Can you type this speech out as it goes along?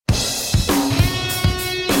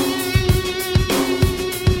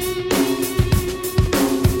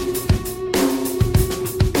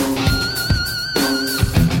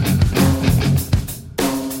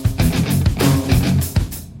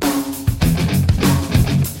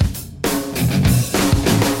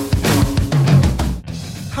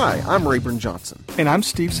Hi, I'm Rayburn Johnson. And I'm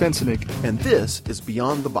Steve Sensenig. And this is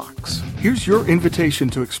Beyond the Box. Here's your invitation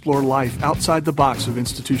to explore life outside the box of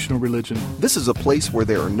institutional religion. This is a place where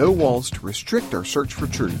there are no walls to restrict our search for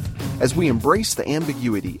truth, as we embrace the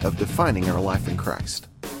ambiguity of defining our life in Christ.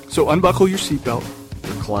 So unbuckle your seatbelt,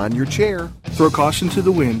 recline your chair, throw caution to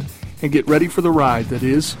the wind, and get ready for the ride that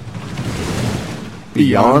is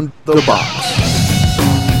Beyond the Box.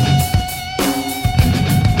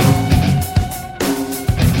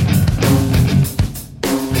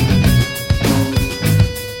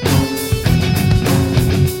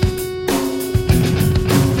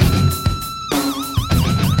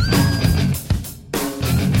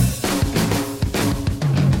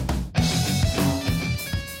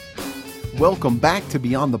 Welcome back to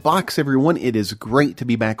Beyond the Box, everyone. It is great to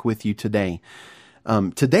be back with you today.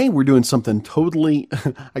 Today we're doing something totally,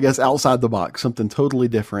 outside the box, something totally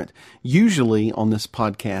different. Usually on this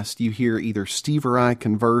podcast, you hear either Steve or I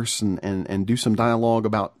converse and do some dialogue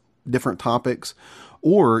about different topics,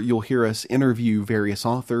 or you'll hear us interview various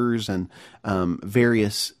authors and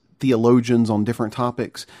various theologians on different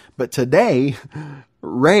topics. But today,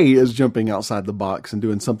 Ray is jumping outside the box and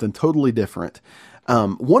doing something totally different.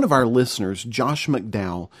 One of our listeners, Josh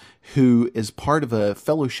McDowell, who is part of a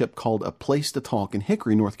fellowship called A Place to Talk in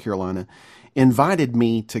Hickory, North Carolina, invited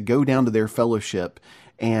me to go down to their fellowship.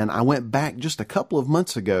 And I went back just a couple of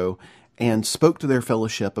months ago and spoke to their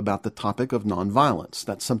fellowship about the topic of nonviolence.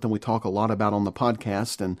 That's something we talk a lot about on the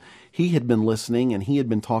podcast. And he had been listening and he had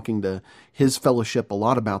been talking to his fellowship a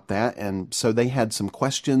lot about that. And so they had some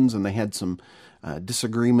questions and they had some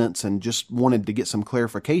disagreements and just wanted to get some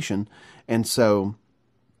clarification. And so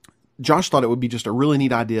Josh thought it would be just a really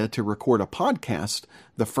neat idea to record a podcast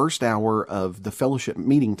the first hour of the fellowship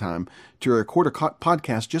meeting time, to record a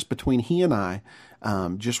podcast just between he and I,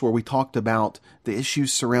 just where we talked about the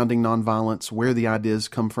issues surrounding nonviolence, where the ideas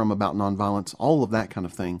come from about nonviolence, all of that kind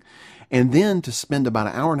of thing. And then to spend about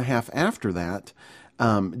an hour and a half after that,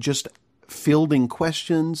 just fielding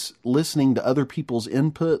questions, listening to other people's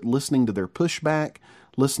input, listening to their pushback,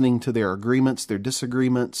 listening to their agreements, their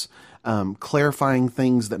disagreements, clarifying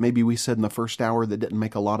things that maybe we said in the first hour that didn't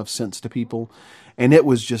make a lot of sense to people. And it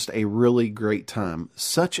was just a really great time.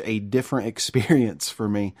 Such a different experience for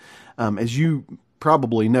me. As you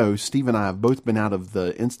probably know, Steve and I have both been out of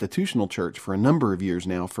the institutional church for a number of years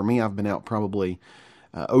now. For me, I've been out probably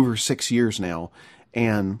over 6 years now.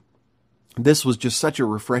 And this was just such a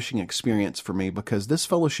refreshing experience for me, because this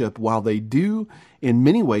fellowship, while they do in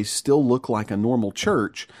many ways still look like a normal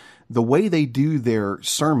church, the way they do their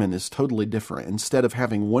sermon is totally different. Instead of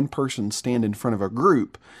having one person stand in front of a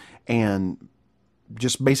group and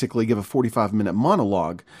just basically give a 45-minute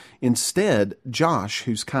monologue, instead, Josh,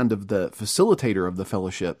 who's kind of the facilitator of the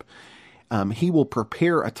fellowship, he will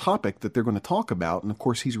prepare a topic that they're going to talk about. And of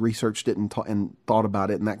course, he's researched it and thought about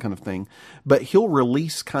it and that kind of thing. But he'll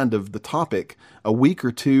release kind of the topic a week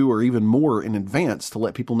or two or even more in advance to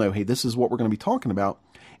let people know, hey, this is what we're going to be talking about.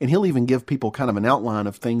 And he'll even give people kind of an outline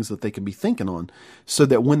of things that they can be thinking on, so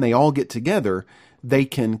that when they all get together, they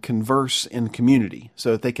can converse in community,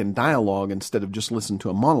 so that they can dialogue instead of just listen to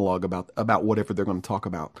a monologue about whatever they're going to talk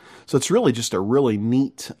about. So it's really just a really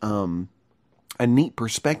neat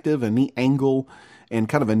perspective, a neat angle, and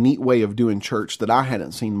kind of a neat way of doing church that I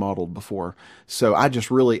hadn't seen modeled before. So I just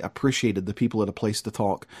really appreciated the people at A Place to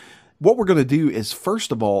Talk. What we're going to do is,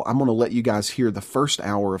 first of all, I'm going to let you guys hear the first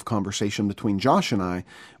hour of conversation between Josh and I,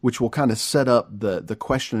 which will kind of set up the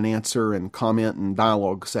question and answer and comment and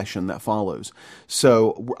dialogue session that follows.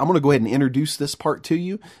 So I'm going to go ahead and introduce this part to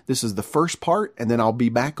you. This is the first part, and then I'll be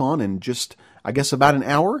back on in just, about an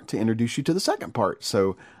hour to introduce you to the second part.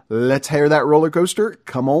 So let's hear that roller coaster.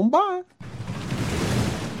 Come on by.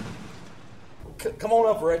 Come on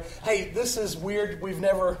up, Ray. Hey, this is weird.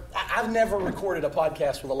 I've never recorded a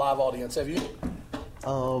podcast with a live audience. Have you?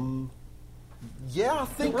 Yeah, I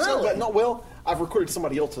think really? so. But not well. I've recorded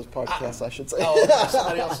somebody else's podcast, I should say. Oh,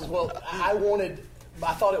 somebody else's. Well, I wanted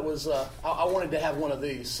to have one of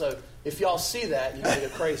these. So if y'all see that, you're gonna go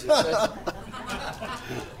crazy. So,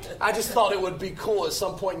 I just thought it would be cool at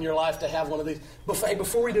some point in your life to have one of these.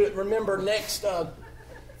 Before we do it, remember next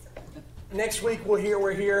week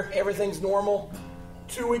we're here. Everything's normal.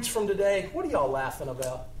 2 weeks from today, what are y'all laughing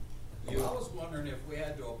about? I was wondering if we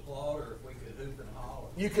had to applaud or if we could hoop and holler.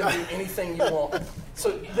 You can do anything you want.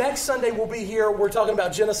 So next Sunday we'll be here. We're talking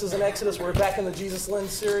about Genesis and Exodus. We're back in the Jesus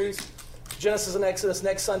Lens series. Genesis and Exodus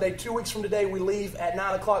next Sunday. 2 weeks from today, we leave at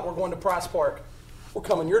 9 o'clock. We're going to Price Park. We're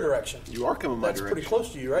coming your direction. You are coming my direction. That's pretty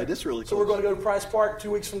close to you, right? It is really close. So we're going to go to Price Park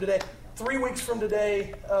 2 weeks from today. 3 weeks from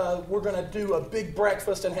today, we're going to do a big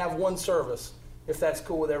breakfast and have one service. if that's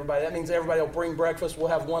cool with everybody. That means everybody will bring breakfast. We'll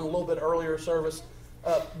have one a little bit earlier service.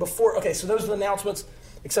 So those are the announcements,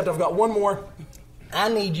 except I've got one more. I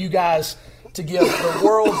need you guys to give the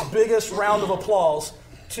world's biggest round of applause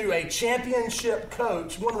to a championship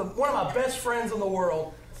coach. One of my best friends in the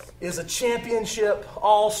world is a championship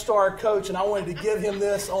all-star coach, and I wanted to give him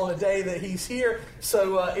this on the day that he's here.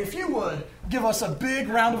 So if you would, give us a big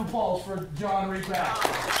round of applause for John Repack.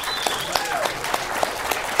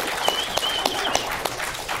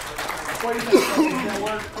 What do you think? Does that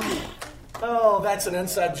work? Oh, that's an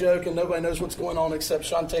inside joke, and nobody knows what's going on except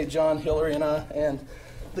Shantae, John, Hillary, and I, and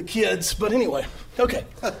the kids. But anyway, okay.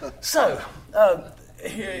 So,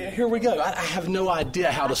 here we go. I have no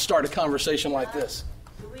idea how to start a conversation like this.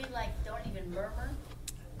 Do we, don't even murmur?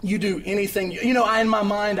 You do anything. In my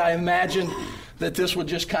mind, I imagine that this would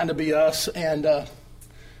just kind of be us, and, at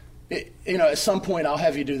some point, I'll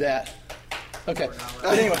have you do that. Okay.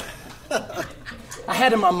 But anyway. I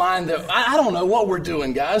had in my mind that I don't know what we're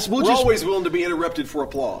doing, guys. We're always willing to be interrupted for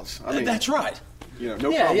applause. I mean, that's right. No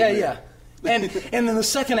problem. Yeah. And in the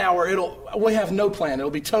second hour, we have no plan.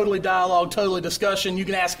 It'll be totally dialogue, totally discussion. You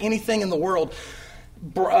can ask anything in the world.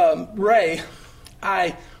 Ray,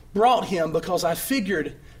 I brought him because I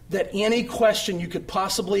figured that any question you could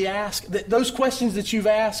possibly ask, that those questions that you've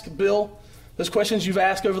asked, Bill, those questions you've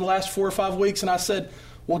asked over the last 4 or 5 weeks, and I said,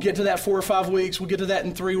 we'll get to that 4 or 5 weeks, we'll get to that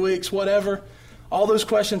in 3 weeks, whatever. All those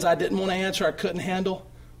questions I didn't want to answer, I couldn't handle.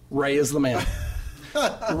 Ray is the man.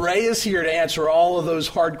 Ray is here to answer all of those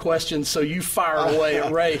hard questions, so you fire away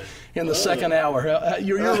at Ray in the second hour.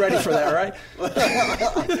 You're ready for that, right?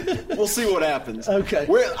 We'll see what happens. Okay.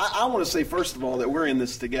 I want to say, first of all, that we're in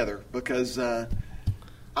this together because I'm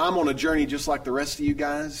on a journey just like the rest of you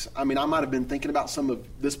guys. I mean, I might have been thinking about some of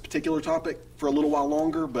this particular topic for a little while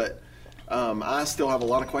longer, but I still have a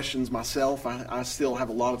lot of questions myself. I still have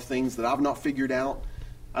a lot of things that I've not figured out.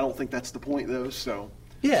 I don't think that's the point, though. So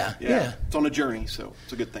yeah. It's on a journey, so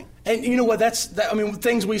it's a good thing. And you know what?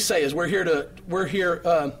 Things we say is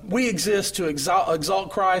we exist to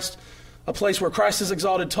exalt Christ, a place where Christ is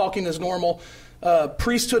exalted, talking is normal.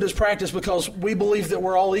 Priesthood is practiced because we believe that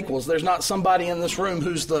we're all equals. There's not somebody in this room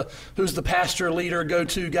who's the pastor, leader,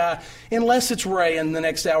 go-to guy, unless it's Ray in the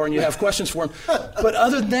next hour and you have questions for him. But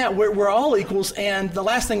other than that, we're all equals. And the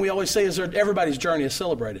last thing we always say is that everybody's journey is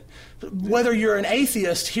celebrated. Whether you're an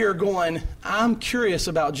atheist here going, I'm curious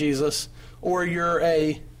about Jesus, or you're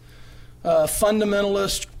a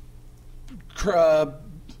fundamentalist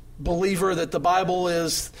believer that the Bible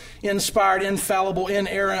is inspired, infallible,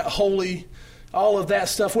 inerrant, holy, all of that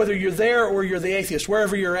stuff, whether you're there or you're the atheist,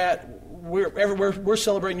 wherever you're at, we're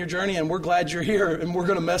celebrating your journey, and we're glad you're here, and we're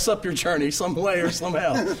going to mess up your journey some way or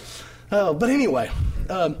somehow. But anyway,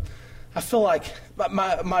 I feel like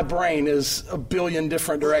my brain is a billion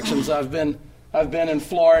different directions. I've been in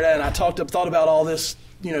Florida, and I thought about all this,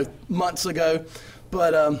 months ago.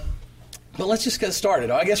 But let's just get started.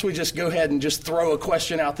 I guess we just go ahead and just throw a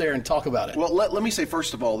question out there and talk about it. Well, let me say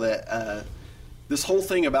first of all that this whole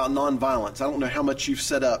thing about nonviolence, I don't know how much you've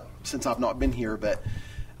set up since I've not been here, but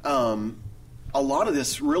a lot of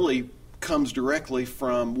this really comes directly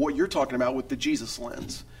from what you're talking about with the Jesus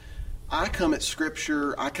lens. I come at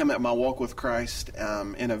Scripture, I come at my walk with Christ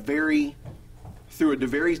through a very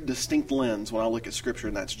distinct lens when I look at Scripture,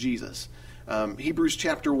 and that's Jesus. Hebrews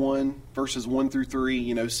chapter 1, verses 1 through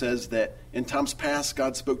 3, says that in times past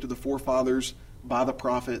God spoke to the forefathers by the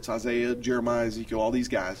prophets, Isaiah, Jeremiah, Ezekiel, all these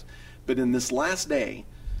guys. But in this last day,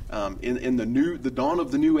 in the dawn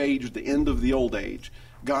of the new age, the end of the old age,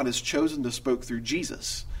 God has chosen to speak through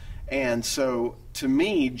Jesus. And so, to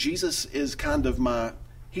me, Jesus is kind of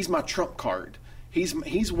he's my trump card.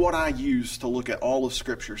 He's what I use to look at all of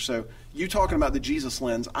Scripture. So, you talking about the Jesus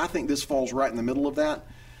lens, I think this falls right in the middle of that,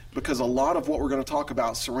 because a lot of what we're going to talk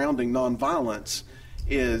about surrounding nonviolence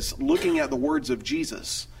is looking at the words of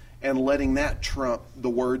Jesus and letting that trump the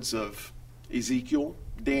words of Ezekiel,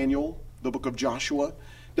 Daniel, the book of Joshua.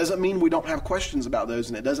 Doesn't mean we don't have questions about those,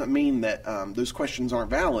 and it doesn't mean that those questions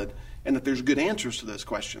aren't valid and that there's good answers to those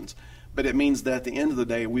questions. But it means that at the end of the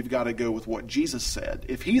day, we've got to go with what Jesus said.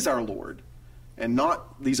 If he's our Lord and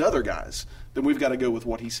not these other guys, then we've got to go with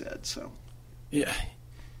what he said. So, yeah,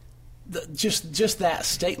 just that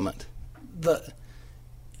statement.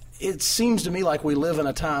 It seems to me like we live in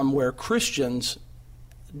a time where Christians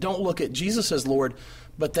don't look at Jesus as Lord,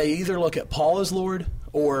 but they either look at Paul as Lord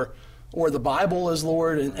or the Bible as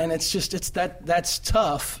Lord, and that's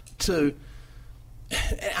tough to.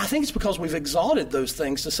 I think it's because we've exalted those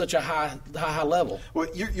things to such a high level. Well,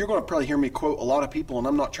 you're going to probably hear me quote a lot of people, and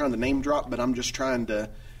I'm not trying to name drop, but I'm just trying to.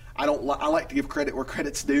 I like to give credit where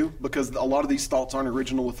credit's due, because a lot of these thoughts aren't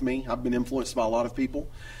original with me. I've been influenced by a lot of people.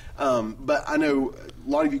 But I know a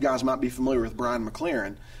lot of you guys might be familiar with Brian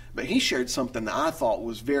McLaren, but he shared something that I thought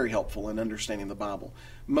was very helpful in understanding the Bible.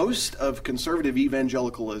 Most of conservative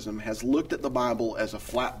evangelicalism has looked at the Bible as a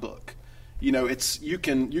flat book. You know, you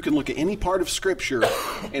can look at any part of Scripture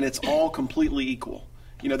and it's all completely equal.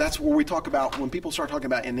 You know, that's where we talk about, when people start talking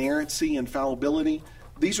about inerrancy and fallibility,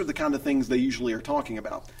 these are the kind of things they usually are talking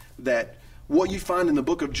about. That what you find in the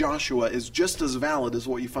book of Joshua is just as valid as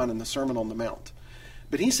what you find in the Sermon on the Mount.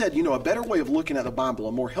 But he said, you know, a better way of looking at the Bible,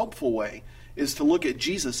 a more helpful way, is to look at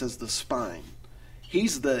Jesus as the spine.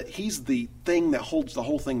 He's the thing that holds the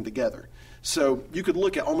whole thing together. So you could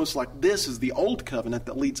look at almost like this is the old covenant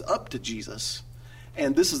that leads up to Jesus,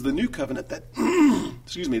 and this is the new covenant that,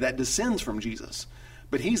 that descends from Jesus.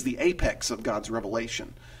 But he's the apex of God's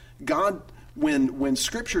revelation. God, when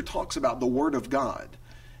Scripture talks about the Word of God,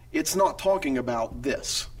 it's not talking about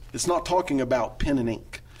this. It's not talking about pen and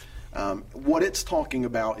ink. What it's talking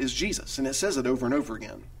about is Jesus, and it says it over and over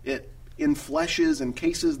again. It enfleshes and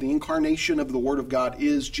cases the incarnation of the Word of God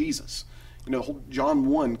is Jesus. You know, John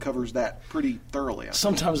 1 covers that pretty thoroughly.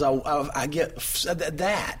 Sometimes I get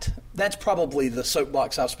that's probably the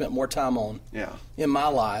soapbox I've spent more time on in my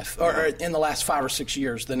life, or in the last 5 or 6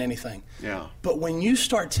 years than anything. Yeah. But when you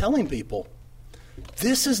start telling people,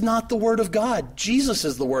 this is not the Word of God, Jesus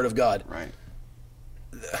is the Word of God. Right.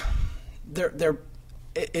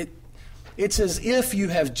 It's as if you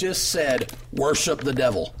have just said, worship the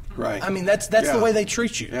devil. Right. I mean, that's the way they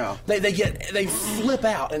treat you. Yeah. They flip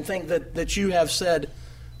out and think that you have said,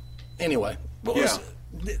 anyway. That's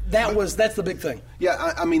the big thing.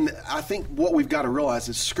 Yeah, I mean, I think what we've got to realize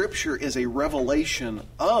is Scripture is a revelation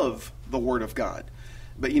of the Word of God.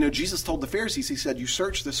 But, you know, Jesus told the Pharisees, he said, you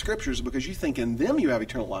search the Scriptures because you think in them you have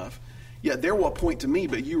eternal life. Yet they're what point to me,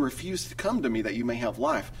 but you refuse to come to me that you may have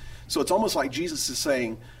life. So it's almost like Jesus is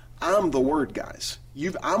saying, I'm the Word, guys.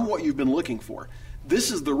 I'm what you've been looking for.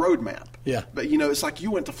 This is the roadmap. Yeah. But, you know, it's like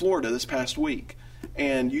you went to Florida this past week,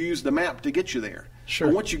 and you used the map to get you there. Sure.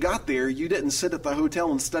 But once you got there, you didn't sit at the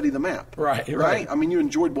hotel and study the map. Right. I mean, you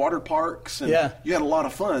enjoyed water parks, and you had a lot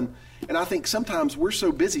of fun. And I think sometimes we're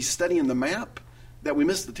so busy studying the map that we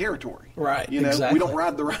miss the territory. Right, you know, exactly. We don't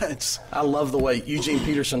ride the rides. I love the way Eugene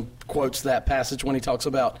Peterson quotes that passage when he talks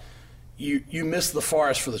about you miss the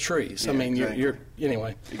forest for the trees. Yeah, I mean, exactly. you're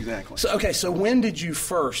anyway. Exactly. So okay, so when did you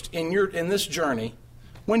first in this journey?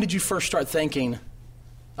 When did you first start thinking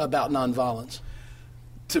about nonviolence?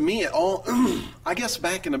 To me, I guess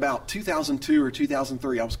back in about 2002 or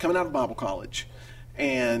 2003, I was coming out of Bible college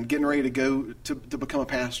and getting ready to go to become a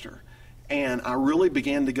pastor. And I really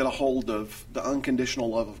began to get a hold of the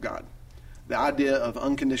unconditional love of God, the idea of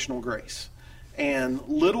unconditional grace. And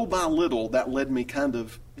little by little, that led me kind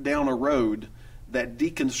of down a road that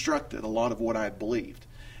deconstructed a lot of what I had believed.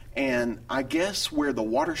 And I guess where the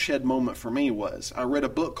watershed moment for me was, I read a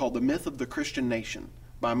book called The Myth of the Christian Nation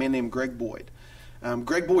by a man named Greg Boyd.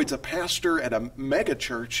 Greg Boyd's a pastor at a mega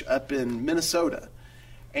church up in Minnesota.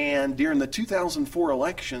 And during the 2004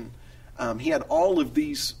 election, he had all of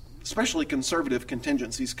these, especially conservative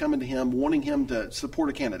contingencies, coming to him, wanting him to support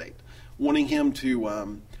a candidate, wanting him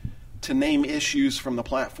to name issues from the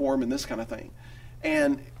platform and this kind of thing.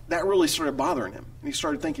 And that really started bothering him. And he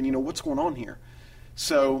started thinking, you know, what's going on here?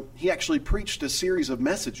 So he actually preached a series of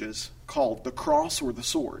messages called The Cross or the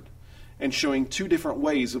Sword, and showing two different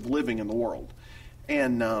ways of living in the world.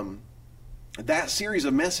 And that series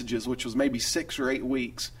of messages, which was maybe 6 or 8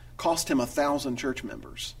 weeks, cost him 1,000 church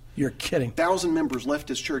members. You're kidding. 1,000 members left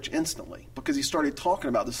his church instantly because he started talking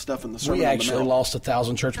about this stuff in the Sermon on the Mount. We actually lost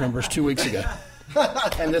 1,000 church members 2 weeks ago.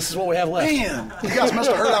 And this is what we have left. Man, you guys must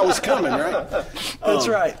have heard I was coming, right? That's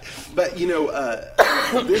right. But, you know,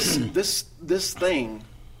 this thing,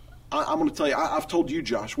 I'm going to tell you, I've told you,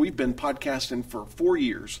 Josh, we've been podcasting for 4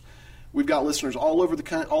 years. We've got listeners all over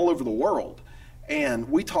the world, and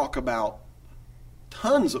we talk about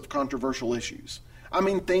tons of controversial issues. I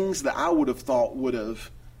mean, things that I would have thought would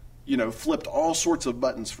have, you know, flipped all sorts of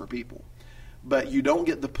buttons for people. But you don't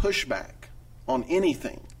get the pushback on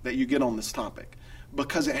anything that you get on this topic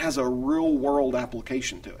because it has a real world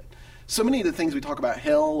application to it. So many of the things we talk about,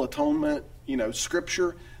 hell, atonement, you know,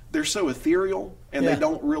 Scripture, they're so ethereal, and they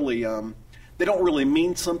don't really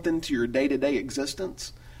mean something to your day-to-day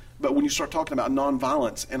existence. But when you start talking about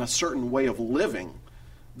nonviolence and a certain way of living,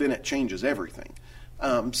 then it changes everything.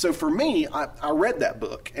 So for me, I read that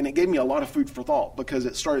book, and it gave me a lot of food for thought because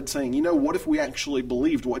it started saying, you know, what if we actually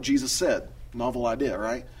believed what Jesus said? Novel idea,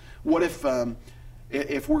 right? What if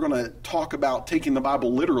we're going to talk about taking the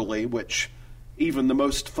Bible literally, which even the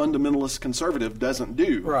most fundamentalist conservative doesn't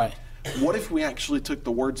do. Right. What if we actually took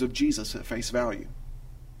the words of Jesus at face value?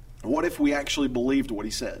 What if we actually believed what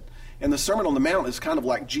he said? And the Sermon on the Mount is kind of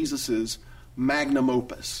like Jesus's magnum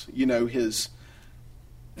opus.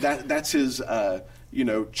 That's his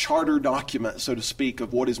charter document, so to speak,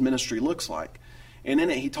 of what his ministry looks like. And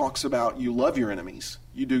in it, he talks about you love your enemies.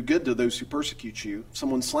 You do good to those who persecute you. If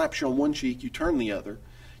someone slaps you on one cheek, you turn the other.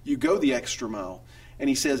 You go the extra mile. And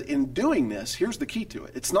he says, in doing this, here's the key to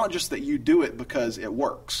it. It's not just that you do it because it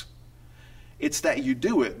works. It's that you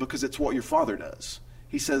do it because it's what your Father does.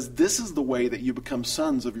 He says, this is the way that you become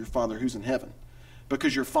sons of your Father who's in heaven.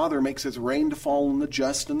 Because your Father makes his rain to fall on the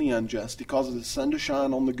just and the unjust. He causes his sun to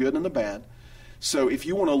shine on the good and the bad. So if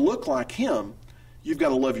you want to look like him, you've got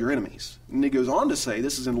to love your enemies. And he goes on to say,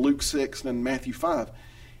 this is in Luke 6 and Matthew 5,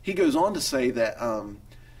 he goes on to say that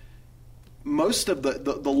most of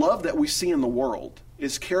the love that we see in the world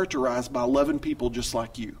is characterized by loving people just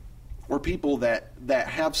like you, or people that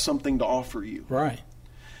have something to offer you. Right.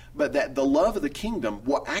 But that the love of the kingdom,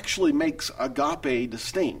 what actually makes agape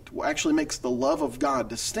distinct, what actually makes the love of God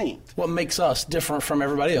distinct. What makes us different from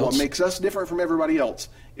everybody else. What makes us different from everybody else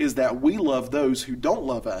is that we love those who don't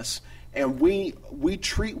love us, and we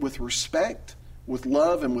treat with respect, with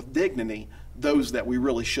love, and with dignity those that we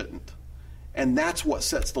really shouldn't. And that's what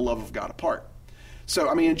sets the love of God apart. So,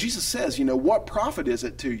 and Jesus says, what profit is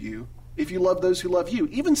it to you if you love those who love you?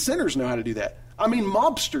 Even sinners know how to do that.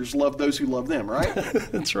 Mobsters love those who love them, right?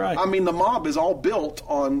 That's right. The mob is all built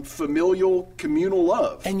on familial, communal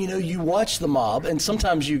love. And, you watch the mob, and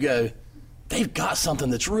sometimes you go, they've got something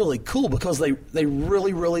that's really cool because they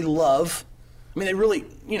really, really love. They really,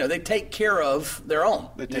 they take care of their own.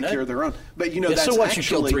 They take care of their own. But, that's so what, actually, you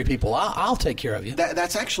killed 3 people, I'll take care of you.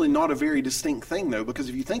 That's actually not a very distinct thing, though, because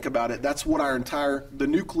if you think about it, that's what the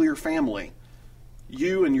nuclear family,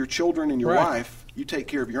 you and your children and your wife, you take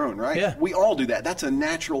care of your own, right? Yeah. We all do that. That's a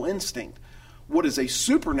natural instinct. What is a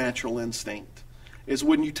supernatural instinct is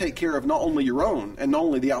when you take care of not only your own and not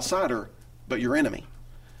only the outsider, but your enemy.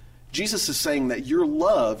 Jesus is saying that your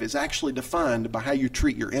love is actually defined by how you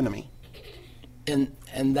treat your enemy.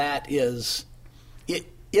 And that is,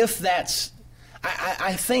 if that's,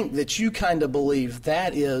 I think that you kind of believe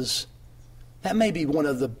that may be one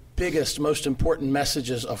of the biggest, most important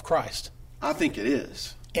messages of Christ. I think it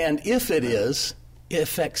is. And if it is, it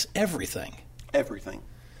affects everything. Everything.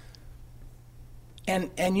 And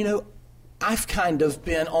I've kind of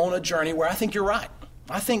been on a journey where I think you're right.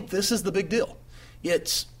 I think this is the big deal.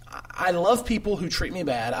 I love people who treat me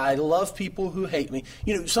bad. I love people who hate me.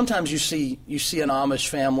 Sometimes you see an Amish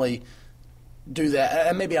family do that.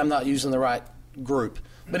 And maybe I'm not using the right group.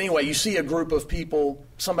 But anyway, you see a group of people,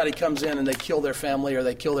 somebody comes in and they kill their family or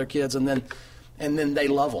they kill their kids, and then they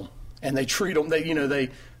love them and they treat them.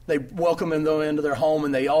 They welcome them into their home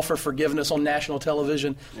and they offer forgiveness on national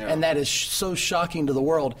television. Yeah. And that is so shocking to the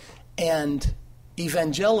world. And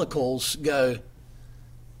evangelicals go,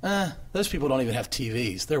 those people don't even have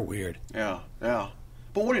TVs. They're weird. Yeah.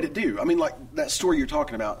 But what did it do? Like that story you're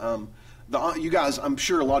talking about. You guys, I'm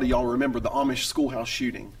sure a lot of y'all remember the Amish schoolhouse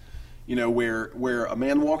shooting. Where a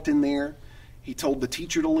man walked in there, he told the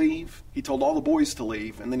teacher to leave, he told all the boys to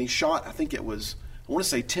leave, and then he shot, I want to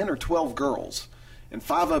say 10 or 12 girls, and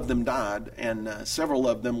 5 of them died, and several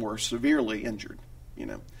of them were severely injured.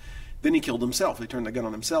 Then he killed himself. He turned the gun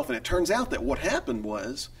on himself, and it turns out that what happened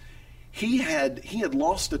was he had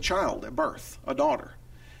lost a child at birth, a daughter,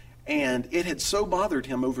 and it had so bothered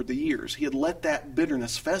him over the years. He had let that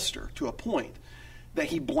bitterness fester to a point that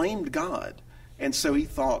he blamed God. And so he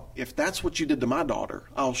thought, if that's what you did to my daughter,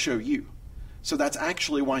 I'll show you. So that's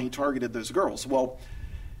actually why he targeted those girls. Well,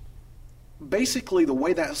 basically the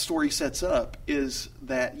way that story sets up is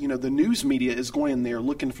that, the news media is going in there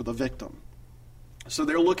looking for the victim. So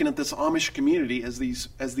they're looking at this Amish community as these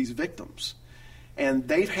victims. And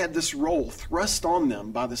they've had this role thrust on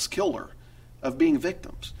them by this killer of being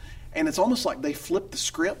victims. And it's almost like they flipped the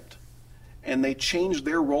script and they changed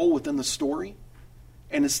their role within the story.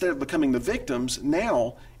 And instead of becoming the victims,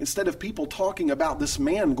 now, instead of people talking about this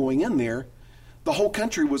man going in there, the whole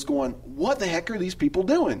country was going, what the heck are these people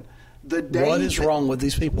doing? What is wrong with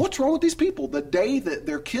these people? What's wrong with these people? The day that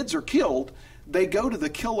their kids are killed, they go to the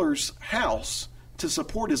killer's house to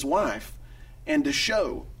support his wife and to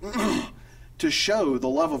show the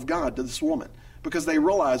love of God to this woman. Because they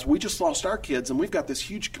realize we just lost our kids and we've got this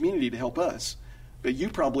huge community to help us. But you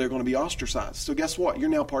probably are going to be ostracized. So guess what? You're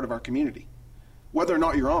now part of our community. Whether or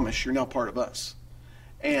not you're Amish, you're now part of us.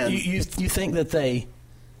 And you think that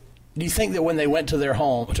do you think that when they went to her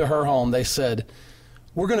home, they said,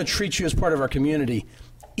 we're going to treat you as part of our community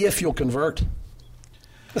if you'll convert?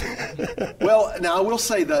 Well, now I will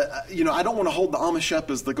say that, I don't want to hold the Amish up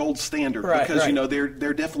as the gold standard because,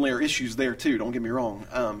 there definitely are issues there too. Don't get me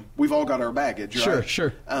wrong. We've all got our baggage, right?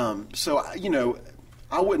 Sure. So,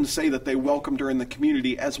 I wouldn't say that they welcomed her in the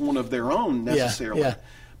community as one of their own necessarily. Yeah.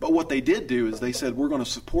 But what they did do is they said, we're going to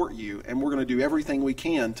support you and we're going to do everything we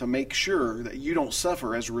can to make sure that you don't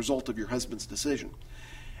suffer as a result of your husband's decision.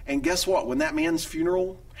 And guess what? When that man's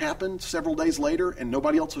funeral happened several days later and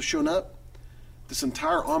nobody else was showing up, this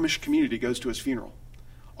entire Amish community goes to his funeral.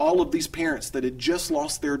 All of these parents that had just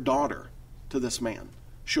lost their daughter to this man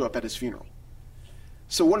show up at his funeral.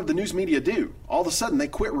 So what did the news media do? All of a sudden, they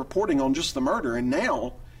quit reporting on just the murder, and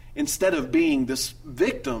now, instead of being this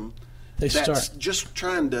victim that's just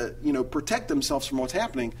trying to, protect themselves from what's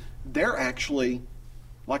happening, they're actually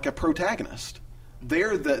like a protagonist.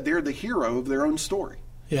 They're the hero of their own story.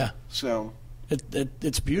 Yeah. So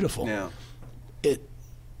it's beautiful. Yeah.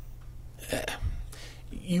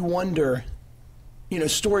 You wonder,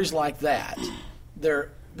 stories like that.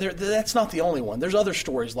 That's not the only one. There's other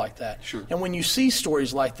stories like that. Sure. And when you see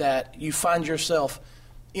stories like that, you find yourself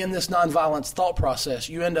in this nonviolence thought process.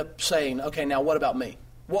 You end up saying, okay, now what about me?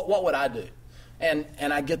 What would I do? And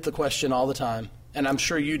I get the question all the time, and I'm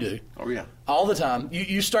sure you do. Oh, yeah. All the time.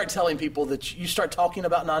 You start telling people that you start talking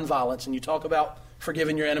about nonviolence, and you talk about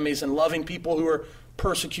forgiving your enemies and loving people who are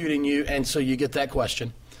persecuting you, and so you get that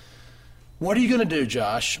question. What are you going to do,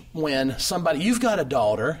 Josh, when you've got a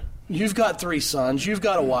daughter, you've got 3 sons, you've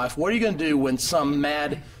got a wife. What are you going to do when some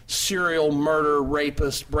mad serial murder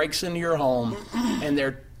rapist breaks into your home and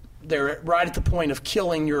they're right at the point of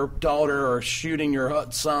killing your daughter or shooting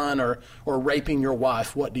your son or raping your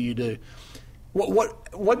wife? What do you do?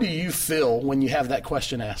 What do you feel when you have that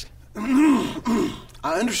question asked? I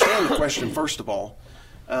understand the question, first of all,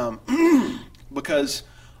 because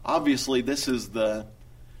obviously this is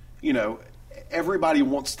everybody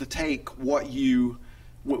wants to take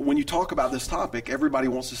when you talk about this topic, everybody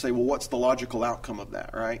wants to say, well, what's the logical outcome of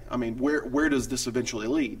that, right? I mean, where does this eventually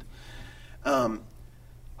lead? I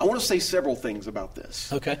want to say several things about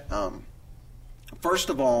this. Okay. First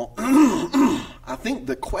of all, I think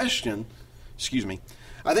the question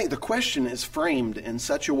is framed in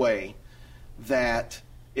such a way that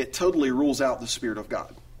it totally rules out the Spirit of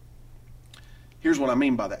God. Here's what I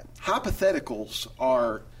mean by that. Hypothetical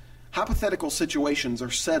situations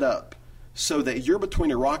are set up so that you're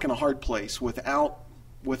between a rock and a hard place without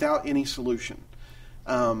any solution.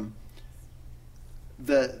 The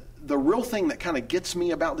real thing that kind of gets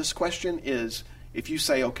me about this question is if you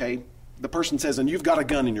say, okay, the person says, and you've got a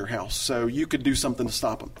gun in your house, so you could do something to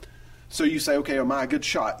stop them. So you say, okay, am I a good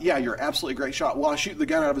shot? Yeah, you're absolutely a great shot. Well, I shoot the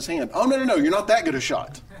gun out of his hand. Oh, no, you're not that good a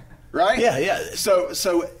shot. Right? Yeah.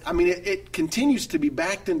 So I mean, it continues to be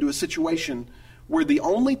backed into a situation where the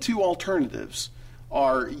only 2 alternatives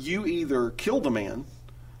are you either kill the man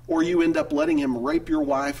or you end up letting him rape your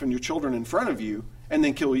wife and your children in front of you and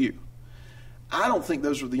then kill you. I don't think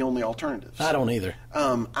those are the only alternatives. I don't either.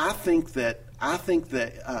 I think that let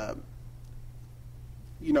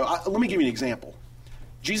me give you an example.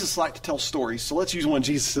 Jesus liked to tell stories, so let's use one of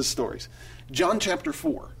Jesus' stories. John chapter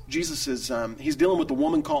 4. Jesus is he's dealing with a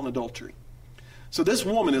woman caught in adultery. So this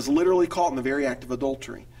woman is literally caught in the very act of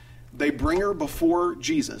adultery. They bring her before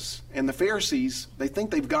Jesus, and the Pharisees, they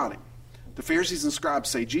think they've got him. The Pharisees and scribes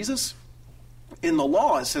say, Jesus, in the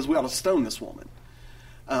law it says we ought to stone this woman.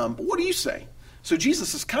 But what do you say? So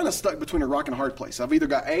Jesus is kind of stuck between a rock and a hard place. I've either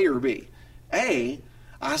got A or B. A,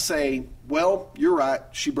 I say, well, you're right,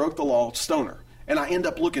 she broke the law, stone her. And I end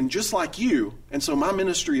up looking just like you, and so my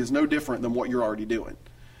ministry is no different than what you're already doing.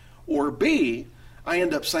 Or B, I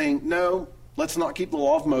end up saying, no, let's not keep the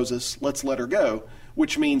law of Moses, let's let her go,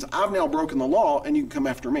 which means I've now broken the law and you can come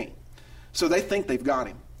after me. So they think they've got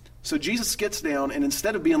him. So Jesus gets down, and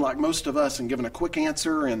instead of being like most of us and giving a quick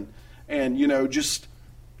answer and just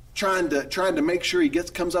trying to make sure he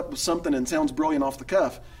comes up with something and sounds brilliant off the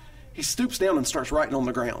cuff, he stoops down and starts writing on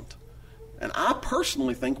the ground. And I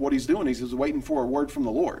personally think what he's doing is he's waiting for a word from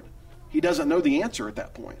the Lord. He doesn't know the answer at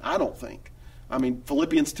that point, I don't think. I mean,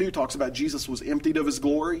 Philippians 2 talks about Jesus was emptied of his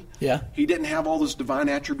glory. Yeah. He didn't have all those divine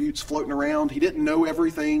attributes floating around. He didn't know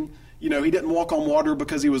everything. He didn't walk on water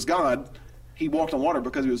because he was God. He walked on water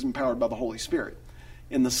because he was empowered by the Holy Spirit.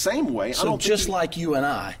 In the same way, so just like you and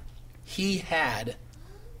I, he had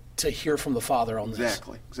to hear from the Father on this.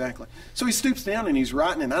 Exactly. So he stoops down and he's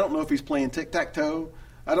writing, and I don't know if he's playing tic-tac-toe.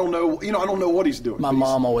 I don't know. I don't know what he's doing. My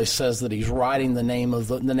mom always says that he's writing the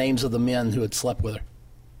names of the men who had slept with her.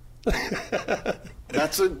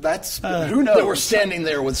 That's who knows? That were standing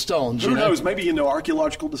there with stones. Who knows? Maybe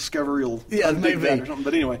archaeological discovery will maybe that or something.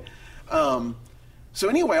 But anyway, So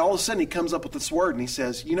anyway, all of a sudden he comes up with this word and he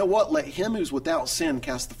says, you know what? Let him who's without sin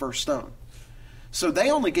cast the first stone. So they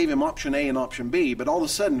only gave him option A and option B, but all of a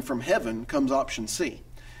sudden from heaven comes option C.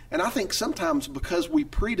 And I think sometimes because we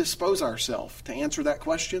predispose ourselves to answer that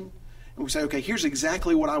question, and we say, okay, here's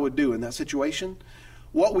exactly what I would do in that situation,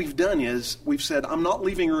 what we've done is we've said, I'm not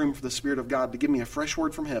leaving room for the Spirit of God to give me a fresh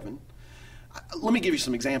word from heaven. Let me give you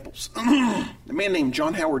some examples. A man named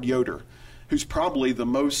John Howard Yoder, who's probably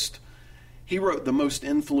he wrote the most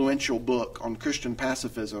influential book on Christian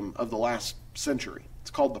pacifism of the last century.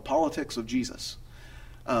 It's called The Politics of Jesus.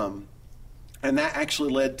 And that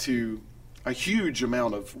actually led to a huge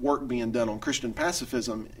amount of work being done on Christian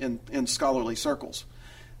pacifism in scholarly circles.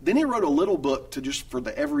 Then he wrote a little book for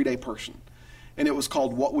the everyday person. And it was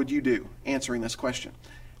called What Would You Do? Answering this question.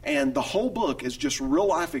 And the whole book is just real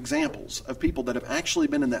life examples of people that have actually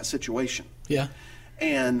been in that situation. Yeah.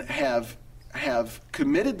 And have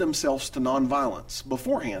committed themselves to nonviolence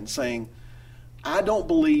beforehand, saying, I don't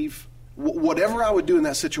believe, whatever I would do in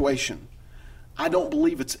that situation, I don't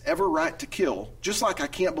believe it's ever right to kill. Just like I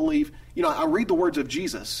can't believe, I read the words of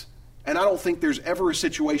Jesus, and I don't think there's ever a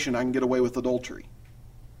situation I can get away with adultery.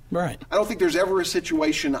 Right. I don't think there's ever a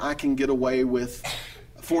situation I can get away with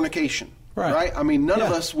fornication. Right? I mean, none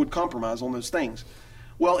of us would compromise on those things.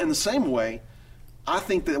 Well, in the same way, I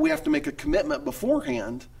think that we have to make a commitment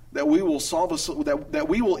beforehand that we will that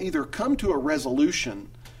we will either come to a resolution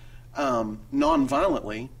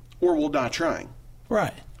non-violently or we'll die trying.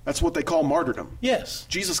 Right. That's what they call martyrdom. Yes.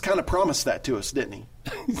 Jesus kind of promised that to us, didn't he?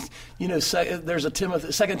 There's a 2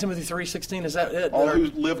 Timothy 3:16. Is that it? All who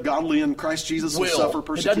live godly in Christ Jesus will suffer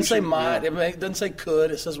persecution. It doesn't say might. Yeah. It doesn't say could.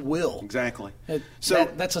 It says will. Exactly.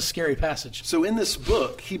 That's a scary passage. So in this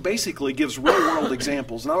book, he basically gives real-world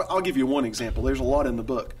examples. And I'll give you one example. There's a lot in the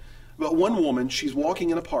book. But one woman, she's walking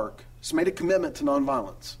in a park. She's made a commitment to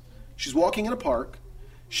nonviolence. She's walking in a park.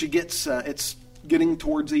 She gets, it's getting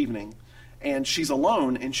towards evening. And she's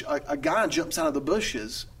alone, and a guy jumps out of the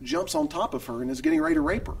bushes, jumps on top of her, and is getting ready to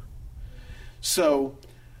rape her. So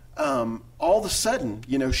all of a sudden,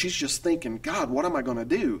 she's just thinking, God, what am I going to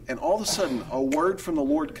do? And all of a sudden, a word from the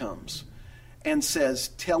Lord comes and says,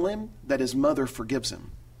 tell him that his mother forgives him.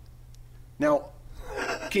 Now,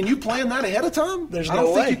 can you plan that ahead of time? I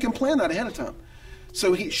don't think you can plan that ahead of time.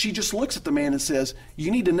 So she just looks at the man and says, you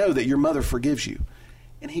need to know that your mother forgives you.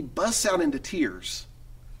 And he busts out into tears,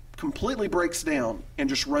 completely breaks down, and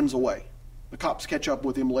just runs away. The cops catch up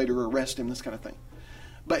with him later, arrest him, this kind of thing.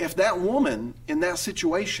 But if that woman in that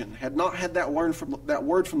situation had not had that word from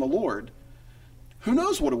the Lord, who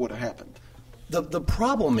knows what would have happened? The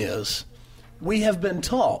problem is, we have been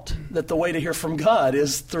taught that the way to hear from God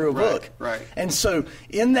is through a book. Right. And so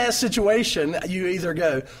in that situation, you either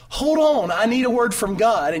go, hold on, I need a word from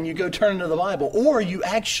God, and you go turn to the Bible, or you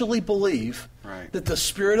actually believe that the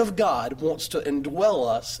Spirit of God wants to indwell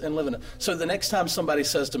us and live in it. So the next time somebody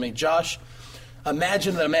says to me, Josh,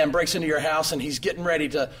 imagine that a man breaks into your house and he's getting ready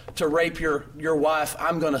to rape your wife,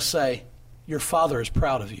 I'm going to say, your father is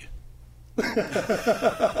proud of you.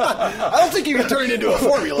 I don't think you can turn it into a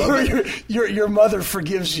formula. Your mother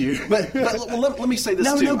forgives you. But let me say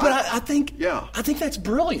this too. No, but I think that's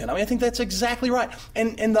brilliant. I mean, I think that's exactly right.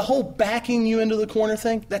 And the whole backing you into the corner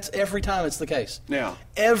thing, that's every time it's the case. Yeah.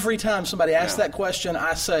 Every time somebody asks that question,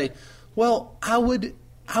 I say, well, I would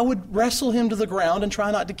wrestle him to the ground and try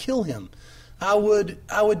not to kill him. I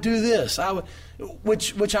would do this. When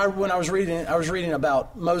I was reading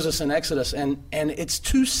about Moses in Exodus, and it's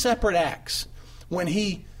 2 separate acts. When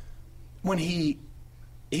he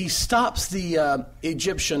stops the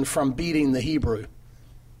Egyptian from beating the Hebrew,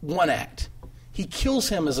 1 act. He kills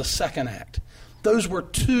him as a 2nd act. Those were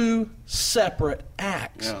 2 separate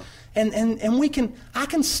acts. Yeah. And I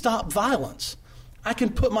can stop violence. I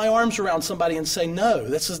can put my arms around somebody and say, no,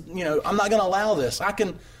 this is, I'm not going to allow this. I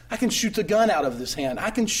can shoot the gun out of his hand.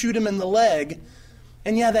 I can shoot him in the leg.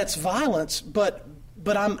 And yeah, that's violence, but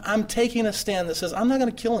I'm taking a stand that says I'm not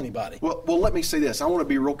going to kill anybody. Well, let me say this. I want to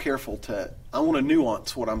be real careful I want to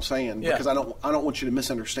nuance what I'm saying because I don't want you to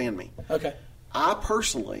misunderstand me. Okay. I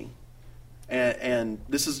personally, and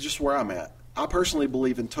this is just where I'm at, I personally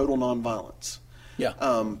believe in total nonviolence. Yeah.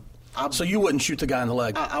 So you wouldn't shoot the guy in the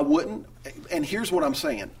leg? I wouldn't. And here's what I'm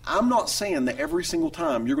saying. I'm not saying that every single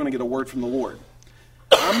time you're going to get a word from the Lord.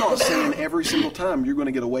 I'm not saying every single time you're going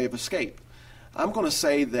to get a way of escape. I'm going to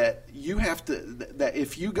say that that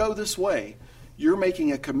if you go this way, you're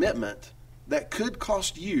making a commitment that could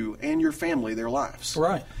cost you and your family their lives.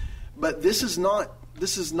 Right. But this is not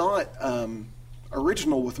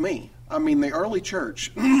original with me. I mean, the early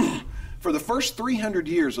church, for the first 300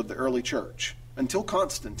 years of the early church, until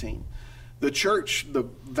Constantine, the church, the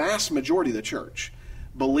vast majority of the church,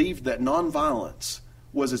 believed that nonviolence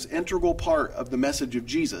was as integral part of the message of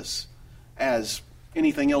Jesus as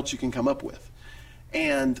anything else you can come up with.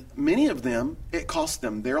 And many of them, it cost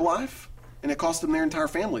them their life, and it cost them their entire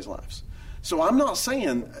family's lives. So I'm not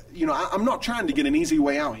saying, I'm not trying to get an easy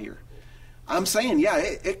way out here. I'm saying, yeah,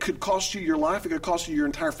 it could cost you your life, it could cost you your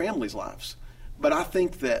entire family's lives. But I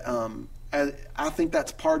think that I think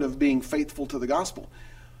that's part of being faithful to the gospel.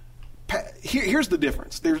 Here's the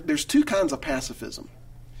difference. There's two kinds of pacifism.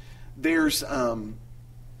 There's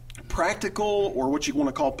practical, or what you want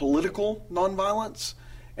to call political nonviolence,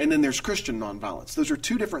 and then there's Christian nonviolence. Those are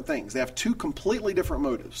two different things. They have two completely different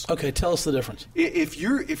motives. Okay, tell us the difference. If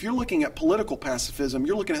you're looking at political pacifism,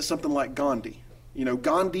 you're looking at something like Gandhi.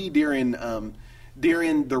 Gandhi during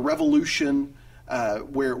the revolution,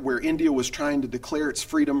 where India was trying to declare its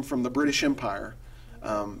freedom from the British Empire.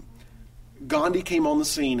 Gandhi came on the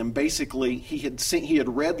scene, and basically he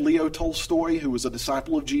had read Leo Tolstoy, who was a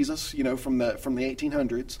disciple of Jesus, from the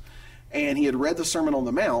 1800s, and he had read the Sermon on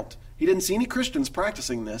the Mount. He didn't see any Christians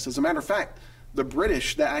practicing this. As a matter of fact, the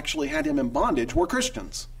British that actually had him in bondage were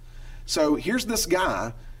Christians. So here's this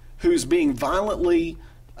guy who's being violently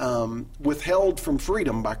withheld from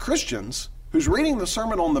freedom by Christians, who's reading the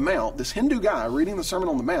Sermon on the Mount, this Hindu guy reading the Sermon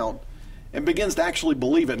on the Mount, and begins to actually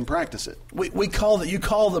believe it and practice it. You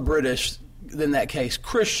call the British, in that case,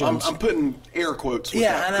 Christians. I'm putting air quotes with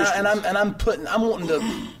that. Yeah, I'm wanting to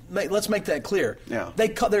let's make that clear. Yeah.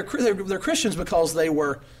 They're Christians because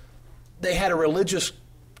they had a religious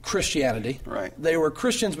Christianity. Right. They were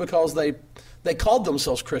Christians because they called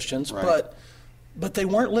themselves Christians, right. but they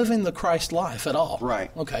weren't living the Christ life at all.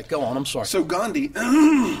 Right. Okay, go on. I'm sorry. So Gandhi,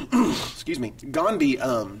 excuse me,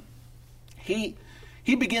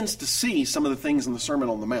 he begins to see some of the things in the Sermon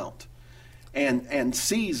on the Mount, and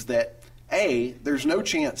sees that there's no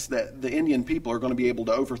chance that the Indian people are going to be able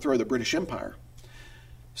to overthrow the British Empire.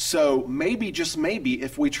 So maybe, just maybe,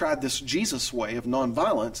 if we tried this Jesus way of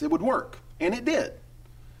nonviolence, it would work. And it did.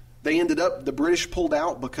 The British pulled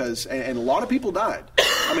out because, and a lot of people died.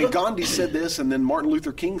 I mean, Gandhi said this, and then Martin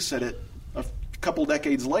Luther King said it a couple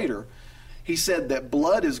decades later. He said that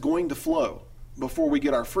blood is going to flow before we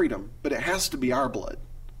get our freedom, but it has to be our blood.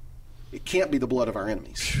 It can't be the blood of our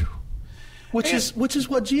enemies. Which is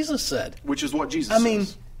what Jesus said. Which is what Jesus says. I mean,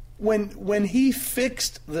 when he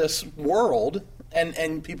fixed this world,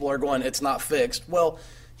 and people are going, it's not fixed. Well,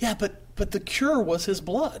 yeah, but the cure was his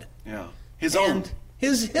blood. Yeah, his own.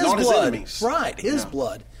 His not blood. His enemies. Right, his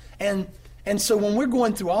blood. And so when we're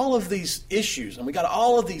going through all of these issues, and we got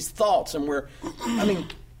all of these thoughts, and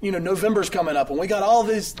November's coming up, and we got all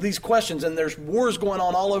these questions, and there's wars going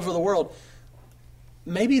on all over the world.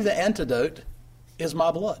 Maybe the antidote is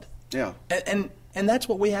my blood. Yeah. And that's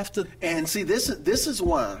what we have to... And see, this is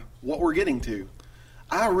why, what we're getting to,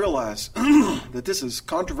 I realize that this is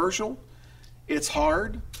controversial. It's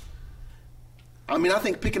hard. I mean, I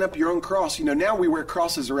think picking up your own cross, now we wear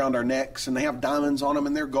crosses around our necks, and they have diamonds on them,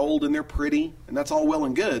 and they're gold, and they're pretty, and that's all well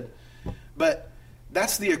and good. But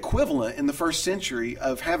that's the equivalent in the first century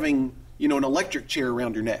of having, an electric chair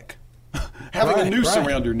around your neck. Having a noose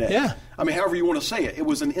around your neck. Yeah. I mean, however you want to say it. It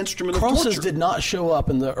was an instrument of torture. Crosses did not show up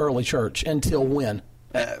in the early church until when?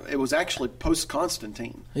 It was actually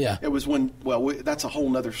post-Constantine. Yeah. It was when, that's a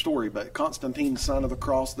whole other story, but Constantine's sign of the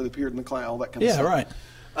cross that appeared in the cloud, all that kind of stuff.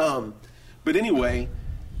 Yeah, right. But anyway,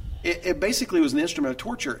 it basically was an instrument of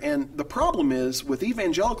torture. And the problem is, with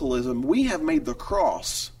evangelicalism, we have made the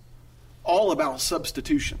cross all about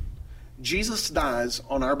substitution. Jesus dies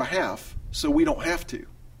on our behalf, so we don't have to.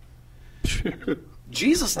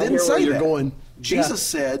 Jesus didn't say that. Going. Jesus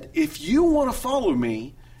said, if you want to follow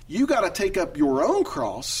me, you got to take up your own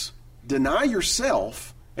cross, deny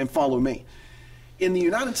yourself, and follow me. In the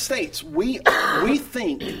United States, we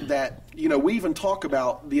think that, we even talk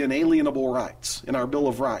about the inalienable rights in our Bill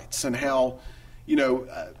of Rights, and how,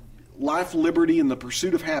 life, liberty, and the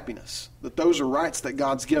pursuit of happiness, that those are rights that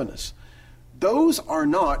God's given us. Those are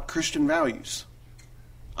not Christian values.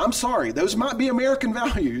 I'm sorry, those might be American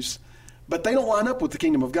values, but they don't line up with the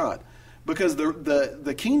kingdom of God. Because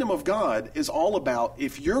the kingdom of God is all about,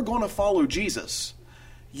 if you're going to follow Jesus,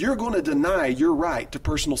 you're going to deny your right to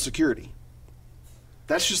personal security.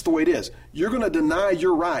 That's just the way it is. You're going to deny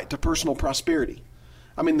your right to personal prosperity.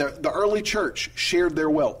 I mean, the early church shared their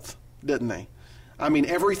wealth, didn't they? I mean,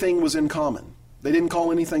 everything was in common. They didn't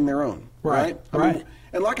call anything their own. Right. I mean,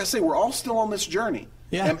 and like I say, we're all still on this journey.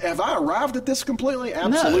 Yeah. Have I arrived at this completely?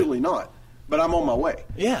 Absolutely not. But I'm on my way.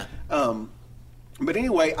 Yeah. But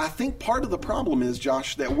anyway, I think part of the problem is,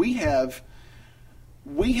 Josh, that we have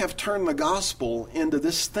turned the gospel into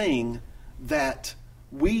this thing that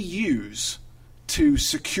we use to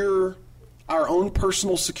secure our own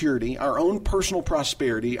personal security, our own personal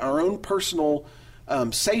prosperity, our own personal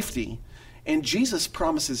safety. And Jesus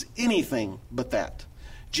promises anything but that.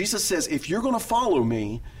 Jesus says, if you're going to follow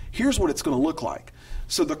me, here's what it's going to look like.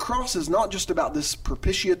 So the cross is not just about this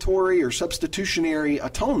propitiatory or substitutionary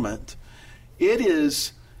atonement. It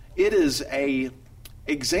is a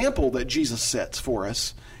example that Jesus sets for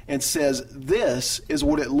us and says, this is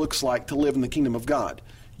what it looks like to live in the kingdom of God.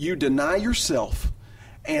 You deny yourself,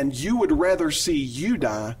 and you would rather see you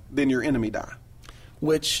die than your enemy die.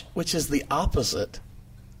 Which is the opposite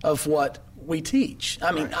of what we teach.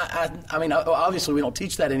 I mean, Right. I mean, obviously we don't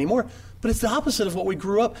teach that anymore, but it's the opposite of what we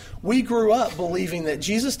grew up. We grew up believing that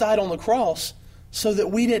Jesus died on the cross so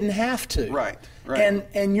that we didn't have to. Right.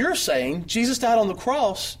 And you're saying Jesus died on the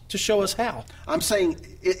cross to show us how. I'm saying,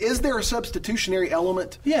 is there a substitutionary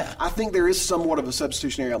element? Yeah. I think there is somewhat of a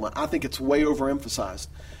substitutionary element. I think it's way overemphasized.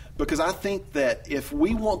 Because I think that if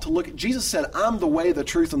we want to look at, Jesus said, I'm the way, the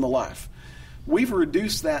truth, and the life. We've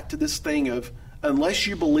reduced that to this thing of, unless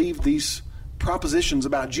you believe these propositions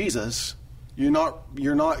about Jesus, you're not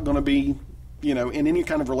going to be, in any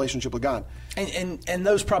kind of relationship with God. And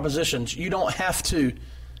those propositions, you don't have to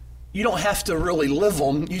really live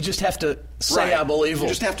them. You just have to say, Right. I believe them. You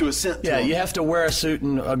just have to assent to Yeah, them. you have to wear a suit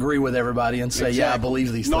and agree with everybody and say, yeah, I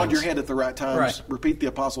believe these Nod things. your head at the right times. Right. Repeat the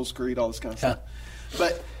Apostles' Creed, all this kind of Yeah. stuff.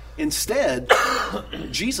 But instead,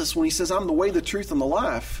 Jesus, when he says, I'm the way, the truth, and the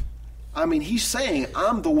life, I mean, he's saying,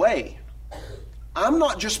 I'm the way. I'm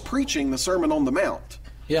not just preaching the Sermon on the Mount.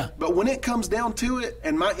 Yeah. But when it comes down to it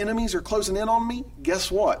and my enemies are closing in on me,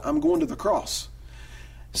 guess what? I'm going to the cross.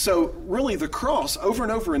 So really the cross, over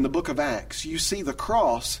and over in the book of Acts, you see the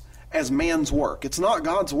cross as man's work. It's not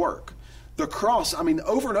God's work. The cross, I mean,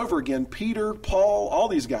 over and over again, Peter, Paul, all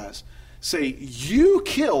these guys say, you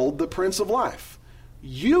killed the Prince of Life.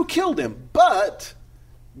 You killed him, but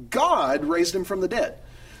God raised him from the dead.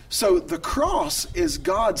 So the cross is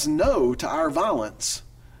God's no to our violence,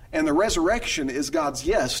 and the resurrection is God's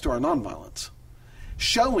yes to our nonviolence,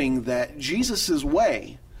 showing that Jesus'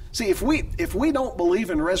 way. See, if we don't believe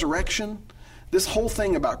in resurrection, this whole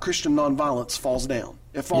thing about Christian nonviolence falls down.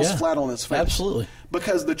 It falls flat on its face. Absolutely.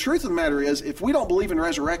 Because the truth of the matter is, if we don't believe in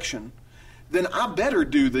resurrection, then I better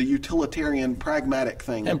do the utilitarian, pragmatic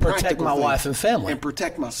thing. And protect practical my thing, wife and family. And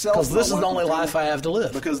protect myself. Because this is my the wife, only my family, life I have to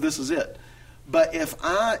live. Because this is it. But if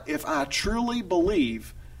I truly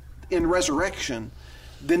believe in resurrection,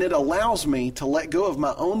 then it allows me to let go of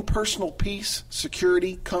my own personal peace,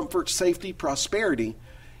 security, comfort, safety, prosperity,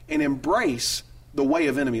 and embrace the way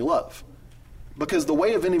of enemy love. Because the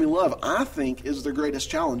way of enemy love, I think, is the greatest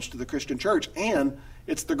challenge to the Christian church, and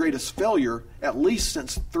it's the greatest failure, at least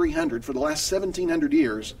since 300. For the last 1,700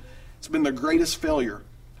 years, it's been the greatest failure.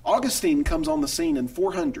 Augustine comes on the scene in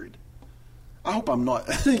 400. I hope I'm not.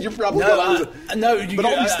 You're probably But all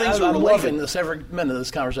these things are I'm related. loving this every minute of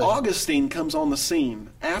this conversation. Augustine comes on the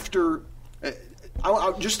scene after,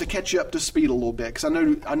 just to catch you up to speed a little bit, because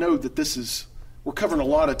I know that we're covering a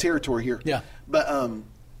lot of territory here. Yeah. But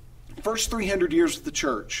first 300 years of the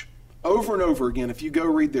church, over and over again, if you go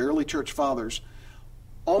read the early church fathers,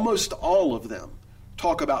 almost all of them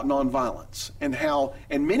talk about nonviolence and how,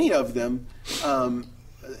 and many of them,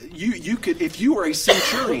 you could, if you were a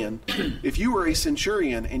centurion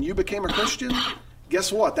and you became a Christian,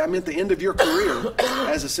 guess what? That meant the end of your career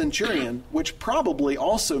as a centurion, which probably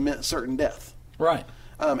also meant certain death. Right.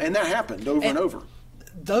 And that happened over and over.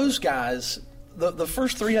 Those guys, the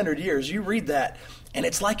first 300 years, you read that, and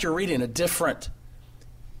it's like you're reading a different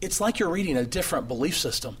belief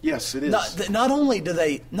system. Yes, it is. Not only do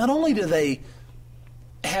they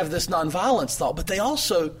have this nonviolence thought, but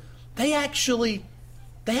they actually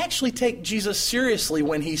take Jesus seriously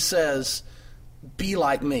when he says, "Be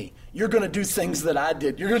like me. You're going to do things that I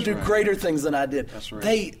did. You're going to do greater things than I did." That's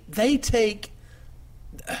right. They take,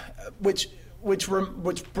 which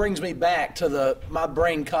brings me back to my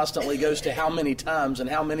brain constantly goes to how many times and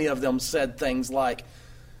how many of them said things like,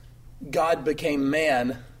 God became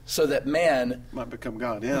man so that man Might become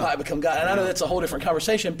God, yeah. might become God. And I know that's a whole different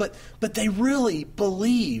conversation, but they really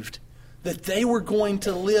believed that they were going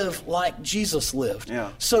to live like Jesus lived.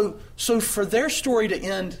 Yeah. So for their story to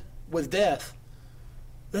end with death,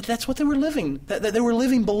 that's what they were living. That they were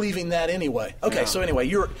living believing that anyway. Okay, Yeah. so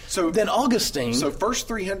anyway, then Augustine. So first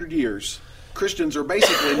 300 years, Christians are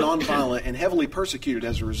basically nonviolent and heavily persecuted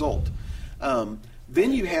as a result.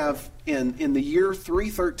 Then you have, in the year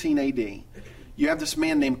 313 A.D., you have this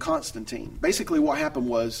man named Constantine. Basically what happened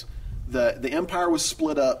was the empire was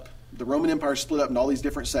split up, the Roman Empire split up into all these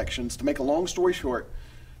different sections. To make a long story short,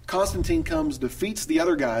 Constantine comes, defeats the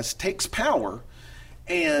other guys, takes power,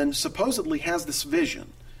 and supposedly has this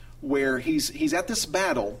vision where he's at this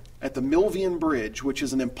battle at the Milvian Bridge, which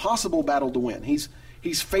is an impossible battle to win.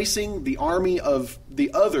 He's facing the army of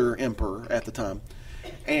the other emperor at the time,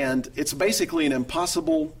 and it's basically an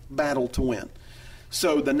impossible battle to win.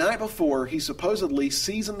 So the night before, he supposedly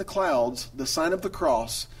sees in the clouds the sign of the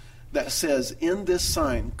cross that says, "In this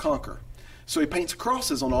sign, conquer." So he paints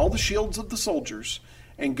crosses on all the shields of the soldiers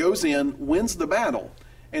and goes in, wins the battle.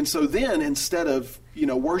 And so then, instead of,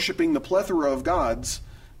 worshiping the plethora of gods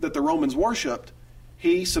that the Romans worshipped,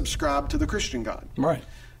 he subscribed to the Christian God. Right.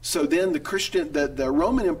 So then the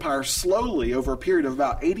Roman Empire slowly, over a period of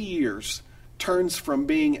about 80 years, turns from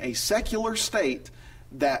being a secular state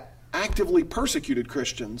that actively persecuted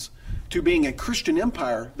Christians to being a Christian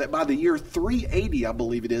empire that by the year 380, I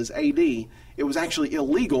believe it is, AD, it was actually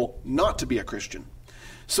illegal not to be a Christian.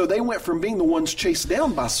 So they went from being the ones chased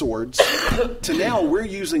down by swords to now we're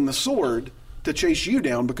using the sword to chase you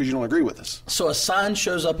down because you don't agree with us. So a sign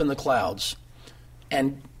shows up in the clouds,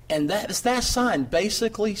 and that sign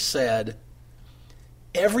basically said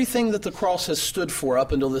everything that the cross has stood for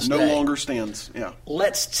up until this day no longer stands. Yeah.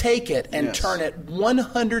 Let's take it and Yes. turn it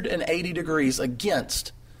 180 degrees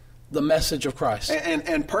against the message of Christ.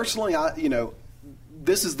 And personally,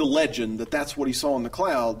 this is the legend that's what he saw in the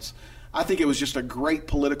clouds. I think it was just a great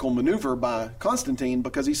political maneuver by Constantine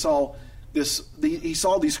because he saw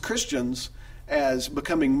these Christians as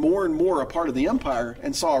becoming more and more a part of the empire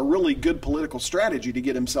and saw a really good political strategy to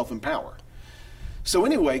get himself in power. So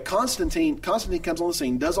anyway, Constantine comes on the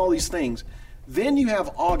scene, does all these things. Then you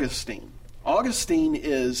have Augustine. Augustine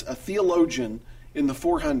is a theologian in the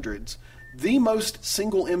 400s, the most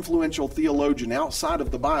single influential theologian outside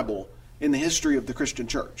of the Bible in the history of the Christian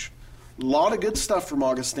church. A lot of good stuff from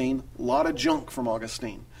Augustine, a lot of junk from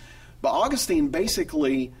Augustine. But Augustine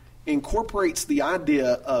basically incorporates the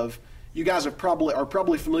idea of, you guys are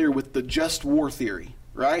probably familiar with the just war theory,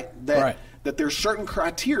 right? That there's certain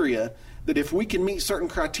criteria that if we can meet certain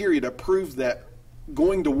criteria to prove that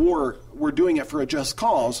going to war, we're doing it for a just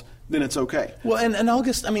cause, then it's okay. Well, and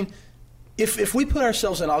August, if we put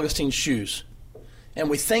ourselves in Augustine's shoes and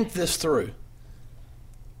we think this through,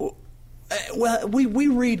 well, we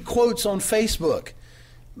read quotes on Facebook.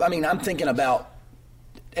 I'm thinking about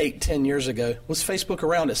 8-10 years ago. Was Facebook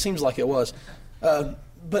around? It seems like it was.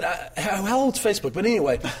 But how old's Facebook? But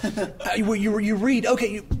anyway, you read,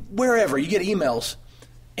 wherever, you get emails.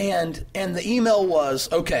 And the email was,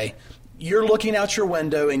 okay, you're looking out your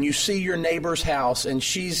window and you see your neighbor's house and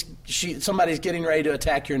somebody's getting ready to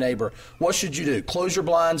attack your neighbor. What should you do? Close your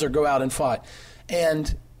blinds or go out and fight?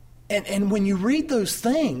 And when you read those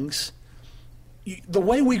things, the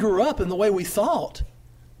way we grew up and the way we thought,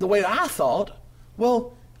 the way I thought,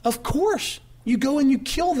 well, of course, you go and you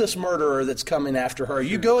kill this murderer that's coming after her.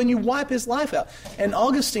 You go and you wipe his life out. And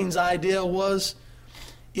Augustine's idea was,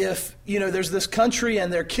 if there's this country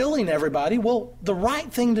and they're killing everybody, well, the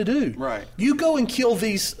right thing to do. Right. You go and kill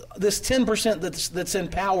this 10% that's in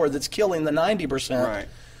power that's killing the 90%. Right.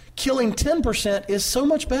 Killing 10% is so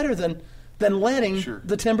much better than letting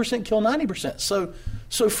the 10% kill 90%.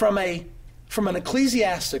 So from an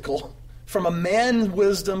ecclesiastical, from a man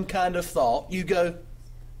wisdom kind of thought, you go,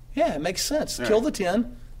 yeah, it makes sense. Right. Kill the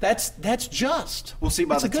 10. That's just. Well, see,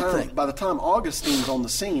 by the time Augustine's on the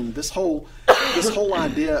scene, this whole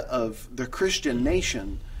idea of the Christian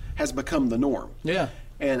nation has become the norm. Yeah.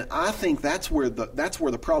 And I think that's where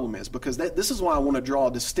the problem is, because this is why I want to draw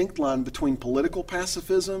a distinct line between political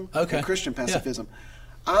pacifism and Christian pacifism. Yeah.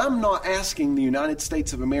 I'm not asking the United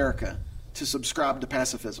States of America to subscribe to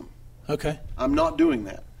pacifism. Okay. I'm not doing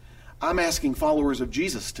that. I'm asking followers of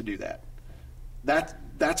Jesus to do that.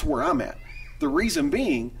 That's where I'm at. The reason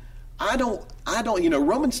being, I don't,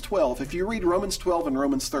 Romans 12, if you read Romans 12 and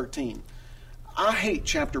Romans 13, I hate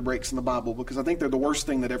chapter breaks in the Bible because I think they're the worst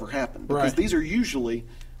thing that ever happened. Because these are usually,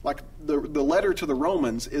 like the letter to the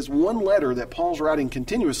Romans is one letter that Paul's writing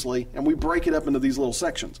continuously, and we break it up into these little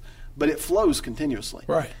sections. But it flows continuously.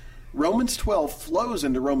 Right. Romans 12 flows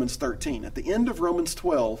into Romans 13. At the end of Romans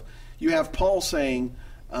 12, you have Paul saying,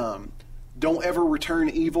 don't ever return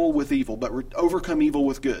evil with evil, but overcome evil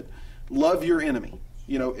with good. Love your enemy.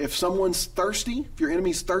 If someone's thirsty, if your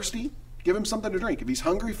enemy's thirsty, give him something to drink. If he's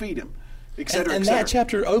hungry, feed him, etc. And that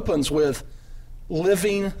chapter opens with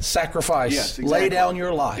living sacrifice. Yes, exactly. Lay down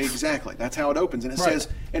your life. Exactly. That's how it opens. And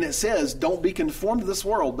it says, don't be conformed to this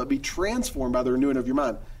world, but be transformed by the renewing of your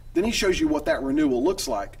mind. Then he shows you what that renewal looks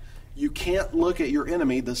like. You can't look at your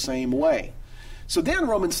enemy the same way. So then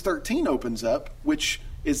Romans 13 opens up, which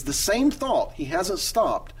is the same thought. He hasn't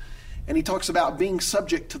stopped. And he talks about being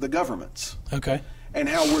subject to the governments. Okay. And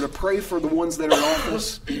how we're to pray for the ones that are in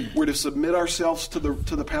office. We're to submit ourselves to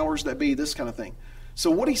the powers that be, this kind of thing. So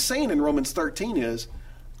what he's saying in Romans 13 is,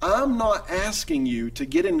 I'm not asking you to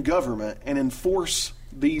get in government and enforce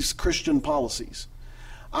these Christian policies.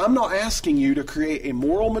 I'm not asking you to create a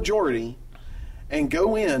moral majority and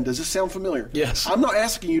go in. Does this sound familiar? Yes. I'm not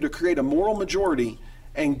asking you to create a moral majority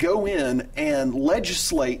and go in and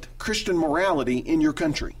legislate Christian morality in your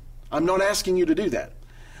country. I'm not asking you to do that.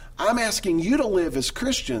 I'm asking you to live as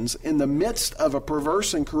Christians in the midst of a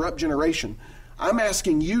perverse and corrupt generation. I'm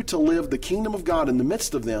asking you to live the kingdom of God in the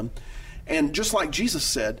midst of them. And just like Jesus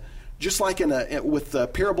said, just like with the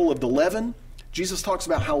parable of the leaven, Jesus talks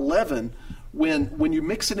about how leaven, when you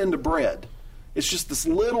mix it into bread, it's just this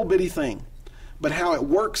little bitty thing, but how it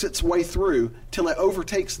works its way through till it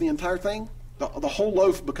overtakes the entire thing. The whole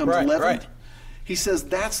loaf becomes leavened. Right. He says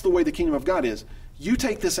that's the way the kingdom of God is. You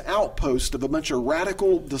take this outpost of a bunch of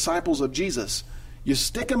radical disciples of Jesus, you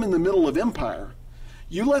stick them in the middle of empire,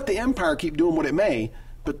 you let the empire keep doing what it may,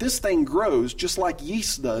 but this thing grows just like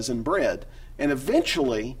yeast does in bread, and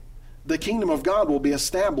eventually the kingdom of God will be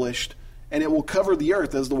established, and it will cover the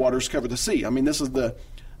earth as the waters cover the sea. I mean, this is the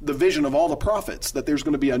vision of all the prophets, that there's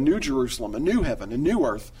going to be a new Jerusalem, a new heaven, a new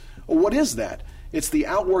earth. Well, what is that? It's the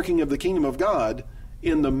outworking of the kingdom of God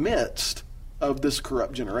in the midst of this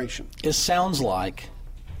corrupt generation. It sounds like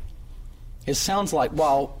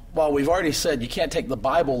while we've already said you can't take the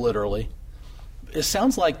Bible literally, it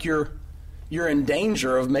sounds like you're in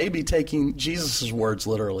danger of maybe taking Jesus' words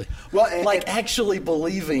literally. Well, like actually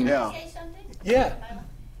believing. Can I say something? Yeah.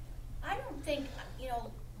 I don't think,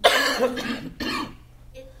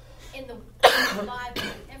 in the Bible,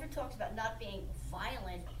 it never talks about not being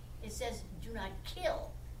violent. It says do not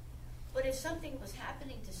kill. But if something was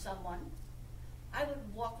happening to someone, I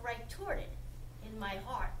would walk right toward it in my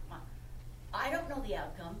heart. I don't know the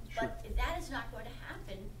outcome, but if that is not going to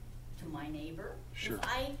happen to my neighbor. Sure. If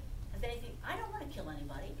I have anything, I don't want to kill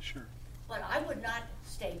anybody. Sure. But I would not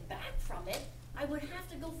stay back from it. I would have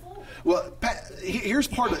to go forward. Well, Pat, here's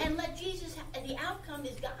part of it. And let Jesus, the outcome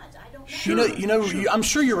is God's. I don't know. Sure. I'm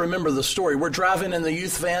sure you remember the story. We're driving in the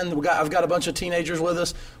youth van. I've got a bunch of teenagers with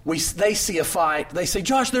us. They see a fight. They say,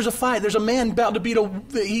 Josh, there's a fight. There's a man about to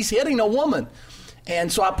he's hitting a woman.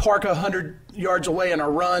 And so I park 100 yards away and I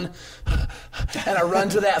run. And I run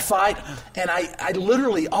to that fight. And I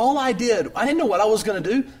literally, all I did, I didn't know what I was going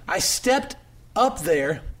to do. I stepped up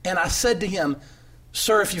there and I said to him,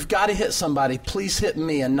 sir, if you've got to hit somebody, please hit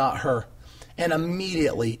me and not her. And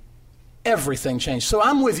immediately, everything changed. So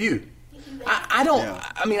I'm with you.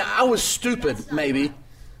 I was stupid, maybe.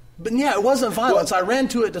 But yeah, it wasn't violence. I ran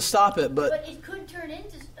to it to stop it. But it could turn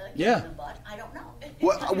into yeah. The butt. I don't know.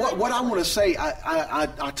 What I want to say,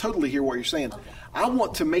 I totally hear what you're saying. Okay. I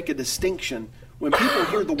want to make a distinction. When people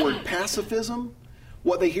hear the word pacifism,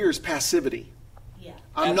 what they hear is passivity. Yeah.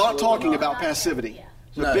 I'm not talking about passivity. Yeah.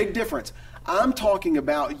 There's a big difference. I'm talking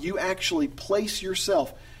about you actually place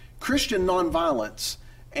yourself. Christian nonviolence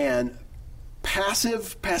and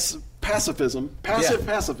pacifism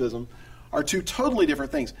are two totally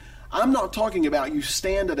different things. I'm not talking about you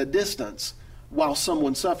stand at a distance while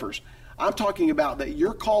someone suffers. I'm talking about that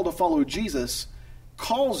your call to follow Jesus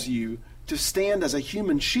calls you to stand as a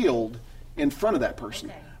human shield in front of that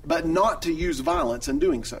person, but not to use violence in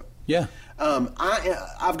doing so. Yeah.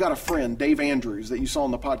 I've got a friend, Dave Andrews, that you saw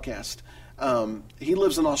on the podcast. He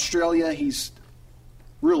lives in Australia. He's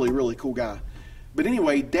really, really cool guy. But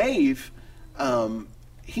anyway, Dave,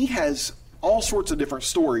 he has all sorts of different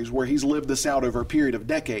stories where he's lived this out over a period of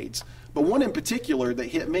decades. But one in particular that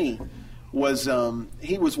hit me was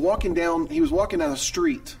he was walking down a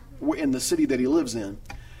street in the city that he lives in,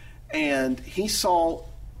 and he saw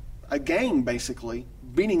a gang basically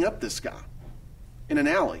beating up this guy in an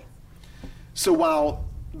alley. So while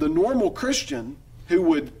the normal Christian who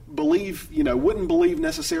would wouldn't believe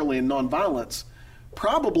necessarily in nonviolence,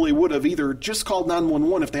 probably would have either just called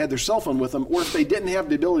 911 if they had their cell phone with them, or if they didn't have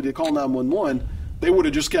the ability to call 911, they would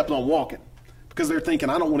have just kept on walking because they're thinking,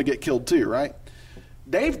 I don't want to get killed too, right?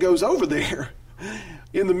 Dave goes over there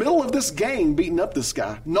in the middle of this gang beating up this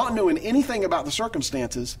guy, not knowing anything about the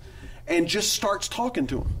circumstances, and just starts talking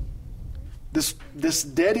to him. This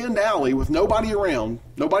dead-end alley with nobody around,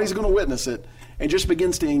 nobody's going to witness it, and just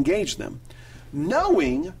begins to engage them,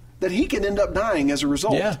 knowing that he could end up dying as a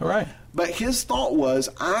result. Yeah, right. But his thought was,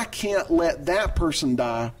 I can't let that person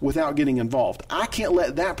die without getting involved. I can't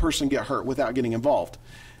let that person get hurt without getting involved.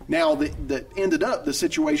 Now, that ended up the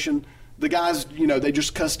situation, the guys, they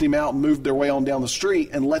just cussed him out and moved their way on down the street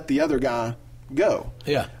and let the other guy go.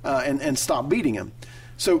 Yeah. And stop beating him.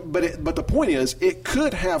 So, but the point is, it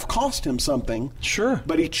could have cost him something. Sure.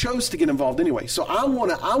 But he chose to get involved anyway. So I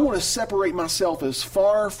want to separate myself as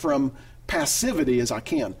far from passivity as I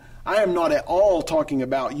can. I am not at all talking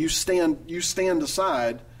about you stand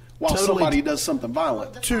aside while somebody does something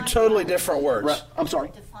violent. Two totally different words. Right. I'm sorry.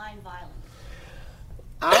 Define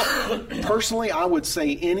violence. Personally, I would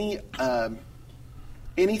say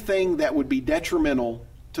anything that would be detrimental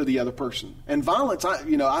to the other person. And violence,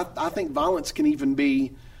 I think violence can even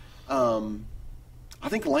be, I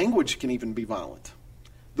think language can even be violent.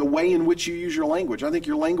 The way in which you use your language. I think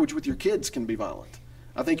your language with your kids can be violent.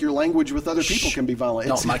 I think your language with other people can be violent.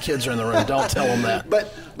 No, my kids are in the room. Don't tell them that. But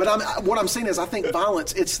what I'm saying is, I think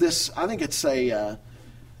violence. It's this. I think it's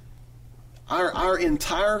our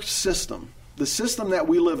entire system. The system that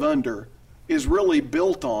we live under is really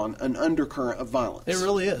built on an undercurrent of violence. It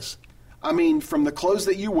really is. I mean, from the clothes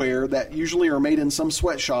that you wear that usually are made in some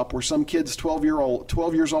sweatshop where some kid's 12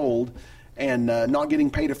 years old, and not getting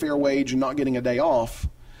paid a fair wage and not getting a day off.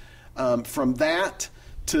 From that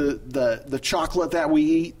to the chocolate that we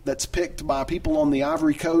eat that's picked by people on the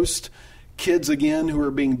Ivory Coast, kids again who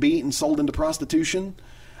are being beat and sold into prostitution.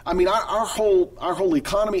 I mean, our whole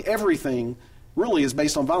economy, everything really is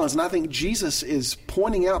based on violence. And I think Jesus is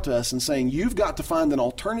pointing out to us and saying, you've got to find an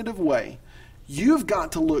alternative way. You've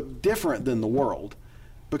got to look different than the world.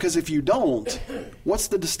 Because if you don't, what's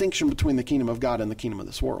the distinction between the kingdom of God and the kingdom of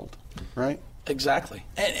this world? Right? Exactly.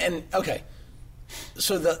 And okay.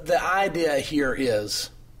 So the idea here is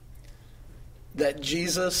that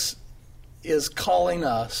Jesus is calling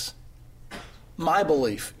us, my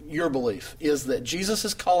belief, your belief, is that Jesus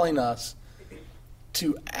is calling us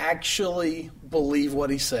to actually believe what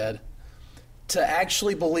he said, to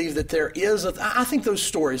actually believe that there is I think those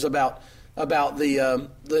stories about the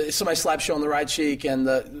somebody slaps you on the right cheek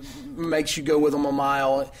and makes you go with them a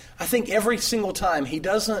mile, I think every single time he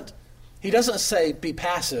doesn't say be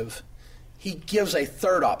passive. He gives a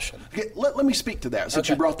third option. Okay, let me speak to that since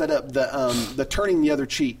you brought that up. The turning the other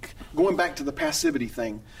cheek, going back to the passivity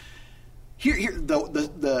thing. Here,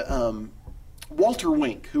 the Walter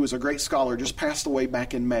Wink, who is a great scholar, just passed away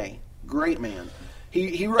back in May. Great man.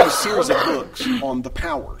 He wrote a series of books on the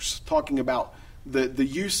powers, talking about the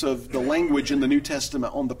use of the language in the New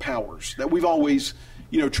Testament on the powers that we've always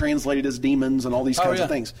translated as demons and all these kinds of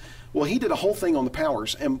things. Well, he did a whole thing on the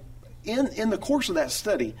powers, and in the course of that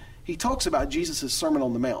study, he talks about Jesus' Sermon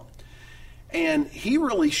on the Mount. And he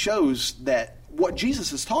really shows that what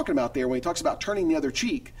Jesus is talking about there when he talks about turning the other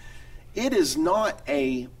cheek, it is not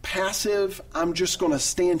a passive, I'm just going to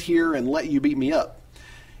stand here and let you beat me up.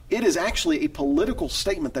 It is actually a political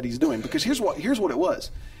statement that he's doing, because here's what it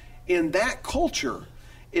was. In that culture,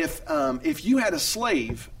 if you had a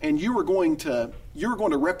slave and you were going to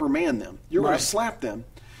reprimand them, you were going to slap them,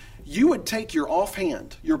 you would take your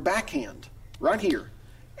offhand, your backhand, right here,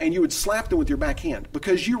 and you would slap them with your backhand,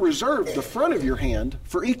 because you reserved the front of your hand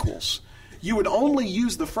for equals. You would only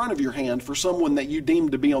use the front of your hand for someone that you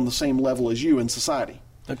deemed to be on the same level as you in society.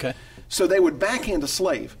 Okay. So they would backhand a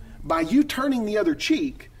slave. By you turning the other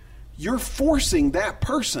cheek, you're forcing that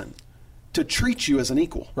person to treat you as an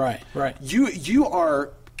equal. Right. You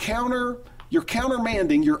are you're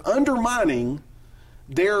countermanding, you're undermining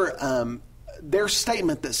their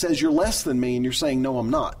statement that says you're less than me, and you're saying, no, I'm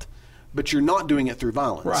not. But you're not doing it through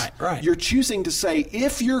violence. Right. You're choosing to say,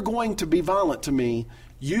 if you're going to be violent to me,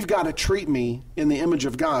 you've got to treat me in the image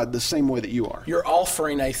of God the same way that you are. You're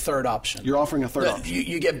offering a third option. You're offering a third option.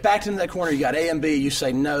 You get backed into that corner, you got A and B, you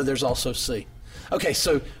say, no, there's also C. Okay,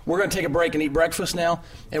 so we're going to take a break and eat breakfast now,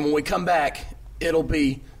 and when we come back, it'll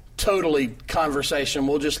be totally conversation.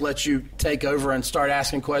 We'll just let you take over and start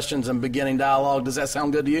asking questions and beginning dialogue. Does that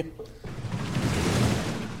sound good to you?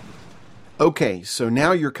 Okay, so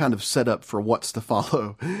now you're kind of set up for what's to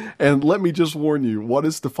follow. And let me just warn you, what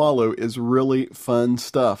is to follow is really fun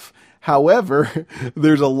stuff. However,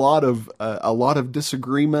 there's a lot of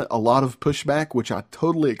disagreement, a lot of pushback, which I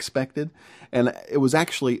totally expected. And it was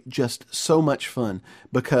actually just so much fun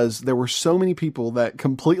because there were so many people that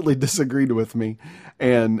completely disagreed with me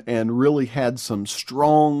and really had some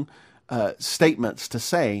strong statements to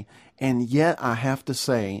say. And yet I have to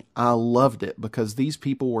say, I loved it because these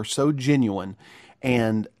people were so genuine.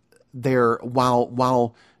 And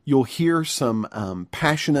while you'll hear some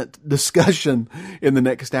passionate discussion in the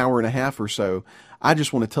next hour and a half or so, I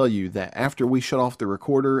just want to tell you that after we shut off the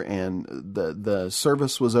recorder and the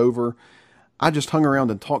service was over, I just hung around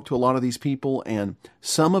and talked to a lot of these people. And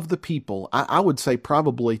some of the people, I would say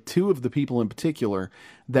probably two of the people in particular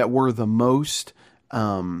that were the most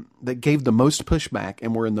that gave the most pushback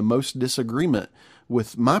and were in the most disagreement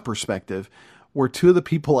with my perspective were two of the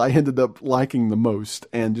people I ended up liking the most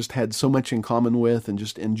and just had so much in common with and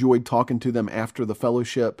just enjoyed talking to them after the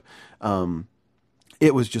fellowship.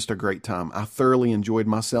 It was just a great time. I thoroughly enjoyed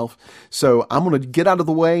myself. So I'm going to get out of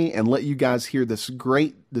the way and let you guys hear this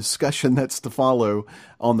great discussion that's to follow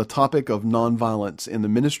on the topic of nonviolence in the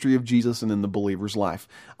ministry of Jesus and in the believer's life.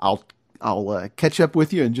 I'll catch up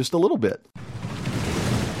with you in just a little bit.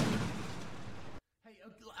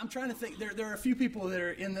 I'm trying to think. There are a few people that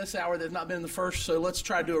are in this hour that have not been in the first, so let's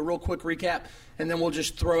try to do a real quick recap, and then we'll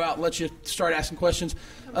just throw out, let you start asking questions.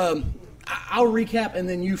 I'll recap, and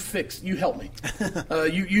then you help me.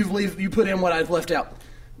 You put in what I've left out.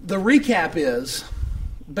 The recap is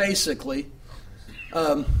basically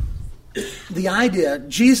the idea.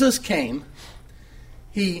 Jesus came.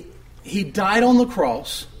 He died on the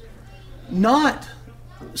cross, not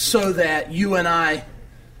so that you and I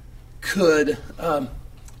could.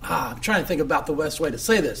 I'm trying to think about the best way to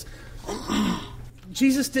say this.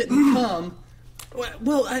 Jesus didn't come.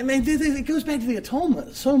 Well, I mean, it goes back to the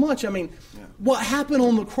atonement so much. I mean, what happened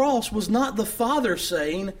on the cross was not the Father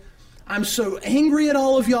saying, I'm so angry at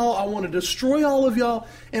all of y'all, I want to destroy all of y'all,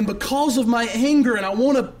 and because of my anger, and I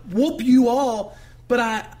want to whoop you all, but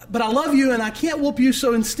I love you, and I can't whoop you,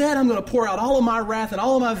 so instead I'm going to pour out all of my wrath and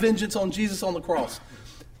all of my vengeance on Jesus on the cross.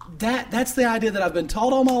 That's the idea that I've been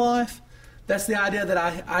taught all my life. That's the idea that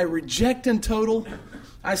I reject in total.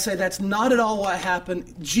 I say that's not at all what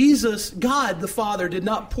happened. Jesus, God the Father, did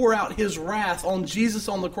not pour out his wrath on Jesus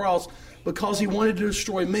on the cross because he wanted to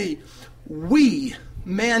destroy me. We,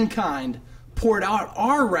 mankind, poured out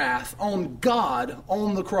our wrath on God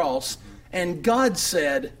on the cross, and God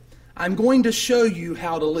said, I'm going to show you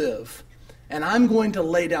how to live, and I'm going to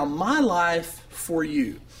lay down my life for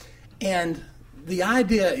you. And the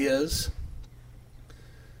idea is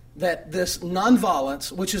that this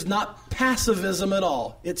nonviolence, which is not passivism at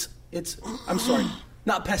all,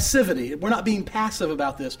 not passivity. We're not being passive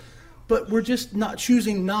about this, but we're just not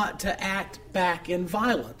choosing not to act back in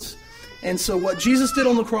violence. And so what Jesus did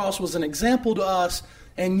on the cross was an example to us,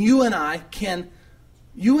 and you and I can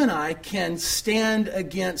stand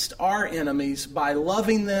against our enemies by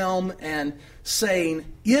loving them and saying,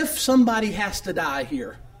 if somebody has to die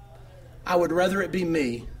here, I would rather it be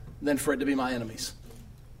me than for it to be my enemies.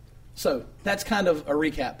 So that's kind of a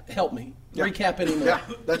recap. Help me. Yeah. Recap anymore. Yeah,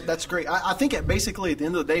 that's great. I think basically at the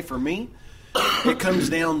end of the day for me, it comes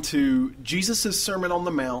down to Jesus' Sermon on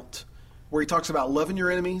the Mount, where he talks about loving your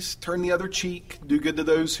enemies, turn the other cheek, do good to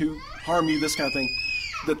those who harm you, this kind of thing.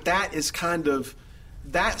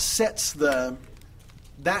 That sets the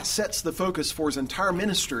focus for his entire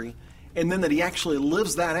ministry, and then that he actually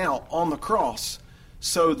lives that out on the cross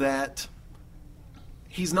so that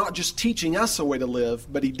he's not just teaching us a way to live,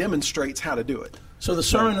 but he demonstrates how to do it. So the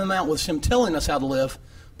Sermon on the Mount was him telling us how to live,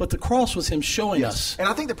 but the cross was him showing us. And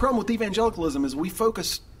I think the problem with evangelicalism is we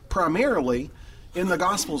focus primarily in the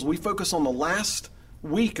Gospels, we focus on the last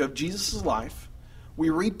week of Jesus' life. We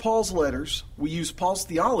read Paul's letters. We use Paul's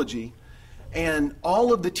theology. And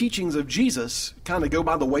all of the teachings of Jesus kind of go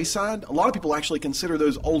by the wayside. A lot of people actually consider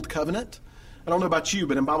those Old Covenant. I don't know about you,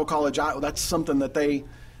 but in Bible college, that's something that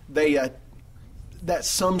that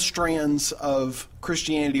some strands of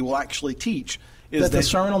Christianity will actually teach. Is that the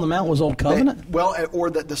Sermon on the Mount was Old Covenant?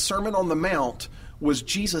 Or that the Sermon on the Mount was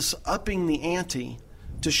Jesus upping the ante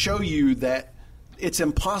to show you that it's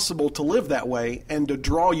impossible to live that way and to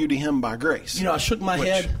draw you to him by grace. You know, I shook my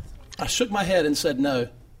head and said no.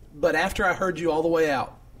 But after I heard you all the way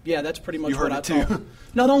out, yeah, that's pretty much what I taught.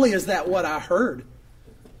 Not only is that what I heard,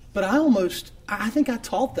 but I think I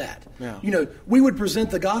taught that. Yeah. You know, we would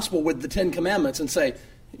present the gospel with the 10 Commandments and say,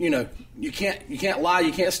 you know, you can't lie,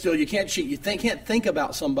 you can't steal, you can't cheat, you can't think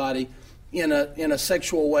about somebody in a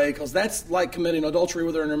sexual way, because that's like committing adultery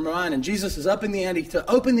with her in her mind. And Jesus is opening the ante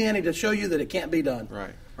to show you that it can't be done.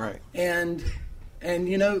 Right. And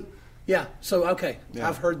you know, yeah. So okay, yeah.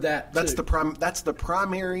 I've heard that. That's the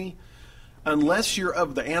primary. Unless you're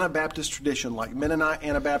of the Anabaptist tradition, like Mennonite,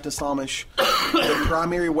 Anabaptist, Amish, the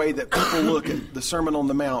primary way that people look at the Sermon on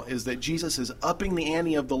the Mount is that Jesus is upping the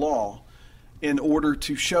ante of the law in order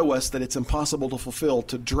to show us that it's impossible to fulfill,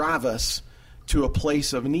 to drive us to a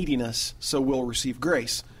place of neediness so we'll receive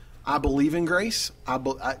grace. I believe in grace.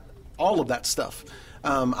 All of that stuff.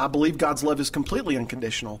 I believe God's love is completely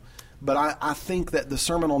unconditional. But I think that the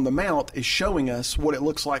Sermon on the Mount is showing us what it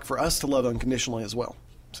looks like for us to love unconditionally as well.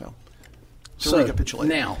 So recapitulate.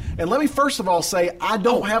 Now. And let me first of all say, I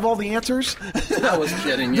don't have all the answers. I was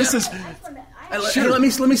kidding. Yeah. Let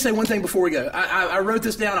me say one thing before we go. I wrote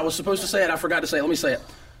this down. I was supposed to say it. I forgot to say it. Let me say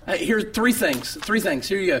it. Here's three things.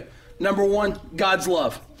 Here you go. Number one, God's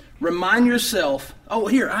love. Remind yourself. Oh,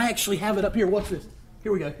 here. I actually have it up here. What's this?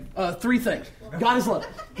 Here we go. Three things. God is love.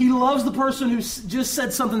 He loves the person who just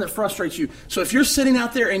said something that frustrates you. So if you're sitting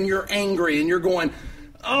out there and you're angry and you're going,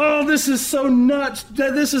 oh, this is so nuts.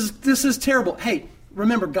 This is terrible. Hey,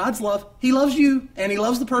 remember, God's love. He loves you, and he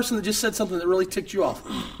loves the person that just said something that really ticked you off.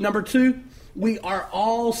 Number 2, we are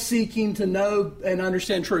all seeking to know and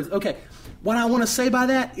understand truth. Okay, what I want to say by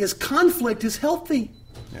that is conflict is healthy.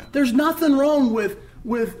 Yeah. There's nothing wrong with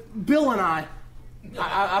Bill and I.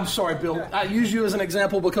 I'm sorry, Bill. I use you as an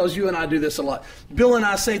example because you and I do this a lot. Bill and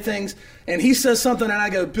I say things, and he says something, and I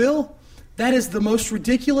go, Bill, that is the most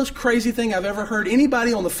ridiculous, crazy thing I've ever heard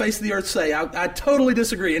anybody on the face of the earth say. I totally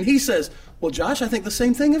disagree. And he says, well, Josh, I think the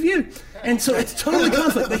same thing of you. And so it's totally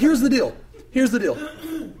conflict. But here's the deal.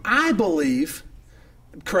 I believe,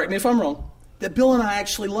 correct me if I'm wrong, that Bill and I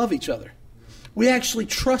actually love each other. We actually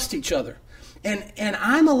trust each other. And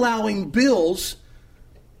I'm allowing Bill's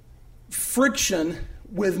friction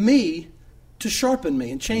with me to sharpen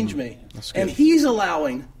me and change me. And he's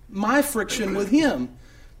allowing my friction with him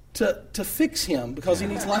to fix him because he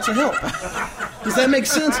needs lots of help. Does that make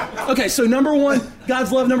sense? Okay, so number 1,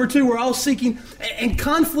 God's love. Number 2, we're all seeking. And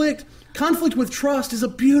conflict with trust is a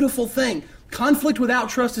beautiful thing. Conflict without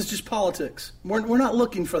trust is just politics. We're not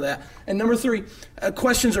looking for that. And number 3,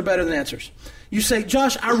 questions are better than answers. You say,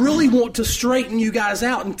 Josh, I really want to straighten you guys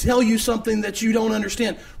out and tell you something that you don't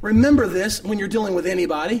understand. Remember this when you're dealing with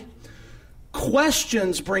anybody.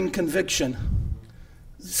 Questions bring conviction.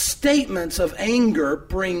 Statements of anger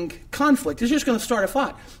bring conflict. It's just going to start a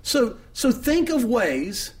fight. So think of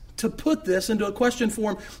ways to put this into a question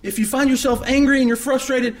form. If you find yourself angry and you're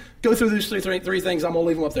frustrated, go through these three things. I'm going to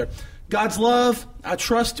leave them up there. God's love,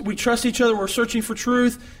 we trust each other, we're searching for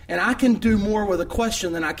truth, and I can do more with a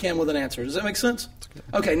question than I can with an answer. Does that make sense?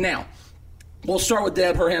 Okay, now, we'll start with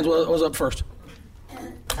Deb. Her hand was up first.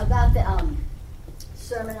 About the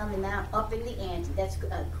Sermon on the Mount, upping the ante, that's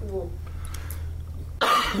cool.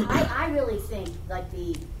 I really think, like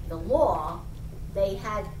the law,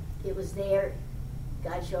 it was there,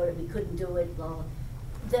 God showed it, we couldn't do it, blah,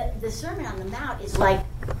 blah. The Sermon on the Mount is like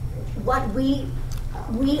what we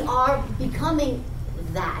are becoming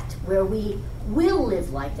that, where we will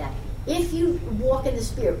live like that. If you walk in the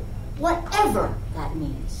Spirit, whatever that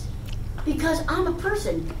means. Because I'm a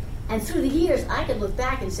person, and through the years, I can look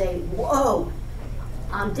back and say, whoa,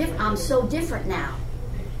 I'm so different now.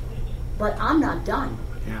 But I'm not done.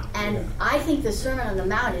 Yeah. And I think the Sermon on the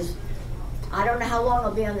Mount is, I don't know how long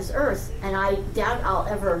I'll be on this earth, and I doubt I'll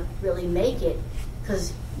ever really make it,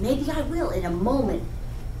 because maybe I will in a moment.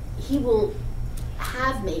 He will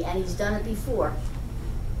have me, and he's done it before.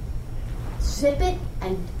 Zip it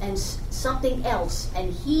and something else,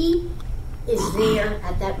 and he is there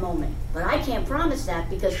at that moment. But I can't promise that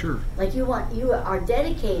because, like you are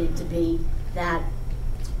dedicated to be that.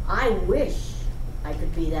 I wish I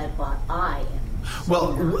could be that, but I am.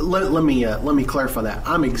 Well, let me clarify that.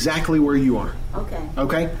 I'm exactly where you are.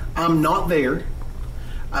 Okay. I'm not there.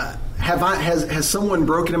 Has someone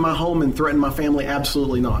broken in my home and threatened my family?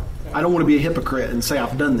 Absolutely not. Okay. I don't want to be a hypocrite and say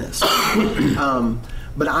I've done this.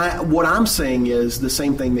 But what I'm saying is the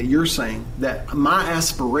same thing that you're saying, that my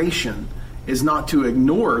aspiration is not to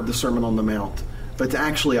ignore the Sermon on the Mount, but to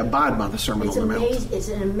actually abide by the Sermon on the Mount. It's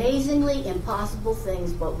an amazingly impossible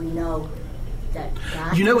thing, but we know that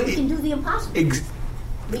God we can do the impossible.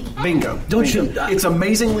 Bingo. It's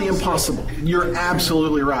amazingly impossible. You're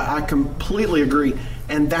absolutely right. I completely agree.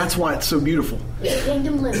 And that's why it's so beautiful. It's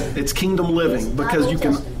kingdom living. It's kingdom living because you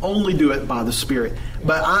can only do it by the Spirit.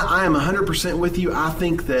 But I am 100% with you. I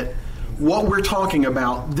think that what we're talking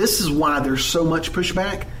about, this is why there's so much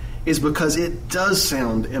pushback, is because it does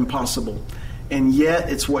sound impossible. And yet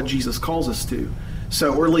it's what Jesus calls us to.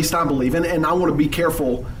 So, or at least I believe. And I want to be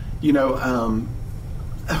careful, I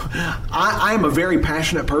am a very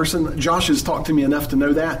passionate person. Josh has talked to me enough to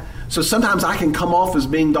know that. So sometimes I can come off as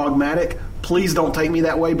being dogmatic. Please don't take me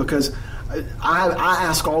that way, because I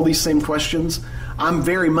ask all these same questions. I'm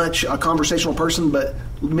very much a conversational person, but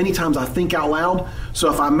many times I think out loud.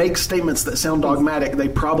 So if I make statements that sound dogmatic, they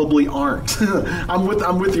probably aren't. I'm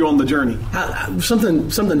with you on the journey.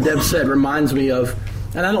 Something Deb said reminds me of,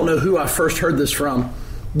 and I don't know who I first heard this from,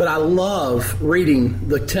 but I love reading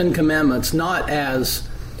the Ten Commandments not as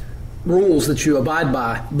rules that you abide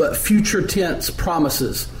by, but future tense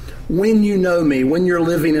promises. When you know me, when you're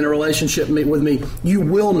living in a relationship with me, you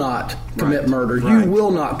will not commit murder. Right. You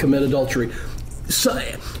will not commit adultery. So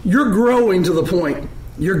you're growing to the point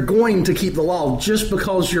you're going to keep the law just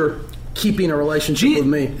because you're keeping a relationship with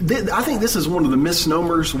me. I think this is one of the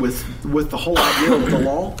misnomers with the whole idea of the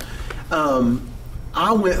law.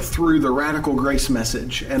 I went through the radical grace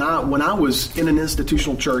message, and when I was in an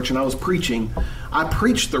institutional church and I was preaching, I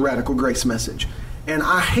preached the radical grace message, and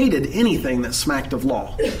I hated anything that smacked of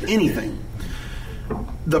law, anything.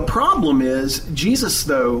 The problem is, Jesus,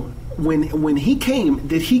 though, when he came,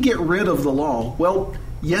 did he get rid of the law? Well,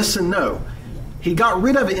 yes and no. He got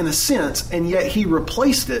rid of it in a sense, and yet he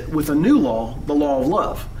replaced it with a new law, the law of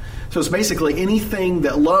love. So it's basically anything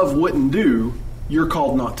that love wouldn't do, you're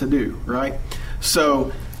called not to do, right?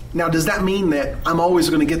 So now, does that mean that I'm always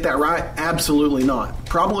going to get that right? Absolutely not.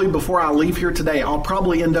 Probably before I leave here today, I'll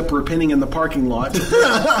probably end up repenting in the parking lot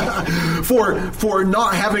for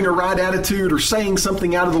not having a right attitude or saying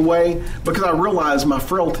something out of the way, because I realize my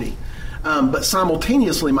frailty. But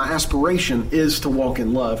simultaneously, my aspiration is to walk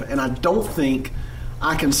in love. And I don't think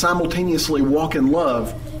I can simultaneously walk in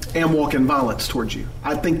love and walk in violence towards you.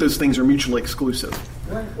 I think those things are mutually exclusive.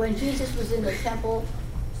 When Jesus was in the temple,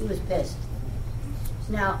 he was pissed.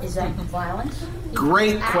 Now, is that violence?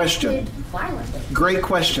 Great question. Violently. Great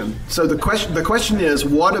question. So the question is,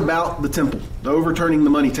 what about the temple, the overturning the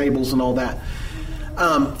money tables and all that?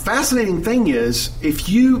 Fascinating thing is, if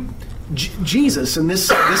you Jesus, and this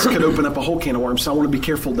could open up a whole can of worms, so I want to be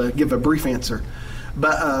careful to give a brief answer.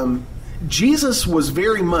 But Jesus was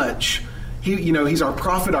very much, he's our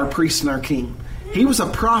prophet, our priest, and our king. He was a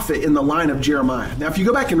prophet in the line of Jeremiah. Now, if you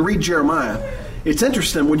go back and read Jeremiah, it's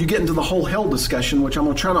interesting when you get into the whole hell discussion, which I'm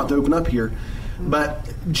going to try not to open up here.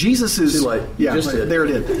 But Jesus is... Too late. Yeah, there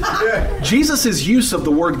it is. Jesus' use of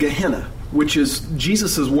the word Gehenna, which is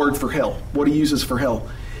Jesus' word for hell, what he uses for hell.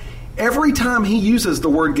 Every time he uses the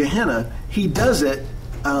word Gehenna, he does it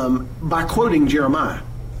by quoting Jeremiah.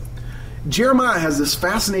 Jeremiah has this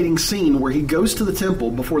fascinating scene where he goes to the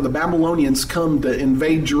temple before the Babylonians come to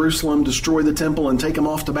invade Jerusalem, destroy the temple, and take them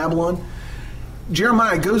off to Babylon.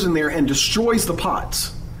 Jeremiah goes in there and destroys the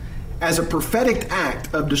pots as a prophetic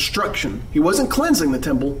act of destruction. He wasn't cleansing the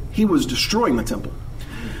temple, he was destroying the temple.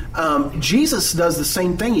 Jesus does the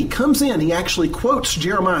same thing. He comes in, he actually quotes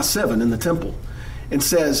Jeremiah 7 in the temple and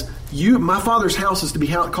says, my Father's house is to be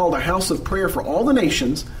called a house of prayer for all the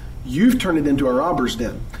nations. You've turned it into a robber's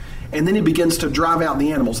den. And then he begins to drive out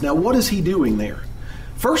the animals. Now, what is he doing there?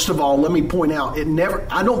 First of all, let me point out,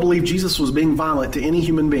 I don't believe Jesus was being violent to any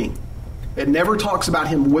human being. It never talks about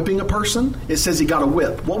him whipping a person. It says he got a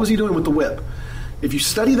whip. What was he doing with the whip? If you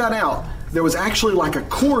study that out, there was actually like a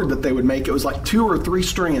cord that they would make. It was like 2 or 3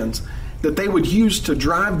 strands that they would use to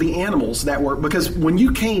drive the animals that were... Because when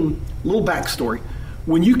you came... Little backstory.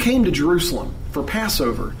 When you came to Jerusalem for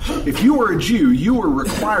Passover, if you were a Jew, you were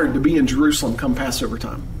required to be in Jerusalem come Passover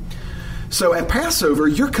time. So at Passover,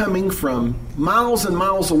 you're coming from miles and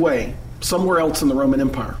miles away, somewhere else in the Roman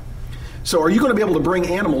Empire. So are you going to be able to bring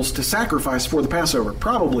animals to sacrifice for the Passover?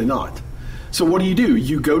 Probably not. So what do?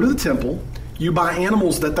 You go to the temple, you buy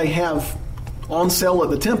animals that they have on sale at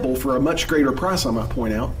the temple for a much greater price, I might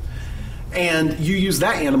point out, and you use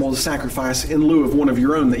that animal to sacrifice in lieu of one of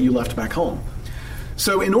your own that you left back home.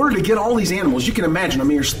 So in order to get all these animals, you can imagine,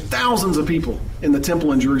 there's thousands of people in the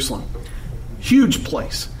temple in Jerusalem. Huge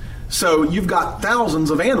place. So you've got thousands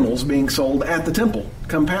of animals being sold at the temple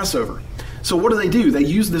come Passover. So what do? They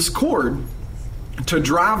use this cord to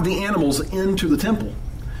drive the animals into the temple.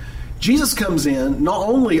 Jesus comes in, not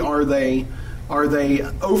only are they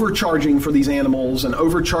overcharging for these animals and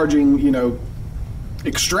overcharging,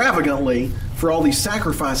 extravagantly for all these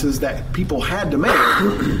sacrifices that people had to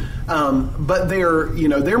make, but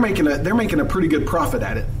they're making a pretty good profit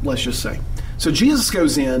at it, let's just say. So Jesus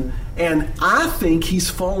goes in, and I think he's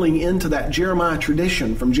falling into that Jeremiah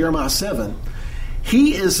tradition from Jeremiah 7.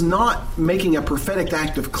 He is not making a prophetic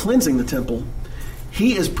act of cleansing the temple.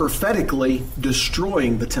 He is prophetically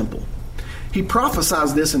destroying the temple. He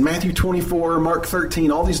prophesies this in Matthew 24, Mark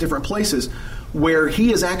 13, all these different places where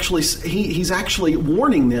he's actually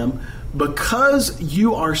warning them, because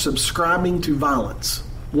you are subscribing to violence,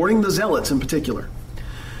 warning the zealots in particular.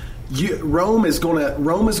 Rome is going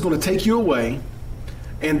to take you away,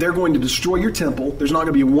 and they're going to destroy your temple. There's not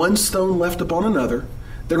going to be one stone left upon another.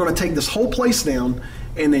 They're going to take this whole place down,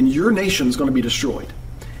 and then your nation's going to be destroyed.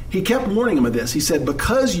 He kept warning them of this. He said,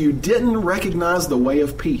 because you didn't recognize the way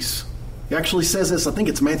of peace. He actually says this, I think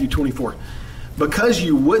it's Matthew 24. Because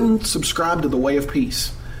you wouldn't subscribe to the way of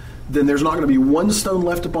peace, then there's not going to be one stone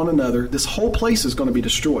left upon another. This whole place is going to be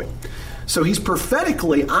destroyed. So he's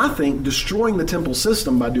prophetically, I think, destroying the temple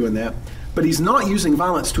system by doing that, but he's not using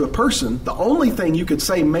violence to a person. The only thing you could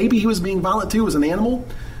say maybe he was being violent to was an animal,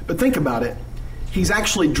 but think about it. He's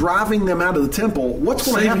actually driving them out of the temple. What's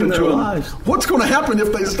going to happen to them? What's going to happen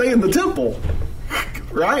if they stay in the temple?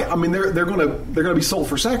 Right? They're going to be sold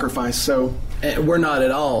for sacrifice. So we're not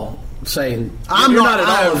at all saying I'm you're not not at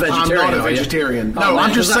all a I'm vegetarian. not a are you? vegetarian. No, Oh, man,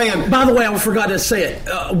 I'm just 'cause saying. By the way, I forgot to say it.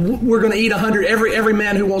 We're going to eat 100. Every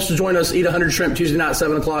man who wants to join us eat 100 shrimp Tuesday night,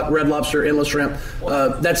 7:00. Red Lobster, endless shrimp.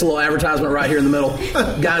 That's a little advertisement right here in the middle.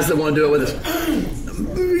 Guys that want to do it with us.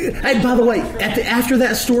 Hey, by the way, after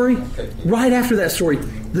that story, right after that story,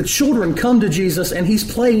 the children come to Jesus and he's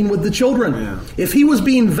playing with the children. Yeah. If he was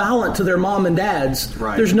being violent to their mom and dads,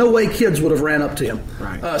 Right. there's no way kids would have ran up to him.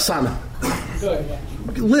 Right. Simon.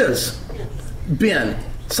 Liz. Ben.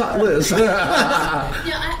 Liz. I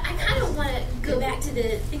kind of want to go back to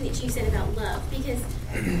the thing that you said about love, because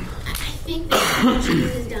I think that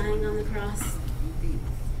Jesus dying on the cross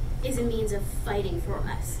is a means of fighting for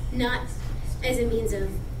us, not as a means of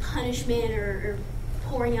punishment or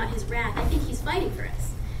pouring out his wrath. I think he's fighting for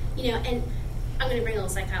us, and I'm going to bring a little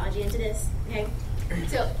psychology into this, okay?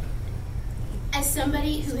 So, as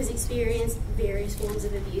somebody who has experienced various forms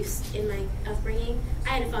of abuse in my upbringing, I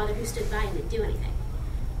had a father who stood by and didn't do anything.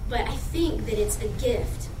 But I think that it's a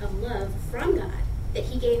gift of love from God that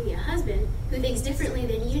he gave me a husband who thinks differently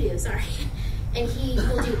than you do, and he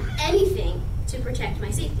will do anything to protect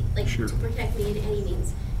my safety, to protect me in any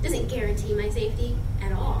means. Doesn't guarantee my safety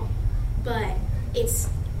at all, but it's,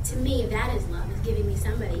 to me, that is love, is giving me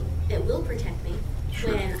somebody that will protect me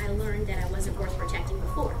when I learned that I wasn't worth protecting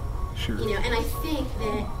before. And I think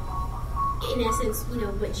that, in essence,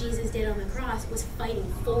 what Jesus did on the cross was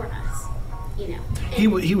fighting for us. He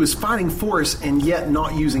was fighting for us, and yet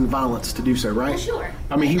not using violence to do so, right? For sure.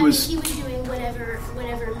 I mean, he was doing whatever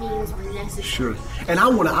means were necessary. Sure. And I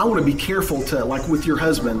want to be careful to, like with your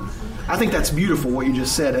husband. I think that's beautiful what you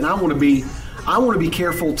just said, and I want to be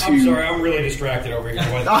careful to. I'm sorry, I'm really distracted over here.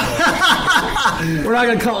 We're not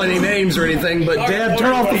going to call any names or anything, but Dad,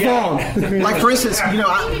 turn off the phone. Like, for instance,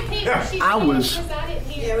 I was.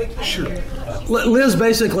 Sure. Liz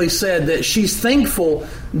basically said that she's thankful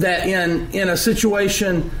that in a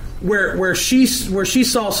situation where she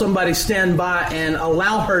saw somebody stand by and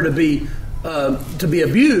allow her to be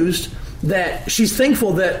abused, that she's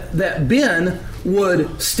thankful that Ben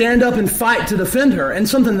would stand up and fight to defend her. And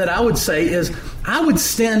something that I would say is, I would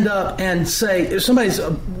stand up and say, if somebody's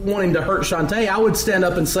wanting to hurt Shantae, I would stand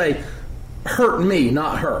up and say, hurt me,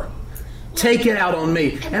 not her. Take it out on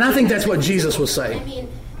me. And I think that's what Jesus was saying. I mean,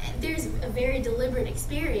 there's a very deliberate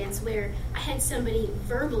experience where I had somebody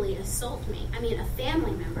verbally assault me. I mean, a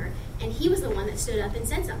family member, and he was the one that stood up and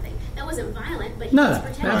said something. That wasn't violent, but he was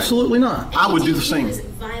protecting. No, absolutely not. And I would do the same. Use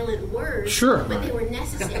violent words, sure, but they were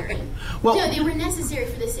necessary. They were necessary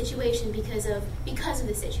for the situation because of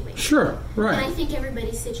the situation. Sure, right. And I think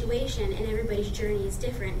everybody's situation and everybody's journey is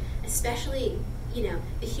different, especially the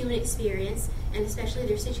human experience, and especially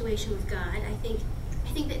their situation with God. I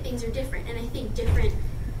think that things are different, and I think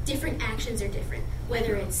different actions are different,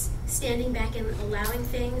 whether it's standing back and allowing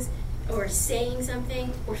things, or saying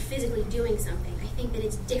something, or physically doing something. I think that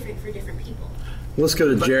it's different for different people. Let's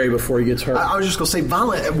go to Jerry before he gets hurt. I was just going to say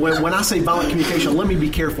violent. When I say violent communication, let me be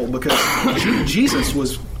careful, because Jesus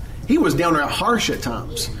was downright harsh at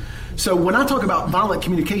times. So when I talk about violent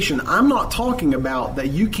communication, I'm not talking about that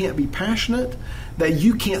you can't be passionate, that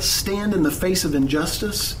you can't stand in the face of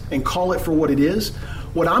injustice and call it for what it is.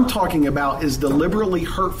 What I'm talking about is deliberately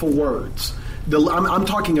hurtful words. I'm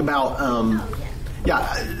talking about,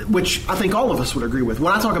 which I think all of us would agree with.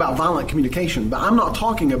 When I talk about violent communication, but I'm not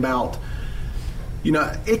talking about,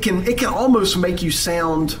 it can almost make you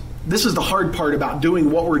sound. This is the hard part about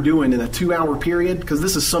doing what we're doing in a 2-hour period, because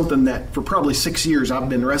this is something that for probably 6 years I've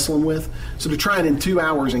been wrestling with. So to try it in 2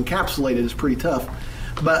 hours encapsulate it is pretty tough.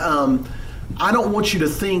 But I don't want you to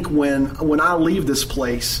think when I leave this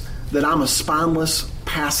place that I'm a spineless,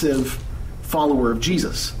 passive follower of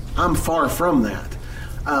Jesus. I'm far from that.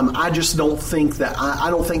 I just don't think that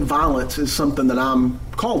I don't think violence is something that I'm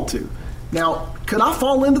called to. Now, could I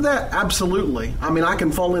fall into that? Absolutely. I mean, I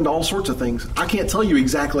can fall into all sorts of things. I can't tell you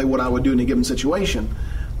exactly what I would do in a given situation,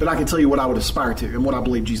 but I can tell you what I would aspire to and what I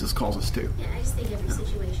believe Jesus calls us to. Yeah, I just think every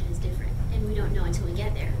situation is different, and we don't know until we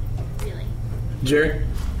get there, really. Jerry?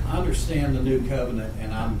 I understand the new covenant,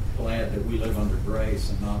 and I'm glad that we live under grace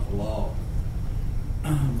and not the law.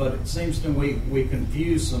 But it seems to me we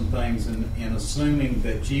confuse some things in assuming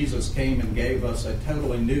that Jesus came and gave us a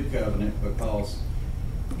totally new covenant, because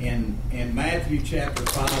in Matthew chapter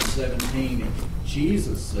 5:17,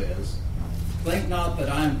 Jesus says, "Think not that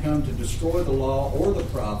I am come to destroy the law or the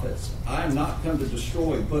prophets. I am not come to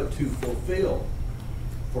destroy, but to fulfill.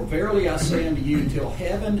 For verily I say unto you, till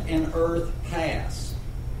heaven and earth pass,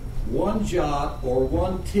 one jot or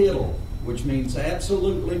one tittle," which means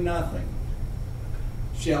absolutely nothing,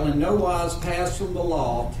 "shall in no wise pass from the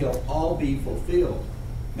law till all be fulfilled."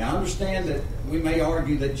 Now understand that we may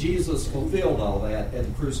argue that Jesus fulfilled all that at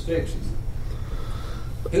the crucifixion.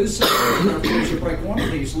 Whosoever shall break one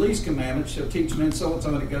of these least commandments shall teach men so and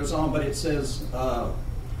so, and it goes on, but it says,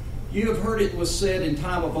 you have heard it was said in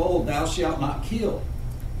time of old, thou shalt not kill.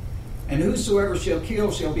 And whosoever shall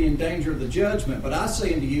kill shall be in danger of the judgment. But I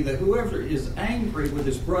say unto you that whoever is angry with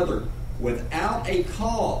his brother without a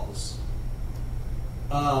cause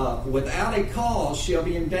shall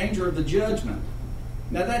be in danger of the judgment.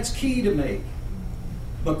 Now that's key to me,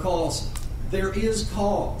 because there is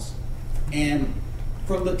cause. And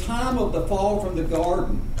from the time of the fall from the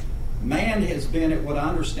garden, man has been at what I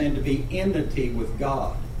understand to be enmity with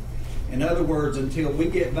God. In other words, until we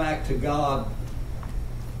get back to God,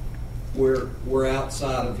 we're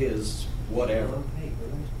outside of His whatever.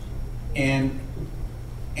 And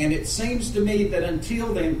it seems to me that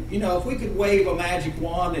until then, if we could wave a magic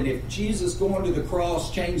wand and if Jesus going to the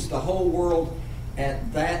cross changed the whole world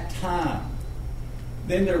at that time,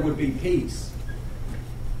 then there would be peace.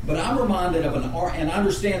 But I'm reminded of and I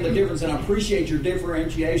understand the difference, and I appreciate your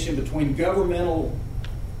differentiation between governmental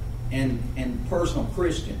and personal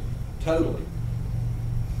Christian, totally.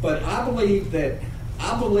 But I believe that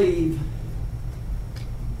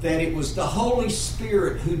it was the Holy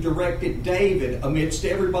Spirit who directed David amidst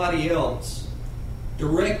everybody else,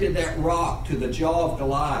 directed that rock to the jaw of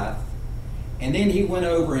Goliath, and then he went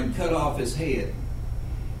over and cut off his head.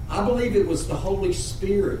 I believe it was the Holy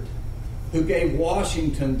Spirit who gave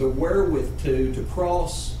Washington the wherewith to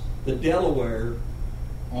cross the Delaware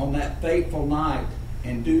on that fateful night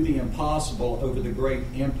and do the impossible over the great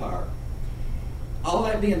empire. All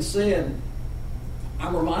that being said,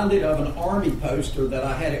 I'm reminded of an army poster that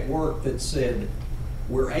I had at work that said,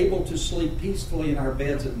 we're able to sleep peacefully in our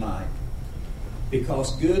beds at night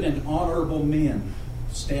because good and honorable men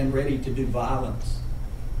stand ready to do violence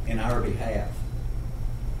in our behalf.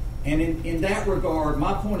 And in that regard,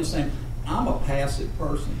 my point is saying, I'm a passive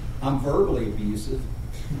person. I'm verbally abusive.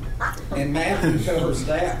 And Matthew covers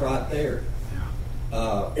that right there.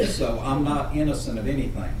 So I'm not innocent of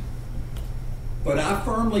anything. But I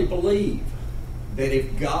firmly believe that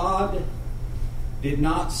if God did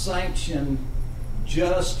not sanction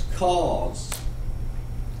just cause,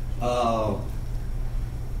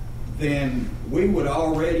 then we would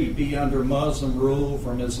already be under Muslim rule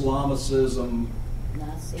from Islamicism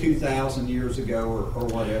 2,000 years ago or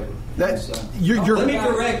whatever. Let me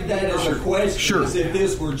correct that as a question, as if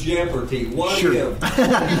this were Jeopardy. What if?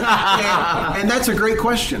 And that's a great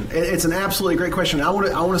question. It's an absolutely great question. I want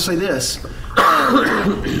to say this.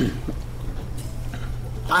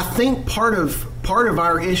 I think part of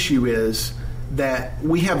our issue is that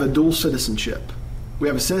we have a dual citizenship. We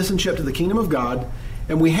have a citizenship to the kingdom of God,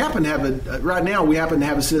 and we happen to have right now we happen to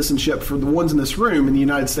have a citizenship for the ones in this room in the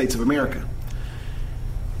United States of America.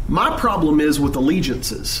 My problem is with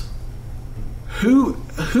allegiances. Who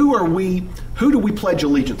are we? Who do we pledge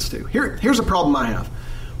allegiance to? Here's a problem I have.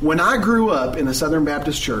 When I grew up in a Southern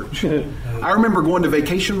Baptist church, I remember going to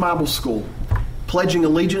vacation Bible school, pledging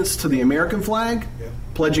allegiance to the American flag,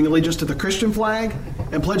 pledging allegiance to the Christian flag,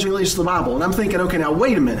 and pledging allegiance to the Bible. And I'm thinking, okay, now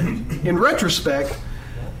wait a minute. In retrospect,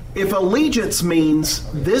 if allegiance means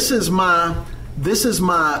this is my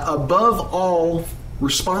above all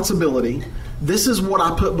responsibility, this is what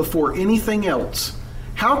I put before anything else,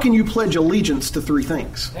 how can you pledge allegiance to three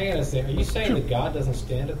things? Hang on a second. Are you saying that God doesn't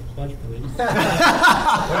stand at the Pledge of Allegiance? Well,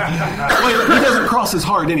 he doesn't cross his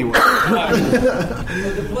heart anyway.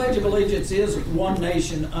 The Pledge of Allegiance is one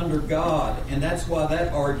nation under God, and that's why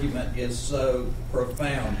that argument is so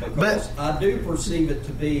profound, because I do perceive it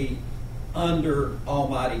to be under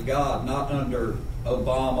Almighty God, not under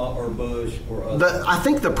Obama or Bush or others. I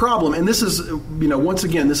think the problem, and this is, once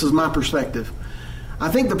again, this is my perspective. I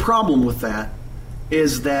think the problem with that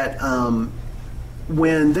is that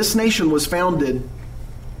when this nation was founded,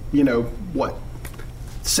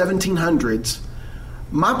 1700s,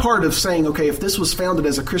 my part of saying, okay, if this was founded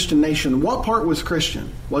as a Christian nation, what part was Christian?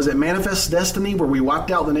 Was it Manifest Destiny, where we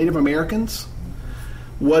wiped out the Native Americans?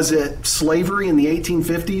 Was it slavery in the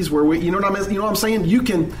 1850s, where we, you know what I'm saying?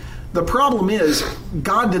 The problem is,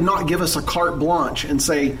 God did not give us a carte blanche and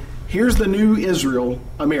say, here's the new Israel,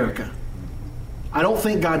 America. I don't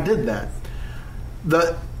think God did that.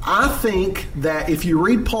 I think that if you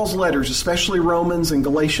read Paul's letters, especially Romans and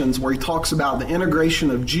Galatians, where he talks about the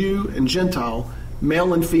integration of Jew and Gentile,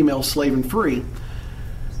 male and female, slave and free,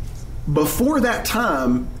 before that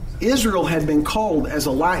time, Israel had been called as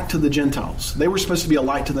a light to the Gentiles. They were supposed to be a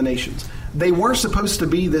light to the nations. They weren't supposed to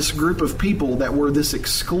be this group of people that were this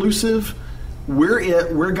exclusive,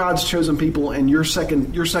 we're God's chosen people and you're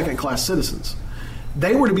second class citizens.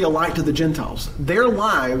 They were to be a light to the Gentiles. Their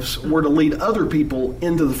lives were to lead other people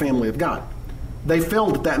into the family of God. They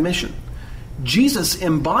failed at that mission. Jesus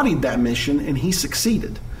embodied that mission, and he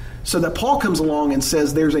succeeded. So that Paul comes along and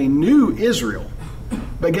says there's a new Israel.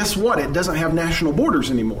 But guess what? It doesn't have national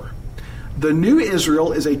borders anymore. The new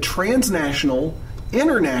Israel is a transnational,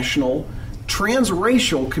 international,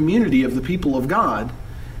 transracial community of the people of God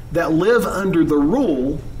that live under the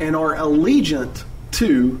rule and are allegiant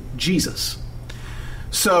to Jesus.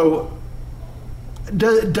 So,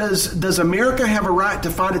 does America have a right to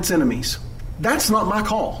fight its enemies? That's not my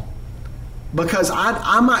call. Because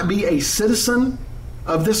I might be a citizen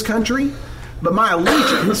of this country, but my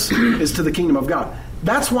allegiance is to the kingdom of God.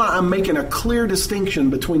 That's why I'm making a clear distinction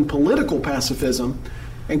between political pacifism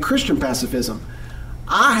and Christian pacifism.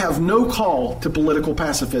 I have no call to political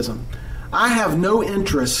pacifism. I have no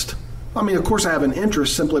interest. I mean, of course I have an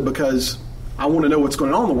interest simply because I want to know what's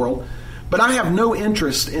going on in the world. But I have no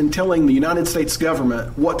interest in telling the United States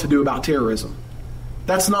government what to do about terrorism.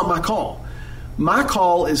 That's not my call. My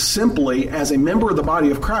call is simply, as a member of the body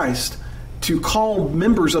of Christ, to call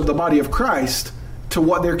members of the body of Christ to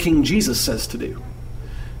what their King Jesus says to do.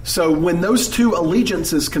 So when those two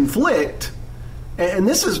allegiances conflict, and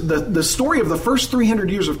this is the story of the first 300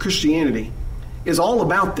 years of Christianity, is all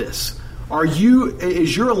about this.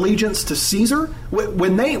 Is your allegiance to Caesar?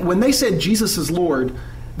 When they said Jesus is Lord,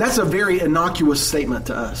 that's a very innocuous statement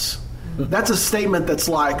to us. That's a statement that's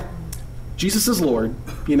like, Jesus is Lord.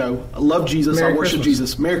 You know, I love Jesus. Merry I worship Christmas.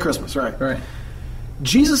 Jesus. Merry Christmas, right? Right.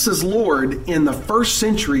 Jesus is Lord in the first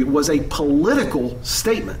century was a political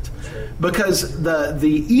statement because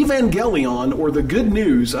the evangelion, or the good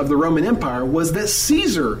news of the Roman Empire, was that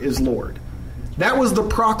Caesar is Lord. That was the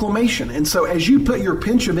proclamation. And so as you put your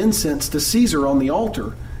pinch of incense to Caesar on the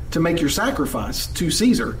altar to make your sacrifice to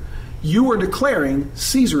Caesar, you are declaring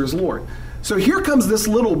Caesar is Lord. So here comes this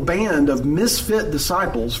little band of misfit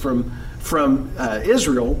disciples from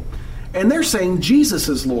Israel, and they're saying Jesus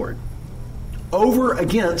is Lord over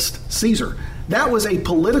against Caesar. That was a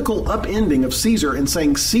political upending of Caesar and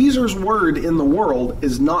saying Caesar's word in the world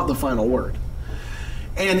is not the final word.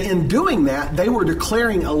 And in doing that, they were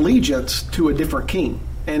declaring allegiance to a different king.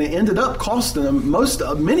 And it ended up costing them,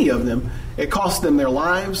 many of them, it cost them their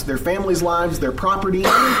lives, their families' lives, their property.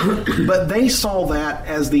 But they saw that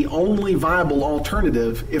as the only viable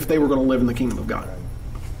alternative if they were going to live in the kingdom of God.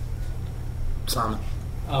 Simon.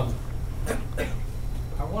 I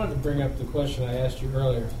wanted to bring up the question I asked you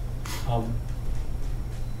earlier,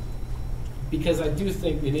 because I do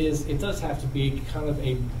think it does have to be kind of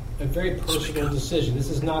a very personal decision. This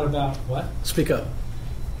is not about what? Speak up.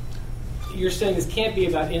 You're saying this can't be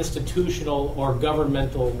about institutional or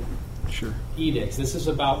governmental edicts. This is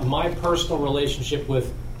about my personal relationship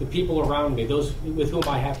with the people around me, those with whom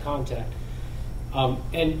I have contact.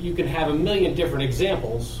 And you can have a million different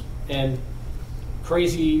examples and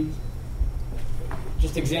crazy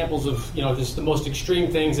just examples of, just the most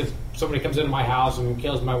extreme things. If somebody comes into my house and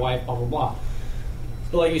kills my wife, blah, blah, blah.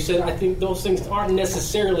 But like you said, I think those things aren't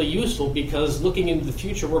necessarily useful because looking into the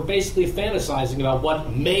future, we're basically fantasizing about what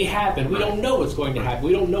may happen. We don't know what's going to happen.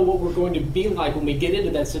 We don't know what we're going to be like when we get into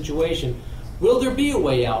that situation. Will there be a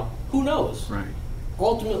way out? Who knows? Right.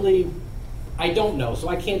 Ultimately, I don't know, so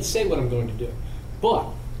I can't say what I'm going to do. But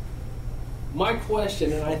my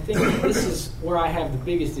question, and I think this is where I have the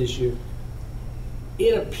biggest issue,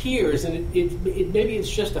 it appears, and it maybe it's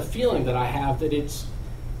just a feeling that I have, that it's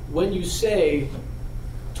when you say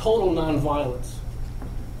total nonviolence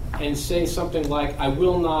and say something like, I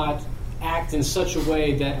will not act in such a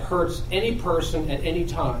way that hurts any person at any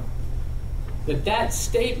time, that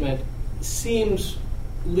statement seems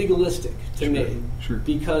legalistic to me. Sure.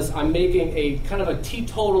 Because I'm making a kind of a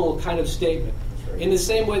teetotal kind of statement. In the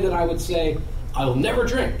same way that I would say, I will never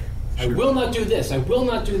drink. Sure. I will not do this. I will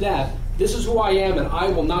not do that. This is who I am, and I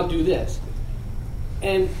will not do this.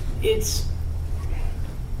 And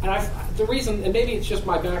the reason, and maybe it's just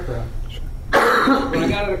my background. When I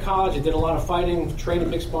got out of college, I did a lot of fighting, trained in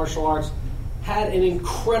mixed martial arts, had an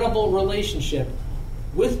incredible relationship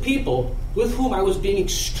with people with whom I was being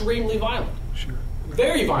extremely violent. Sure.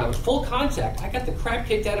 Very violent, full contact. I got the crap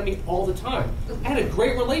kicked out of me all the time. I had a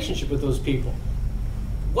great relationship with those people.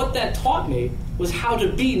 What that taught me was how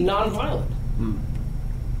to be nonviolent.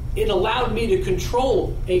 It allowed me to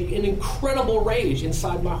control an incredible rage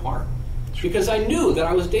inside my heart because I knew that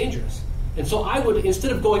I was dangerous. And so I would,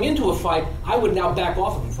 instead of going into a fight, I would now back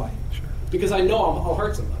off of a fight because I know I'll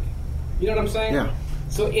hurt somebody. You know what I'm saying? Yeah.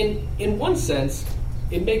 So in one sense,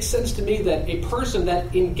 it makes sense to me that a person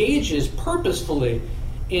that engages purposefully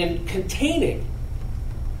in containing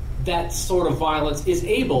that sort of violence is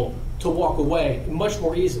able to walk away much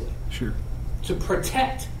more easily. Sure. To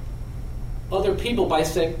protect other people by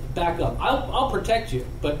saying, back up. I'll protect you,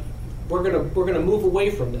 but we're gonna move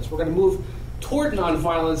away from this. We're gonna move toward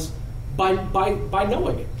nonviolence by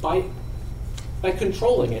knowing it, by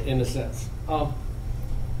controlling it in a sense.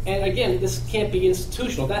 And again, this can't be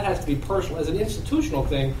institutional. That has to be personal. As an institutional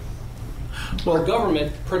thing, our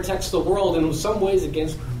government protects the world in some ways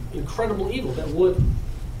against incredible evil that would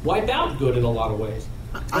wipe out good in a lot of ways.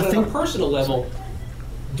 But on a personal level,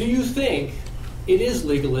 do you think it is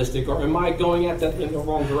legalistic, or am I going at that in the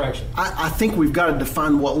wrong direction? I think we've got to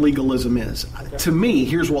define what legalism is. Okay. To me,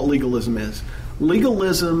 here's what legalism is.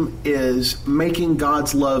 Legalism is making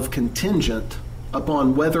God's love contingent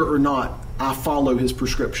upon whether or not I follow his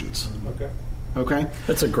prescriptions. Okay?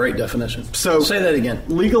 That's a great definition. So say that again.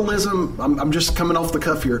 Legalism, I'm just coming off the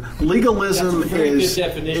cuff here. Legalism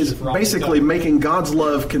is basically making God's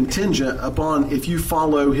love contingent upon if you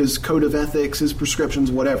follow his code of ethics, his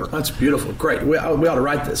prescriptions, whatever. That's beautiful. Great. We ought to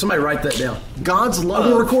write that. Somebody write that down. God's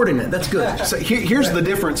love. We're recording it. That's good. So here's the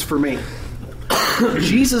difference for me.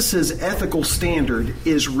 Jesus' ethical standard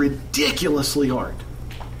is ridiculously hard.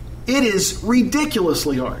 It is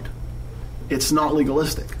ridiculously hard. It's not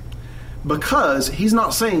legalistic. Because he's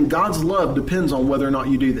not saying God's love depends on whether or not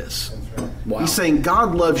you do this. Wow. He's saying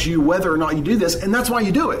God loves you whether or not you do this, and that's why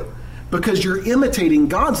you do it. Because you're imitating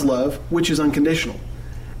God's love, which is unconditional.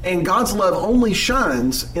 And God's love only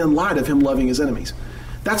shines in light of him loving his enemies.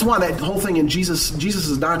 That's why that whole thing in Jesus'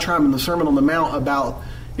 diatribe in the Sermon on the Mount about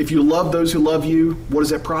if you love those who love you, what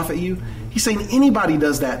does that profit you? He's saying anybody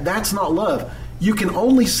does that. That's not love. You can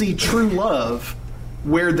only see true love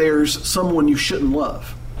where there's someone you shouldn't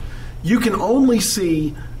love. You can only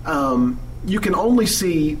see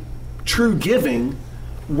true giving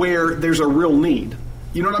where there's a real need.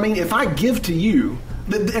 You know what I mean? If I give to you,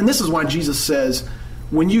 and this is why Jesus says,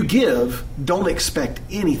 when you give, don't expect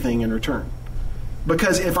anything in return.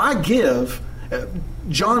 Because if I give,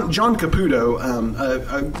 John Caputo,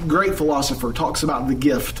 a great philosopher, talks about the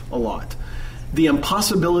gift a lot. The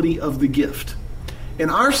impossibility of the gift. In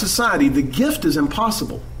our society, the gift is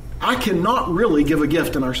impossible. I cannot really give a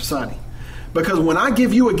gift in our society. Because when I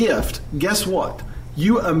give you a gift, guess what?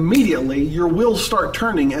 Your wheels start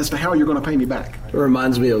turning as to how you're going to pay me back. It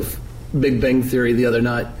reminds me of Big Bang Theory the other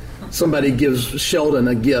night. Somebody gives Sheldon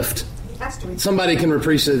a gift. Somebody can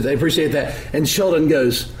appreciate that. And Sheldon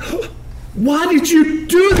goes, why did you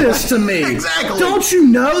do this to me? Exactly. Don't you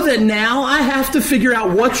know that now I have to figure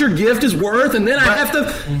out what your gift is worth, and then I have to...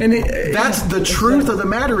 That's the truth of the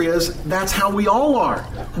matter is, that's how we all are.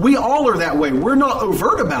 We all are that way. We're not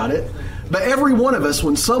overt about it, but every one of us,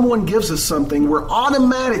 when someone gives us something, we're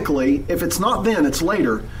automatically, if it's not then, it's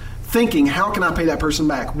later, thinking, how can I pay that person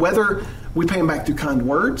back? Whether we pay them back through kind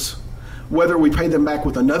words, whether we pay them back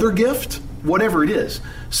with another gift, whatever it is.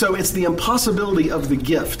 So it's the impossibility of the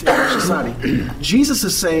gift in our society. Jesus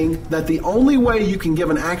is saying that the only way you can give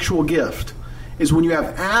an actual gift is when you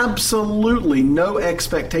have absolutely no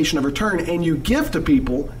expectation of return and you give to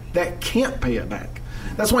people that can't pay it back.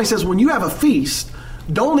 That's why he says when you have a feast,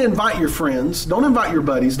 don't invite your friends, don't invite your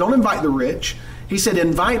buddies, don't invite the rich. He said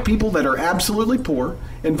invite people that are absolutely poor,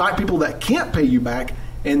 invite people that can't pay you back,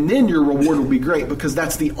 and then your reward will be great because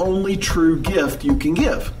that's the only true gift you can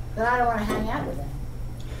give. But I don't want to hang out with them.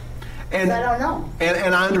 And I don't know.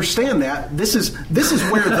 And I understand that. This is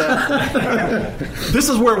where this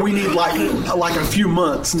is where we need like a few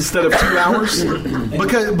months instead of 2 hours,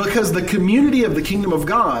 because the community of the kingdom of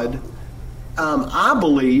God, I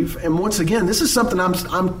believe, and once again, this is something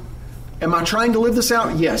am I trying to live this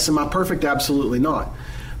out? Yes. Am I perfect? Absolutely not.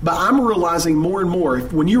 But I'm realizing more and more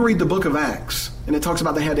when you read the book of Acts and it talks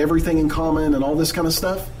about they had everything in common and all this kind of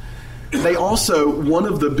stuff. They also, one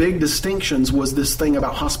of the big distinctions was this thing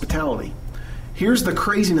about hospitality. Here's the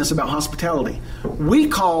craziness about hospitality. We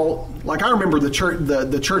call, like I remember the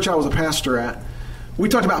church I was a pastor at, we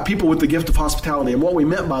talked about people with the gift of hospitality. And what we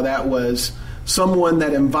meant by that was someone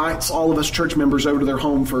that invites all of us church members over to their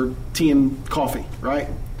home for tea and coffee, right?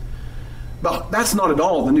 But that's not at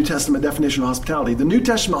all the New Testament definition of hospitality. The New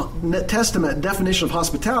Testament definition of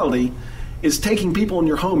hospitality is taking people in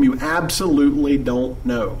your home you absolutely don't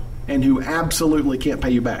know and who absolutely can't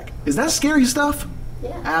pay you back. Is that scary stuff?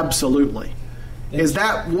 Yeah. Absolutely. Is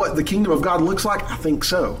that what the kingdom of God looks like? I think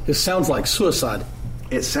so. It sounds like suicide.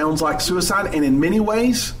 It sounds like suicide, and in many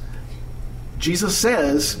ways, Jesus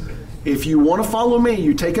says, if you want to follow me,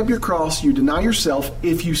 you take up your cross, you deny yourself.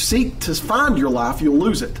 If you seek to find your life, you'll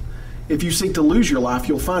lose it. If you seek to lose your life,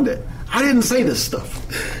 you'll find it. I didn't say this stuff.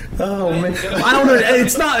 Oh man, I don't know.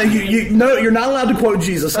 It's not. No, you're not allowed to quote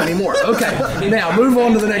Jesus anymore. Okay, now move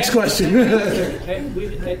on to the next question.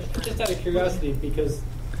 Just out of curiosity, because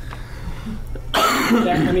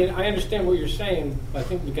I understand what you're saying. But I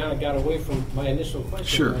think we kind of got away from my initial question.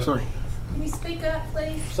 Sure. Sorry. Can you speak up,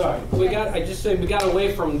 please? Sorry. We got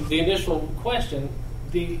away from the initial question.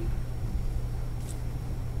 The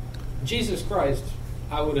Jesus Christ.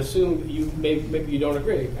 I would assume maybe you don't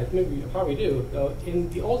agree. Maybe you probably do. In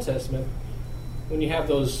the Old Testament, when you have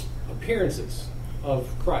those appearances of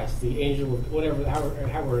Christ, the angel of whatever,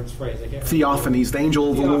 however it's phrased, I can't remember. Theophanies, the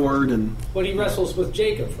angel of the Lord, and when he wrestles with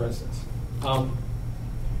Jacob, for instance.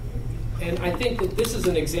 And I think that this is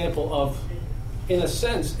an example of, in a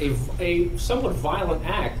sense, a somewhat violent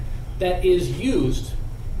act that is used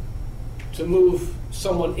to move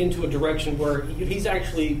someone into a direction where he's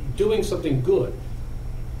actually doing something good,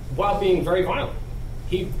 while being very violent.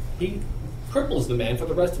 He cripples the man for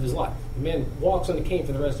the rest of his life. The man walks on a cane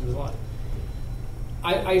for the rest of his life.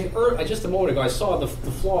 I just a moment ago, I saw the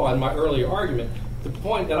flaw in my earlier argument. The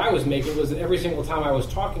point that I was making was that every single time I was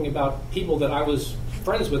talking about people that I was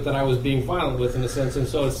friends with, that I was being violent with, in a sense, and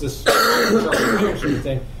so it's this sort of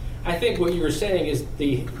thing. I think what you were saying is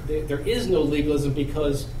there is no legalism,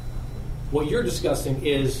 because what you're discussing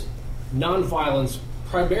is nonviolence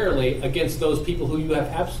primarily against those people who you have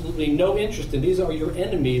absolutely no interest in. These are your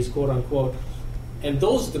enemies, quote unquote, and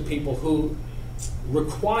those are the people who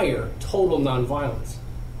require total nonviolence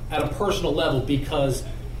at a personal level, because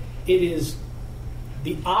it is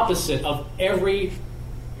the opposite of every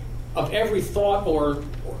thought or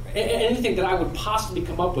anything that I would possibly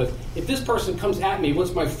come up with. If this person comes at me,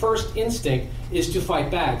 what's my first instinct is to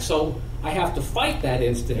fight back. So I have to fight that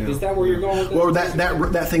instinct. Yeah. Is that where you're going with this? Well,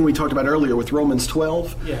 that thing we talked about earlier with Romans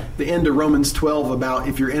 12, the end of Romans 12 about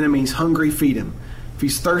if your enemy's hungry, feed him. If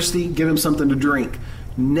he's thirsty, give him something to drink.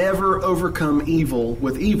 Never overcome evil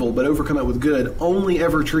with evil, but overcome it with good. Only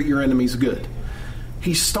ever treat your enemies good.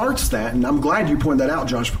 He starts that, and I'm glad you pointed that out,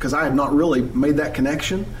 Josh, because I had not really made that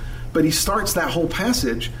connection. But he starts that whole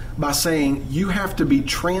passage by saying you have to be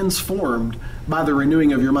transformed by the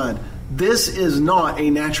renewing of your mind. This is not a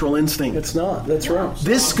natural instinct. It's not. That's right.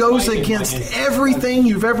 This goes against everything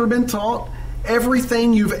you've ever been taught,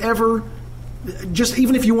 everything you've ever, just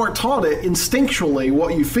even if you weren't taught it, instinctually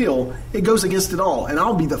what you feel, it goes against it all. And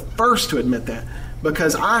I'll be the first to admit that,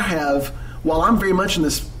 because I have, while I'm very much in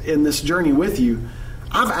this journey with you,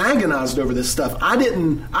 I've agonized over this stuff. I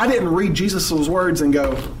didn't read Jesus' words and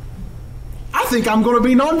go, I think I'm going to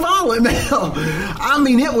be nonviolent now. I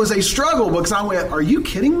mean, it was a struggle, because I went, are you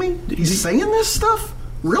kidding me? He's saying this stuff?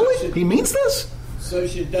 Really? He means this? So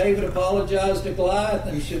should David apologize to Goliath,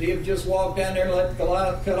 and should he have just walked down there and let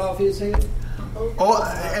Goliath cut off his head?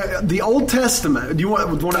 The Old Testament. Do you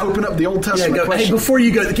want to open up the Old Testament question? Hey, before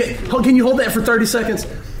you go, can you hold that for 30 seconds?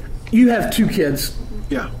 You have 2 kids.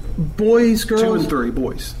 Yeah. Boys, girls? 2 and 3,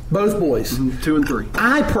 boys. Both boys. Mm-hmm. 2 and 3.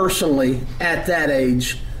 I personally, at that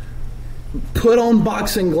age, put on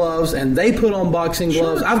boxing gloves, and they put on boxing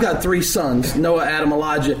gloves. I've got 3 sons, Noah, Adam,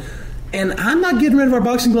 Elijah, and I'm not getting rid of our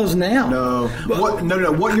boxing gloves now. No.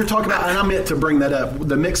 What you're talking about, and I meant to bring that up,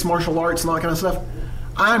 the mixed martial arts and all that kind of stuff,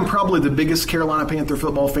 I'm probably the biggest Carolina Panther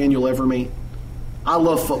football fan you'll ever meet. I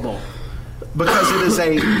love football. Because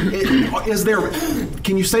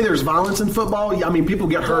can you say there's violence in football? I mean, people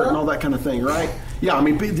get hurt and all that kind of thing, right? Yeah, I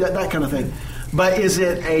mean, that kind of thing. But is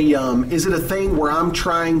it a thing where I'm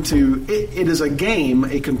trying to? It is a game,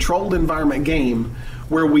 a controlled environment game,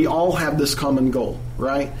 where we all have this common goal,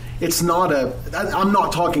 right? It's not I'm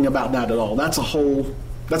not talking about that at all. That's on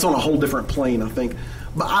a whole different plane, I think.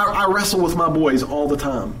 But I wrestle with my boys all the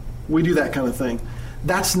time. We do that kind of thing.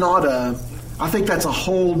 That's not I think that's a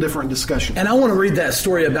whole different discussion. And I want to read that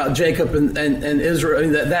story about Jacob and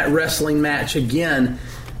Israel, that wrestling match again.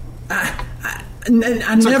 I've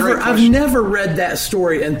never read that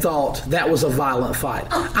story and thought that was a violent fight.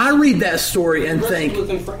 I read that story and think,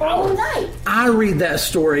 I read that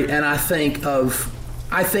story and I think of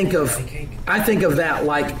that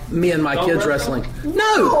like me and my kids wrestling.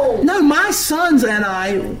 No, my sons and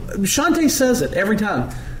I, Shante says it every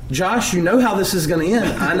time. Josh, you know how this is going to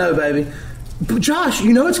end. I know, baby. But Josh,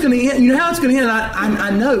 you know it's going to end. You know how it's going to end.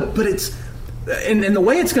 I know, but it's and the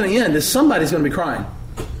way it's going to end is somebody's going to be crying.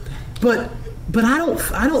 But I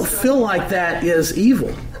don't feel like that is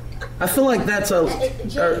evil. I feel like that's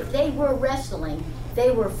they were wrestling.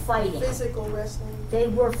 They were fighting. Physical wrestling. They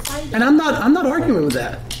were fighting. And I'm not arguing with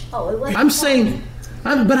that. Oh, it wasn't. I'm saying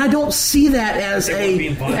But I don't see that as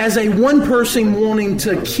a one person wanting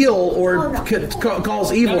to kill or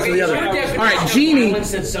cause evil to the other. All right, Jeannie.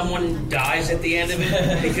 That someone dies at the end of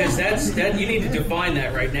it, because that you need to define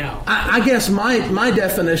that right now. I guess my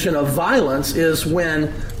definition of violence is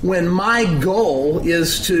when my goal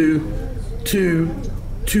is to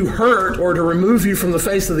hurt or to remove you from the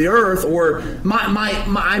face of the earth, or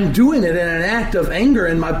I'm doing it in an act of anger,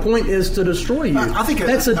 and my point is to destroy you. I think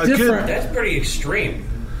that's different. That's pretty extreme,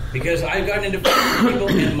 because I've gotten into fights with people,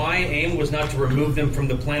 and my aim was not to remove them from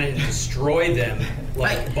the planet and destroy them,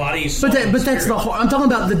 like bodies. But that's I'm talking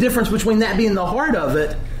about the difference between that being the heart of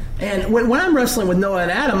it, and when I'm wrestling with Noah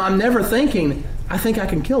and Adam, I'm never thinking, I think I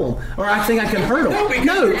can kill them, or I think I can hurt them.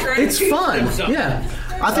 No, it's fun. Yeah.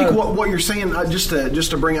 I think what you're saying, just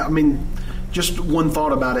to bring up, I mean, just one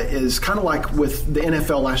thought about it is kind of like with the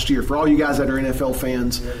NFL last year. For all you guys that are NFL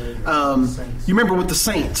fans, you remember with the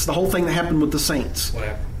Saints, the whole thing that happened with the Saints.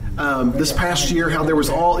 This past year, how there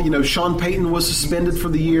was Sean Payton was suspended for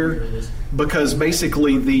the year because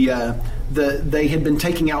basically they had been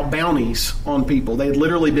taking out bounties on people. They had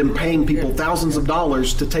literally been paying people thousands of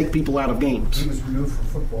dollars to take people out of games. He was removed from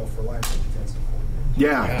football for life.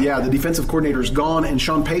 Yeah, the defensive coordinator is gone, and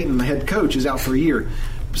Sean Payton, the head coach, is out for a year.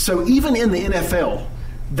 So even in the NFL,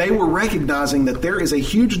 they were recognizing that there is a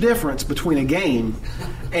huge difference between a game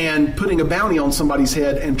and putting a bounty on somebody's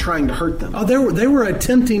head and trying to hurt them. Oh, they were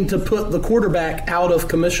attempting to put the quarterback out of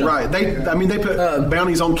commission. Right. They put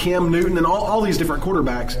bounties on Cam Newton and all these different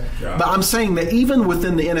quarterbacks. Yeah. But I'm saying that even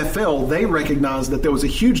within the NFL, they recognized that there was a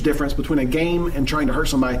huge difference between a game and trying to hurt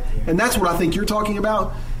somebody. And that's what I think you're talking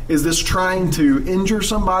about. Is this trying to injure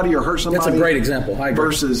somebody or hurt somebody? That's a great example. I agree.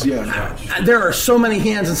 Versus, there are so many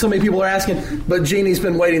hands and so many people are asking, but Jeannie's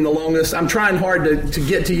been waiting the longest. I'm trying hard to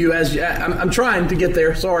get to you. I'm trying to get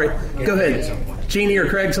there. Sorry. Go ahead. Jeannie or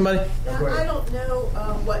Craig, somebody? I don't know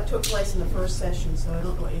what took place in the first session, so I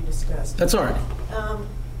don't know what you discussed. That's all right. I'm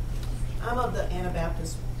of the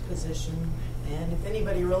Anabaptist position, and if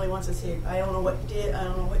anybody really wants to see it, I don't know what you did. I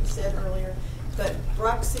don't know what you said earlier. But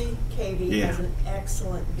Bruxy Cavey has an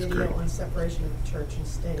excellent video on separation of church and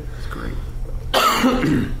state. That's great.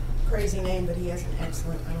 Crazy name, but he has an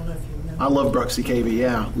excellent, I don't know if you know. I love Bruxy Cavey,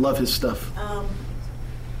 love his stuff.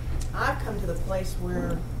 I've come to the place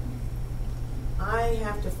where I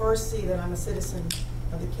have to first see that I'm a citizen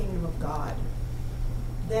of the kingdom of God.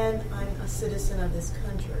 Then I'm a citizen of this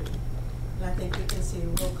country. And I think we can see a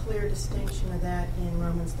real clear distinction of that in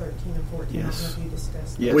Romans 13 and 14. Yes. I don't know if you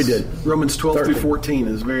discussed that. Yes, we did. Romans 12 through 14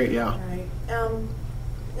 is very, All right.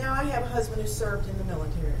 Now, I have a husband who served in the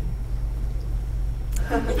military.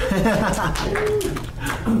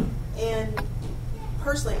 And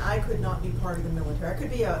personally, I could not be part of the military. I could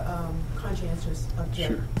be a conscientious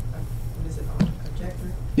objector. Sure. What is it?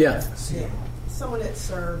 Objector? Yeah. Someone that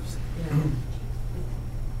serves,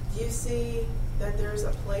 Do you see that there's a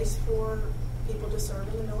place for people to serve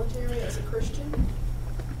in the military as a Christian?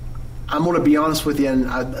 I'm going to be honest with you,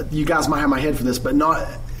 and you guys might have my head for this, but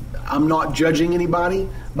I'm not judging anybody,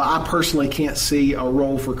 but I personally can't see a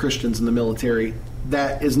role for Christians in the military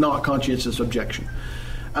that is not conscientious objection.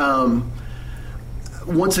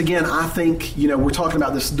 Once again, I think, we're talking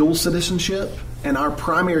about this dual citizenship, and our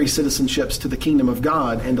primary citizenship's to the kingdom of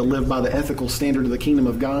God and to live by the ethical standard of the kingdom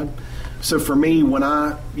of God. So for me, when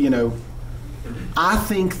I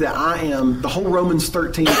think that I am, the whole Romans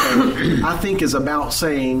 13 thing, I think is about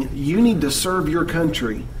saying you need to serve your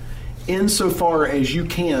country insofar as you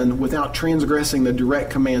can without transgressing the direct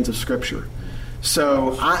commands of Scripture.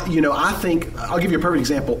 So I think I'll give you a perfect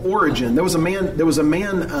example. Origen. There was a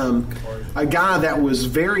guy that was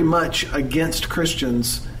very much against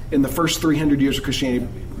Christians in the first 300 years of Christianity,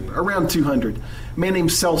 around 200. A man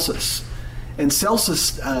named Celsus. And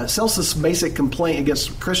Celsus' basic complaint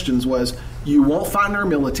against Christians was, you won't fight in our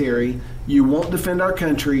military, you won't defend our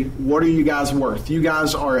country, what are you guys worth? You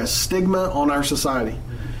guys are a stigma on our society.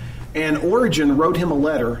 And Origen wrote him a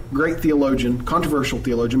letter, great theologian, controversial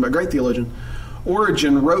theologian, but great theologian.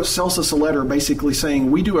 Origen wrote Celsus a letter basically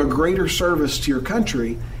saying, we do a greater service to your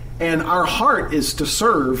country, and our heart is to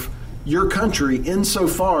serve your country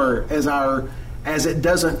insofar as it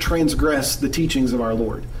doesn't transgress the teachings of our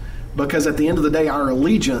Lord. Because at the end of the day, our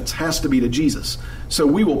allegiance has to be to Jesus. So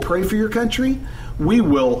we will pray for your country. We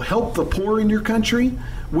will help the poor in your country.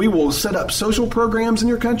 We will set up social programs in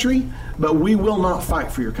your country. But we will not fight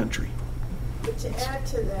for your country. But to add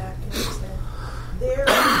to that, can I say, there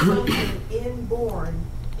is something inborn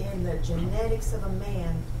in the genetics of a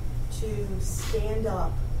man to stand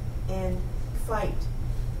up and fight.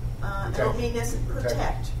 I don't mean necessarily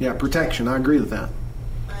protect. Yeah, protection. I agree with that.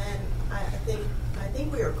 And I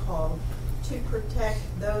think we are called to protect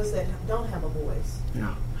those that don't have a voice.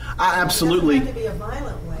 Yeah, I absolutely. It doesn't have to be a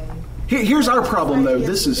violent way. Here's our problem, though.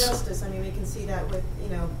 This is justice. I mean, we can see that with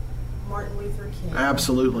Martin Luther King.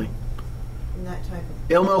 Absolutely. And that type of.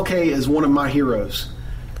 MLK is one of my heroes,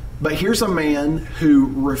 but here's a man who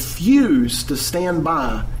refused to stand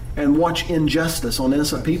by and watch injustice on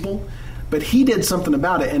innocent people, but he did something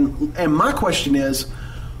about it. And my question is,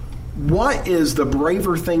 what is the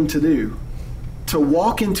braver thing to do? To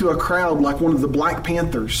walk into a crowd like one of the Black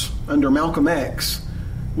Panthers under Malcolm X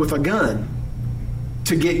with a gun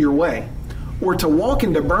to get your way, or to walk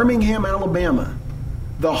into Birmingham, Alabama,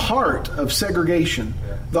 the heart of segregation,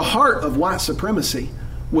 the heart of white supremacy,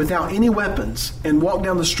 without any weapons, and walk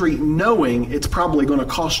down the street knowing it's probably going to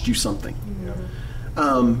cost you something.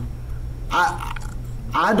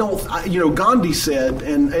 I don't. Gandhi said,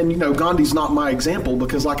 and Gandhi's not my example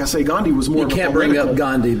because, like I say, Gandhi was more. You can't bring up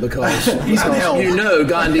Gandhi because he's in hell.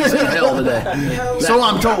 Gandhi's in hell today. So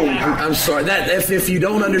I'm told. I'm sorry. That if you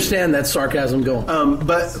don't understand, that's sarcasm. Go on.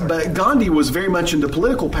 But Gandhi was very much into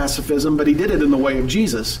political pacifism, but he did it in the way of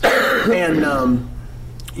Jesus. And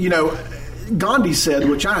Gandhi said,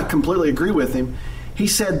 which I completely agree with him. He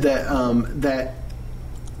said that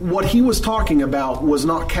what he was talking about was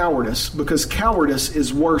not cowardice, because cowardice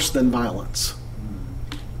is worse than violence.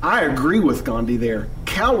 I agree with Gandhi there.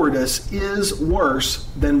 Cowardice is worse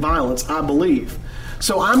than violence, I believe.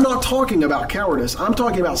 So I'm not talking about cowardice. I'm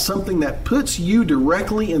talking about something that puts you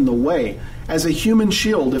directly in the way, as a human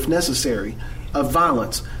shield, if necessary, of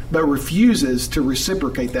violence, but refuses to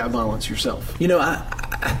reciprocate that violence yourself.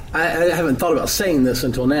 I haven't thought about saying this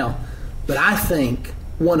until now, but I think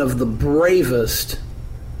one of the bravest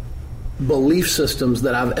belief systems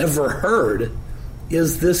that I've ever heard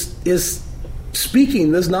is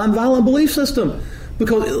speaking this nonviolent belief system,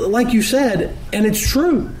 because, like you said, and it's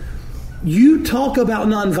true, you talk about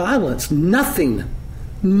nonviolence, nothing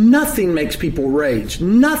makes people rage,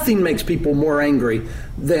 nothing makes people more angry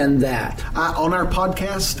than that. On our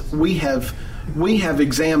podcast, we have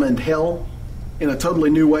examined hell in a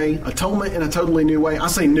totally new way, atonement in a totally new way. I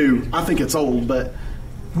say new, I think it's old, but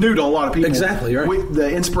new to a lot of people. Exactly, right. The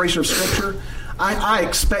inspiration of Scripture. I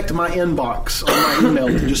expect my inbox on my email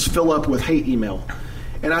to just fill up with hate email.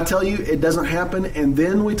 And I tell you, it doesn't happen. And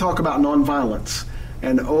then we talk about nonviolence.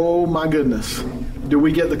 And oh my goodness, do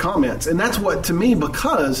we get the comments. And that's what, to me,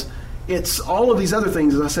 because it's all of these other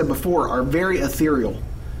things, as I said before, are very ethereal.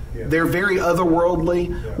 Yeah. They're very otherworldly.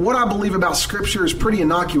 Yeah. What I believe about Scripture is pretty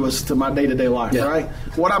innocuous to my day-to-day life, right?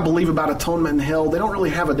 What I believe about atonement and hell, they don't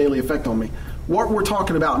really have a daily effect on me. What we're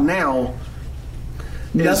talking about now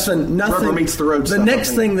nothing rubber meets the road. The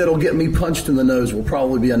next thing that'll get me punched in the nose will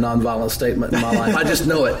probably be a nonviolent statement in my life. I just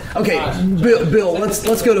know it. Okay, Bill,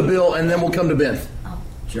 let's go to Bill, and then we'll come to Ben.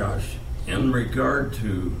 Josh, in regard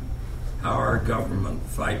to how our government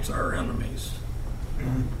fights our enemies,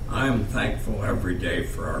 I am thankful every day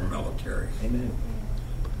for our military. Amen.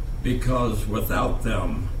 Because without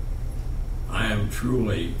them, I am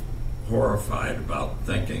truly horrified about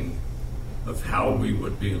thinking of how we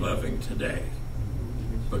would be living today,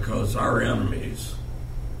 because our enemies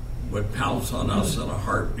would pounce on us in a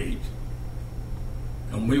heartbeat,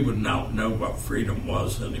 and we would not know what freedom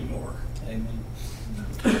was anymore. Amen.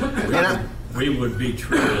 We would be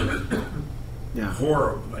treated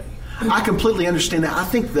horribly. I completely understand that. I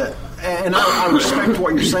think that, and I respect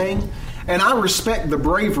what you're saying, and I respect the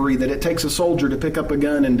bravery that it takes a soldier to pick up a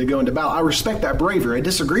gun and to go into battle. I respect that bravery. I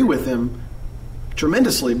disagree with him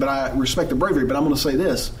tremendously, but I respect the bravery. But I'm going to say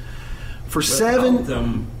this: without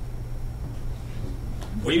them,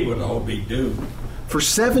 we would all be doomed. For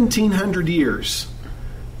 1,700 years,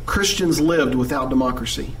 Christians lived without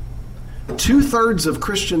democracy. 2/3 of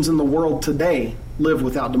Christians in the world today live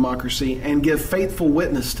without democracy and give faithful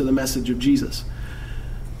witness to the message of Jesus.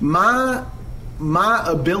 My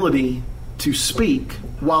ability to speak,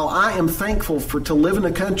 while I am thankful to live in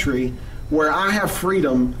a country where I have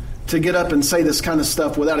freedom to get up and say this kind of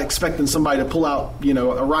stuff without expecting somebody to pull out,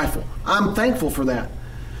 a rifle. I'm thankful for that.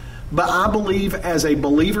 But I believe, as a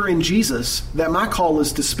believer in Jesus, that my call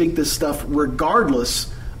is to speak this stuff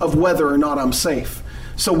regardless of whether or not I'm safe.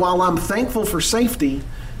 So while I'm thankful for safety,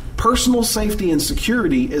 personal safety and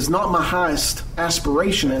security is not my highest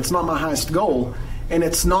aspiration. It's not my highest goal. And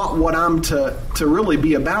it's not what I'm to really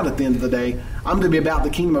be about at the end of the day. I'm to be about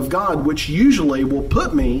the kingdom of God, which usually will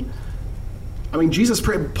put me...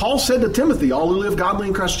 Paul said to Timothy, all who live godly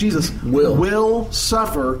in Christ Jesus will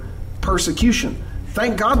suffer persecution.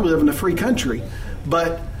 Thank God we live in a free country.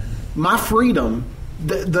 But my freedom,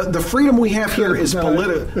 the freedom we have here is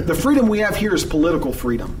the freedom we have here is political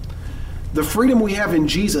freedom. The freedom we have in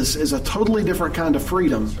Jesus is a totally different kind of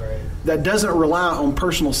freedom that doesn't rely on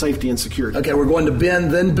personal safety and security. Okay, we're going to Ben,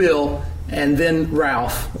 then Bill, and then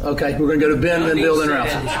Ralph. Okay, we're going to go to Ben, then Bill, then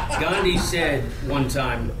Ralph. Gandhi said one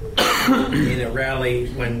time in a rally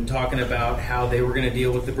when talking about how they were going to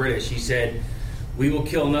deal with the British, he said, "We will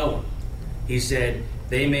kill no one." He said,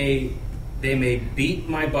 they may beat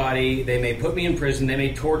my body, they may put me in prison, they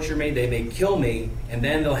may torture me, they may kill me, and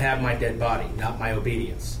then they'll have my dead body, not my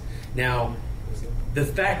obedience. Now, the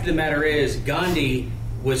fact of the matter is, Gandhi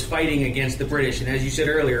was fighting against the British, and as you said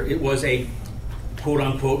earlier, it was a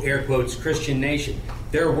quote-unquote, air quotes, Christian nation.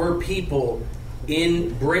 There were people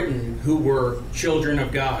in Britain who were children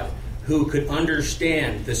of God, who could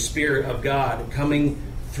understand the Spirit of God coming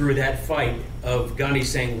through that fight of Gandhi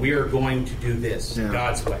saying, we are going to do this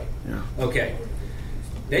God's way. Yeah. Okay.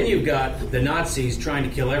 Then you've got the Nazis trying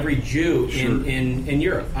to kill every Jew in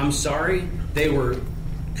Europe. I'm sorry, they were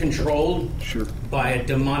controlled by a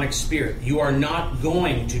demonic spirit. You are not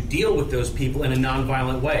going to deal with those people in a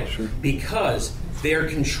nonviolent way because they are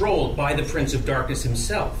controlled by the Prince of Darkness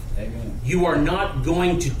himself. Amen. You are not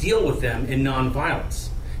going to deal with them in nonviolence.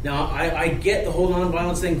 Now, I get the whole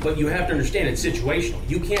nonviolence thing, but you have to understand it's situational.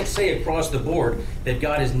 You can't say across the board that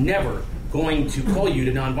God is never going to call you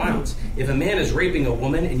to nonviolence. If a man is raping a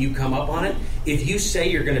woman and you come up on it, if you say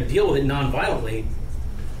you're going to deal with it nonviolently,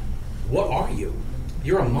 what are you?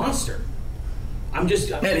 You're a monster. I'm just...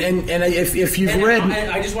 And if you've read...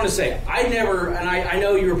 I just want to say, I never... And I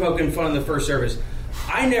know you were poking fun in the first service.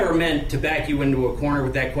 I never meant to back you into a corner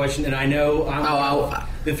with that question, and I know I'm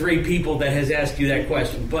the three people that has asked you that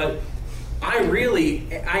question. But I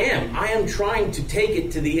am trying to take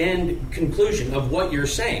it to the end conclusion of what you're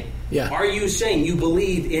saying. Yeah. Are you saying you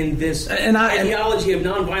believe in this ideology of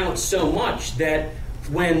nonviolence so much that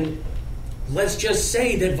when... Let's just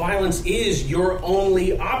say that violence is your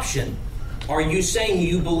only option. Are you saying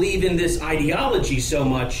you believe in this ideology so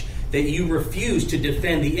much that you refuse to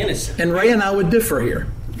defend the innocent? And Ray and I would differ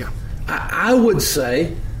here. Yeah. I would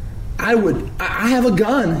say, I have a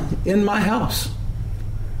gun in my house.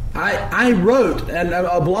 I wrote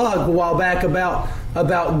a blog a while back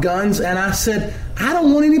about guns, and I said, I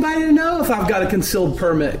don't want anybody to know if I've got a concealed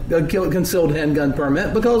handgun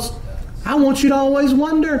permit, because I want you to always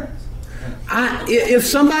wonder. If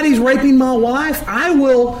somebody's raping my wife, I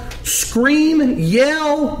will scream,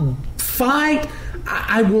 yell, fight.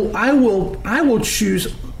 I will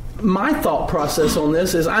choose. My thought process on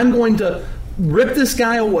this is I'm going to rip this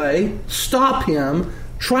guy away, stop him,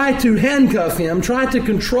 try to handcuff him, try to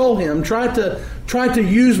control him, try to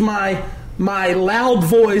use my loud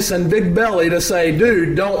voice and big belly to say,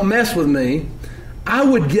 dude, don't mess with me. I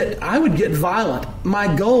would get violent.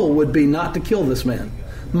 My goal would be not to kill this man.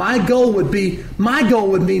 My goal would be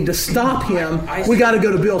to stop him. We got to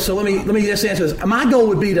go to Bill. So let me just answer this. My goal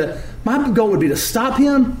would be to stop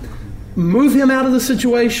him, move him out of the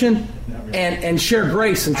situation, and share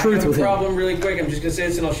grace and truth with him. I have a problem really quick. I'm just going to say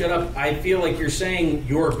this and I'll shut up. I feel like you're saying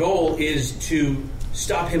your goal is to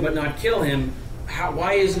stop him but not kill him.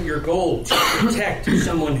 Why isn't your goal to protect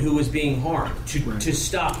someone who is being harmed, to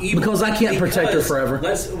stop evil? Because I can't protect her forever.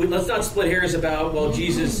 Let's not split hairs about,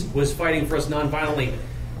 Jesus was fighting for us nonviolently.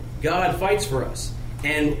 God fights for us.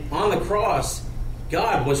 And on the cross,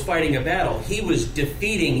 God was fighting a battle. He was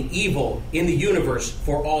defeating evil in the universe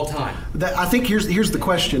for all time. I think here's the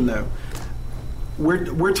question, though.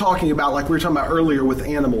 We're talking about, like we were talking about earlier with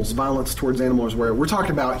animals, violence towards animals, where we're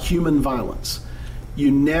talking about human violence.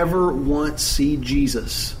 You never once see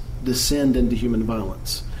Jesus descend into human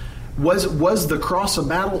violence. Was the cross a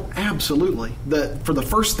battle? Absolutely. For the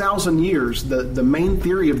first 1,000 years, the main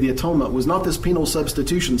theory of the atonement was not this penal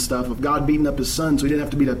substitution stuff of God beating up his son so he didn't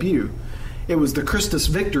have to beat up you. It was the Christus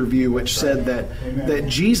Victor view, which said that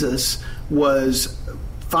Jesus was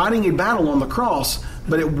fighting a battle on the cross,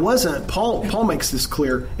 but it wasn't, Paul makes this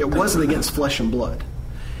clear, it wasn't against flesh and blood.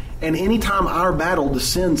 And anytime our battle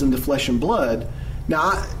descends into flesh and blood,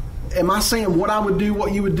 now, am I saying what I would do,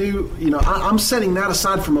 what you would do? I'm setting that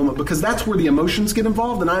aside for a moment because that's where the emotions get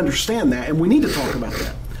involved, and I understand that, and we need to talk about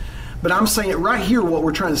that. But I'm saying right here, what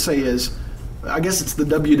we're trying to say is, I guess it's the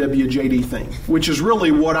WWJD thing, which is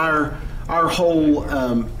really what our whole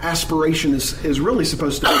aspiration is really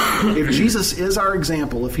supposed to be. If Jesus is our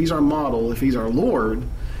example, if he's our model, if he's our Lord,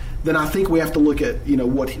 then I think we have to look at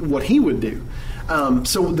what he would do.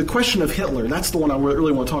 So the question of Hitler, that's the one I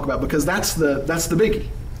really want to talk about because that's the biggie,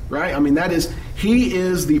 right? I mean, he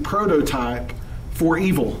is the prototype for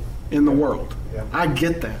evil in the world. Yeah. I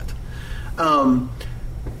get that.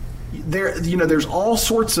 There's all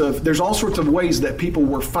sorts of ways that people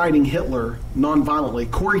were fighting Hitler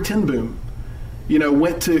nonviolently. Corrie ten Boom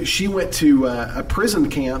She went to a prison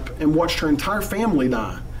camp and watched her entire family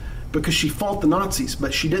die because she fought the Nazis,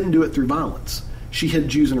 but she didn't do it through violence. She hid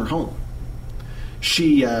Jews in her home.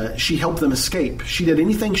 She helped them escape. She did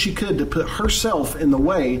anything she could to put herself in the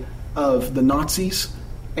way of the Nazis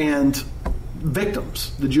and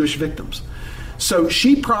victims, the Jewish victims. So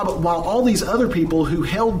she probably, while all these other people who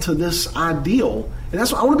held to this ideal, and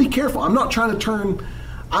that's why I want to be careful. I'm not trying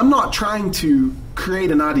to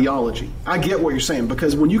create an ideology. I get what you're saying,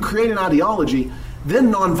 because when you create an ideology,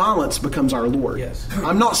 then nonviolence becomes our Lord. Yes.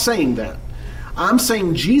 I'm not saying that. I'm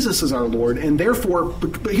saying Jesus is our Lord, and therefore,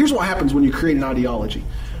 but here's what happens when you create an ideology.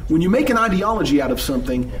 When you make an ideology out of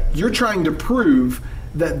something, you're trying to prove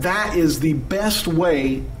that that is the best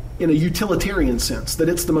way in a utilitarian sense, that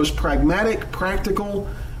it's the most pragmatic, practical,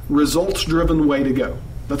 results-driven way to go.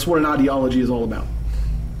 That's what an ideology is all about.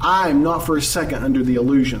 I am not for a second under the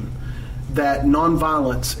illusion that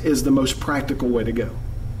nonviolence is the most practical way to go.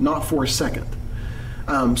 Not for a second.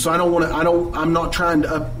 So I'm not trying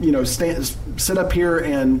to sit up here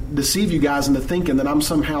and deceive you guys into thinking that I'm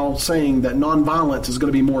somehow saying that nonviolence is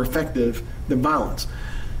going to be more effective than violence.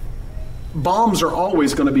 Bombs are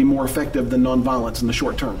always going to be more effective than nonviolence in the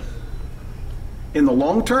short term. In the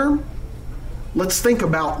long term, let's think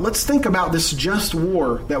about this just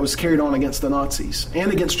war that was carried on against the Nazis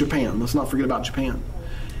and against Japan. Let's not forget about Japan.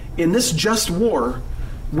 In this just war,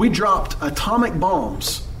 we dropped atomic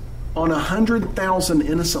bombs on 100,000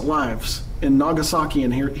 innocent lives in Nagasaki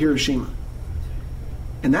and Hiroshima.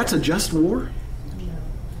 And that's a just war?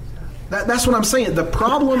 That's what I'm saying. The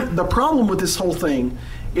problem with this whole thing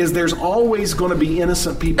is there's always going to be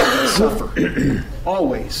innocent people that suffer.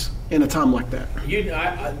 Always. In a time like that.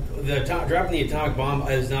 Dropping the atomic bomb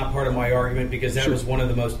is not part of my argument, because that was one of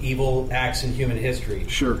the most evil acts in human history.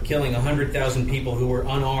 Sure. Killing 100,000 people who were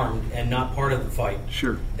unarmed and not part of the fight.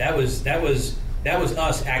 Sure. That was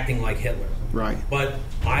us acting like Hitler. Right. But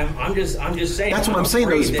I'm just saying. That's what I'm saying.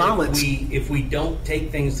 Those violence. If we don't take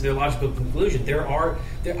things to their logical conclusion,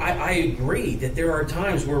 I agree that there are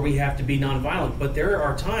times where we have to be nonviolent, but there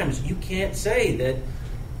are times you can't say that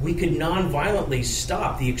we could non-violently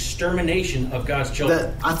stop the extermination of God's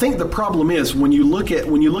children. I think the problem is when you look at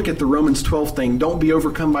the Romans 12 thing, don't be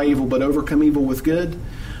overcome by evil, but overcome evil with good.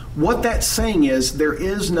 What that's saying is there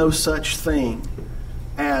is no such thing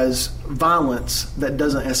as violence that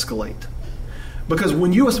doesn't escalate. Because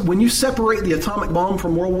when you separate the atomic bomb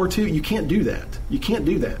from World War II, you can't do that. You can't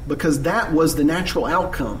do that because that was the natural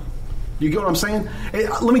outcome. You get what I'm saying?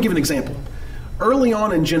 Let me give an example. Early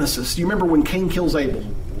on in Genesis, do you remember when Cain kills Abel?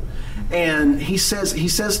 And he says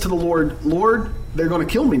to the Lord, Lord, they're going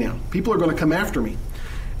to kill me now. People are going to come after me.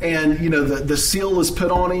 And, the seal is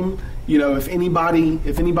put on him. If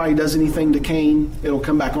anybody does anything to Cain, it'll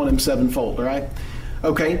come back on him sevenfold, all right?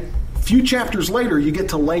 Okay, a few chapters later, you get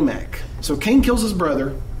to Lamech. So Cain kills his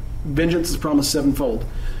brother. Vengeance is promised sevenfold.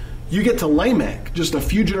 You get to Lamech just a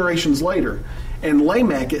few generations later. And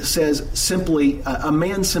Lamech, it says, simply, a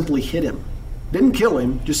man simply hit him. Didn't kill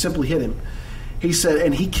him, just simply hit him. He said,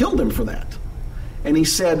 and he killed him for that. And he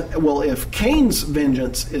said, well, if Cain's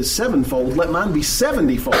vengeance is sevenfold, let mine be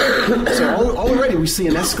 70-fold. So already we see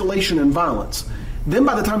an escalation in violence. Then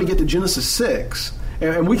by the time you get to Genesis 6,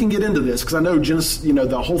 and we can get into this, because I know Genesis,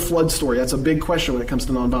 the whole flood story, that's a big question when it comes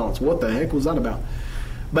to nonviolence. What the heck was that about?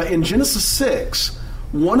 But in Genesis 6,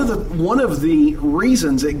 one of the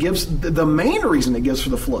reasons it gives, the main reason it gives for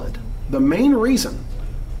the flood, the main reason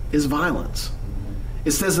is violence.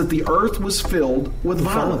 It says that the earth was filled with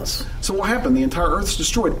violence. So what happened? The entire earth's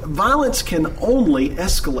destroyed. Violence can only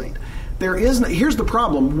escalate. Here's the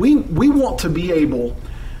problem. We want to be able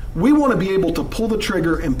to pull the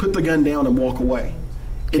trigger and put the gun down and walk away.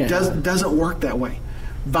 It doesn't work that way.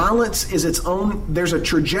 Violence is its own. There's a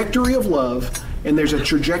trajectory of love and there's a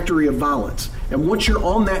trajectory of violence. And once you're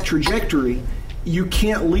on that trajectory, you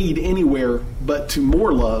can't lead anywhere but to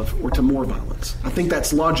more love or to more violence. I think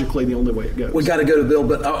that's logically the only way it goes. We got to go to Bill,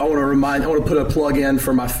 but I want to put a plug in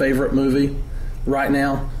for my favorite movie right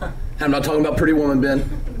now. I'm not talking about Pretty Woman, Ben.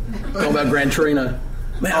 I'm talking about Gran Torino.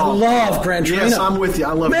 Man, I love Gran Torino. Yes, I'm with you.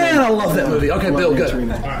 I love I love that movie. Okay, Bill, go. All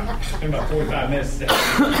right, it's been about 45 minutes.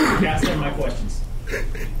 Got some of my questions.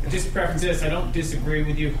 Just to preface this, I don't disagree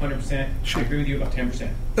with you 100%. I agree with you about 10%.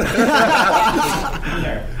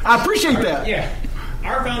 I appreciate that. Yeah.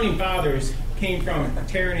 Our founding fathers came from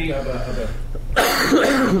tyranny of a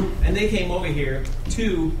and they came over here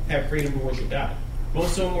to have freedom to worship God.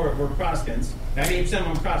 Most of them were Protestants. 98% of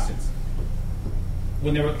them were Protestants.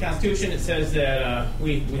 When they wrote the Constitution, it says that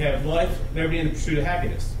we have life, liberty, and the pursuit of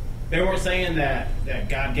happiness. They weren't saying that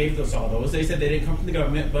God gave us all those. They said they didn't come from the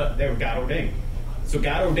government, but they were God ordained. So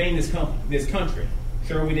God ordained this country.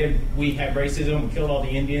 Sure, we had racism, we killed all the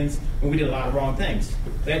Indians, and we did a lot of wrong things.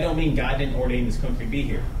 That don't mean God didn't ordain this country to be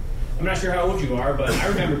here. I'm not sure how old you are, but I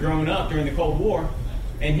remember growing up during the Cold War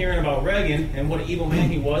and hearing about Reagan and what an evil man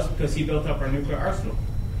he was because he built up our nuclear arsenal.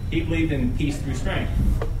 He believed in peace through strength.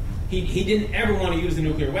 He didn't ever want to use a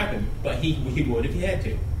nuclear weapon, but he would if he had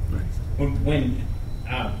to. When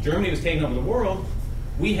Germany was taking over the world,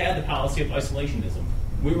 we had the policy of isolationism.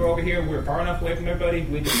 We were over here, we were far enough away from everybody,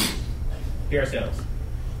 we didn't be ourselves.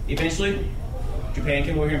 Eventually, Japan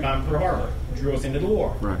came over here and bombed Pearl Harbor, drew us into the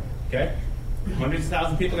war. Right. Okay? Hundreds of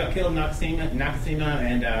thousands of people got killed in Hiroshima and Nagasaki.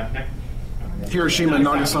 Hiroshima,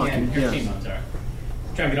 I'm sorry. I'm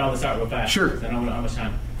trying to get all this out real fast. Sure. I don't know how much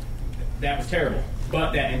time. That was terrible.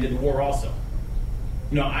 But that ended the war also.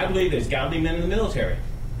 I believe there's godly men in the military.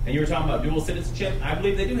 And you were talking about dual citizenship. I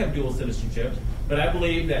believe they do have dual citizenship. But I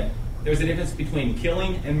believe that there's a difference between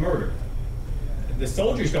killing and murder. The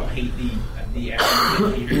soldiers don't hate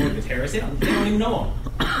the terrorists. They don't even know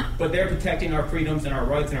them. But they're protecting our freedoms and our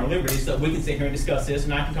rights and our liberties so we can sit here and discuss this.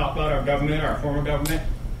 And I can talk about our government, our former government.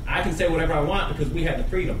 I can say whatever I want because we have the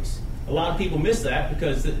freedoms. A lot of people miss that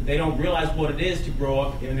because they don't realize what it is to grow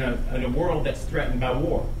up in a world that's threatened by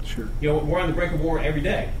war. Sure. We're on the brink of war every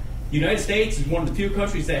day. The United States is one of the few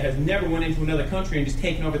countries that has never went into another country and just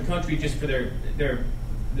taken over the country just for the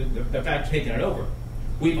fact of taking it over.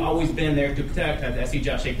 We've always been there to protect. I see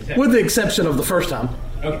Josh shake his head. With the exception of the first time.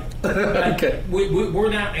 Okay. Okay.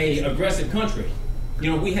 We're not an aggressive country.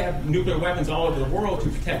 We have nuclear weapons all over the world to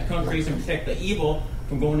protect countries and protect the evil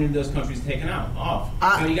from going into those countries and taking off.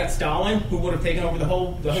 You got Stalin, who would have taken over the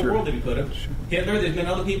whole Sure. world if he could have. Sure. Hitler, there's been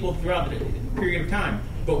other people throughout the period of time,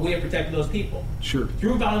 but we have protected those people. Sure.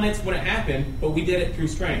 Through violence when it happened, but we did it through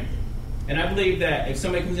strength. And I believe that if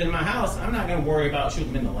somebody comes into my house, I'm not going to worry about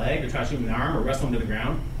shooting them in the leg or try to shoot them in the arm or wrestle them to the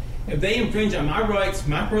ground. If they infringe on my rights,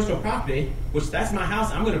 my personal property, which that's my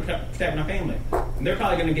house, I'm going to protect my family. And they're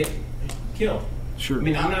probably going to get killed. Sure.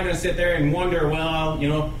 I'm not going to sit there and wonder,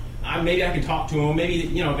 maybe I can talk to him. Maybe,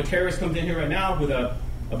 if a terrorist comes in here right now with a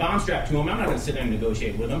bomb strapped to him, I'm not going to sit there and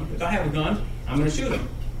negotiate with him. If I have a gun, I'm going to shoot him.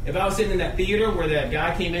 If I was sitting in that theater where that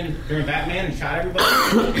guy came in during Batman and shot everybody,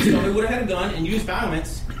 if somebody would have had a gun and used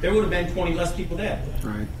violence, there would have been 20 less people dead.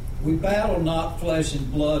 Right. We battle not flesh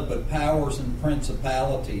and blood, but powers and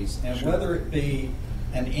principalities. And Sure. whether it be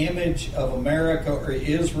an image of America or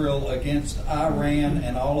Israel against Iran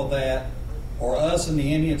and all of that, or us and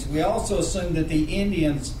the Indians, we also assume that the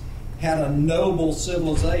Indians had a noble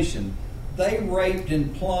civilization. They raped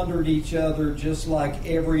and plundered each other just like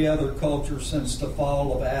every other culture since the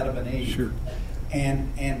fall of Adam and Eve. Sure.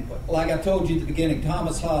 And like I told you at the beginning,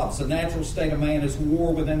 Thomas Hobbes, the natural state of man is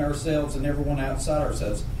war within ourselves and everyone outside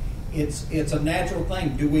ourselves. It's a natural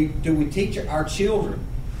thing. Do we teach our children?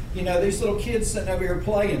 These little kids sitting over here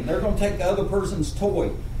playing, they're going to take the other person's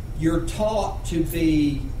toy. You're taught to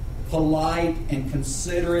be polite and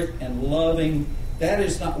considerate and loving.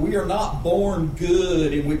 We are not born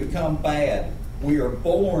good and we become bad. We are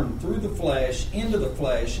born through the flesh, into the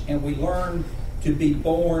flesh, and we learn to be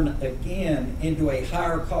born again into a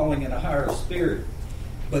higher calling and a higher spirit.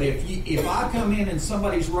 But if I come in and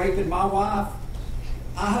somebody's raping my wife,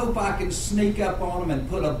 I hope I can sneak up on them and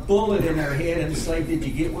put a bullet in their head and say, "Did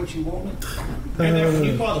you get what you wanted?" And then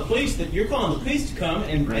you call the police. You're calling the police to come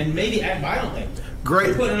and maybe act violently. Great.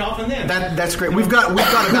 You're putting it off on them. That's great. We've got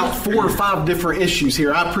about 4 or 5 different issues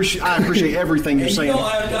here. I appreciate everything you're saying. You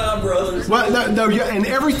don't have time, brothers. Well, no, and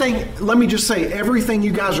everything. Let me just say, everything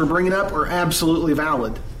you guys are bringing up are absolutely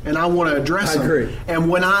valid, and I want to address them. I agree. And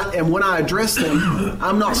when I address them,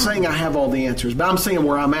 I'm not saying I have all the answers, but I'm saying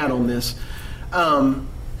where I'm at on this.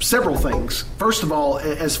 Several things. First of all,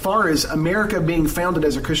 as far as America being founded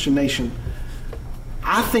as a Christian nation,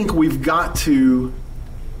 I think we've got to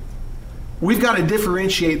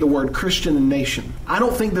differentiate the word Christian and nation. I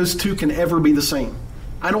don't think those two can ever be the same.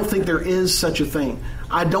 I don't think there is such a thing.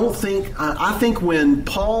 I think when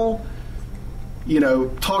Paul,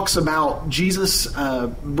 talks about Jesus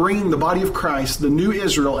bringing the body of Christ, the new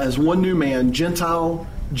Israel, as one new man, Gentile,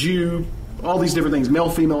 Jew, all these different things, male,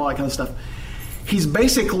 female, all that kind of stuff. He's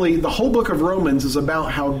basically, the whole book of Romans is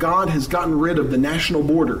about how God has gotten rid of the national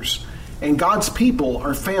borders, and God's people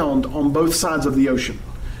are found on both sides of the ocean.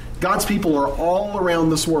 God's people are all around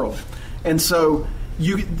this world. And so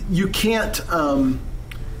you can't, a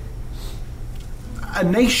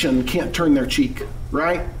nation can't turn their cheek,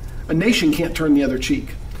 right? A nation can't turn the other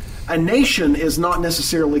cheek. A nation is not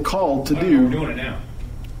necessarily called to do... We're doing it now.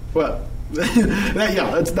 Well,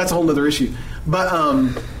 that's a whole other issue. But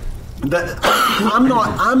that I'm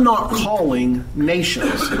not calling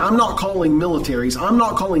nations. I'm not calling militaries. I'm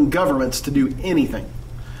not calling governments to do anything.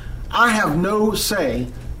 I have no say.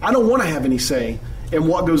 I don't want to have any say in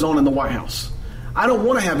what goes on in the White House. I don't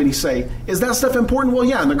want to have any say. Is that stuff important? Well,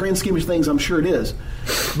 yeah, in the grand scheme of things, I'm sure it is.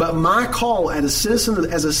 But my call as a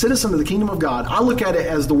citizen of the kingdom of God, I look at it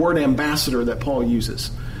as the word ambassador that Paul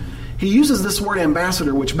uses. He uses this word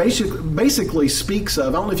ambassador, which basically speaks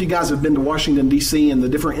of, I don't know if you guys have been to Washington, D.C. and the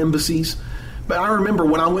different embassies, but I remember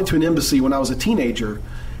when I went to an embassy when I was a teenager,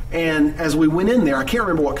 and as we went in there, I can't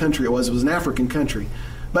remember what country it was an African country,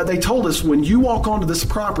 but they told us when you walk onto this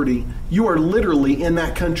property, you are literally in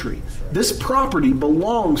that country. This property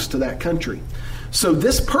belongs to that country. So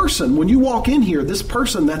this person, when you walk in here, this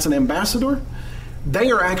person that's an ambassador,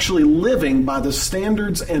 they are actually living by the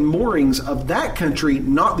standards and moorings of that country,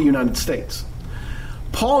 not the United States.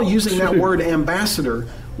 Paul, using that word ambassador,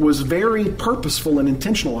 was very purposeful and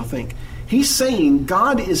intentional, I think. He's saying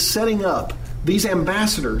God is setting up these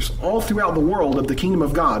ambassadors all throughout the world of the kingdom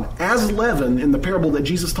of God, as leaven in the parable that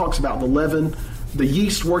Jesus talks about, the leaven, the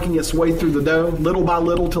yeast working its way through the dough, little by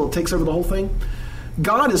little till it takes over the whole thing.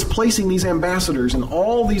 God is placing these ambassadors in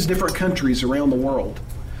all these different countries around the world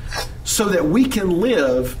so that we can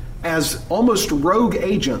live as almost rogue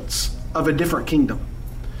agents of a different kingdom.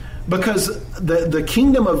 Because the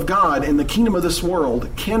kingdom of God and the kingdom of this world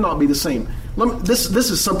cannot be the same. This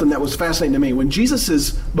is something that was fascinating to me. When Jesus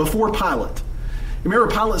is before Pilate, remember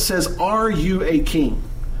Pilate says, "Are you a king?"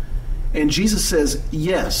 And Jesus says,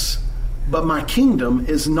 "Yes, but my kingdom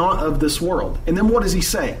is not of this world." And then what does he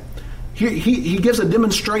say? He gives a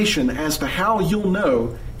demonstration as to how you'll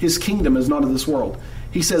know his kingdom is not of this world.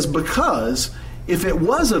 He says, because if it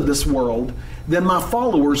was of this world, then my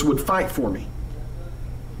followers would fight for me.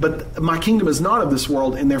 But my kingdom is not of this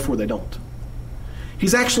world, and therefore they don't.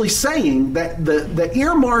 He's actually saying that the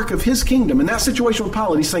earmark of his kingdom, in that situation with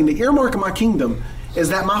Pilate, he's saying the earmark of my kingdom is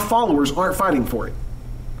that my followers aren't fighting for it,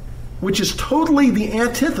 which is totally the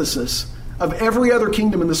antithesis of every other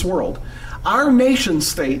kingdom in this world. Our nation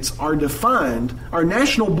states are defined, our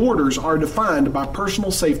national borders are defined by personal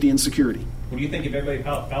safety and security. Well, do you think if everybody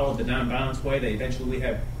followed the nonviolence way, they eventually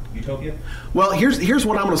have utopia? Well, here's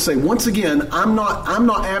what I'm going to say. Once again, I'm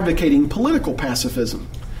not advocating political pacifism,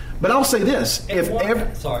 but I'll say this: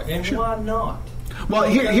 why not? Well,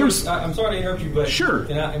 here's. I'm sorry to interrupt you, but sure,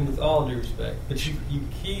 and with all due respect, but you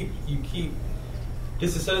keep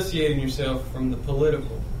disassociating yourself from the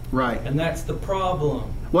political, right? And that's the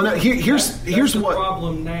problem. Well, now, here's the what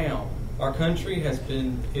problem now. Our country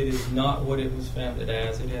it is not what it was founded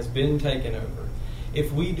as. It has been taken over.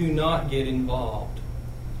 If we do not get involved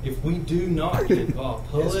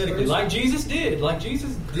politically, like Jesus did get involved.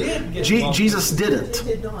 Jesus didn't. He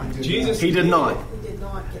did not. He did not. He did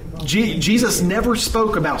not get involved. Jesus never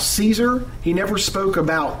spoke about Caesar. He never spoke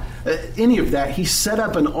about any of that. He set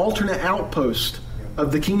up an alternate outpost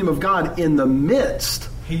of the kingdom of God in the midst.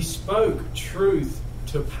 He spoke truth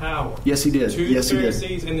to power. Yes, he did. To yes, the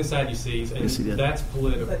Pharisees and the Sadducees, and yes, he did. That's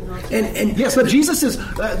political. And yes, but Jesus is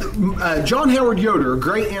John Howard Yoder,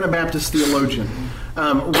 great Anabaptist theologian,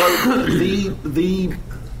 wrote the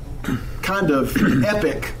kind of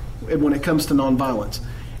epic when it comes to nonviolence,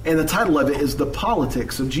 and the title of it is "The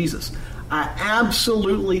Politics of Jesus." I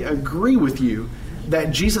absolutely agree with you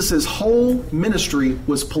that Jesus' whole ministry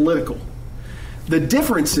was political. The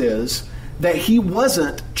difference is that he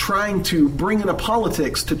wasn't trying to bring in a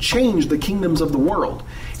politics to change the kingdoms of the world.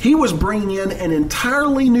 He was bringing in an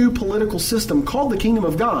entirely new political system called the kingdom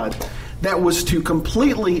of God that was to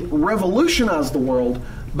completely revolutionize the world,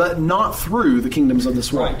 but not through the kingdoms of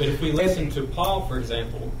this world. Right, but if we listen to Paul, for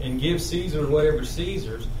example, and give Caesar whatever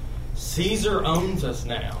Caesar's, Caesar owns us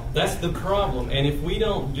now. That's the problem. And if we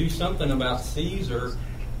don't do something about Caesar,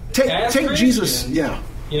 take Jesus, yeah.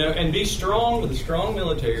 And be strong with a strong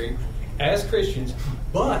military, as Christians,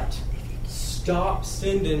 but stop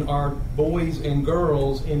sending our boys and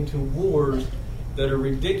girls into wars that are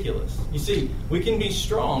ridiculous. You see, we can be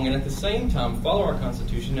strong and at the same time follow our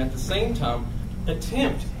Constitution, and at the same time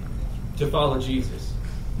attempt to follow Jesus.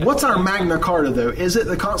 What's our Magna Carta, though? Is it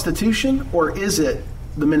the Constitution or is it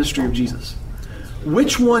the ministry of Jesus?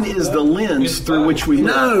 Which one is the lens through which we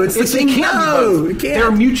live? No, it can't be both.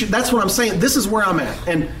 They're mutual. That's what I'm saying. This is where I'm at.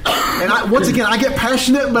 And once again, I get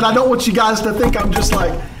passionate, but I don't want you guys to think I'm just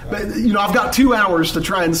like, I've got 2 hours to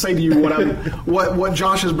try and say to you what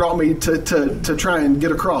Josh has brought me to try and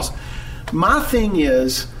get across. My thing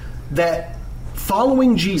is that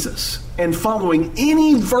following Jesus and following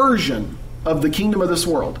any version of the kingdom of this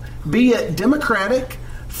world, be it democratic,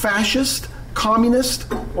 fascist, communist,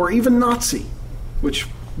 or even Nazi, which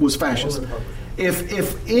was fascist,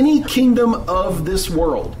 If any kingdom of this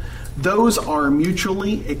world, those are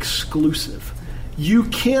mutually exclusive. You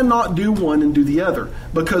cannot do one and do the other,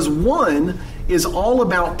 because one is all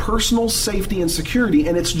about personal safety and security,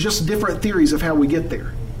 and it's just different theories of how we get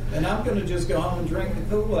there. And I'm going to just go home and drink the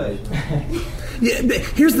Kool-Aid. Yeah,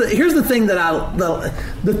 here's the thing that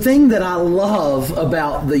the thing that I love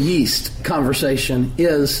about the yeast conversation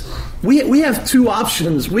is we have two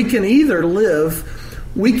options. We can either live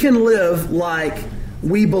like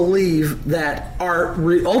we believe that our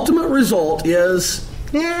ultimate result is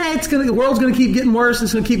the world's going to keep getting worse.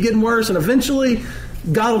 It's going to keep getting worse, and eventually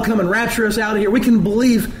God will come and rapture us out of here. We can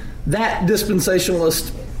believe that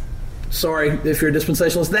dispensationalist. Sorry if you're a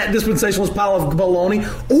dispensationalist. That dispensationalist pile of baloney.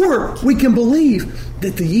 Or we can believe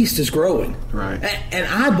that the yeast is growing. Right. And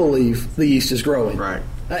I believe the yeast is growing. Right.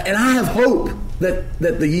 And I have hope that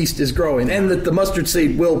the yeast is growing and that the mustard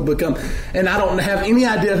seed will become. And I don't have any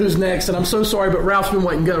idea who's next. And I'm so sorry, but Ralph's been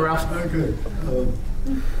waiting. Go, Ralph. Okay.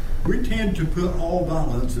 We tend to put all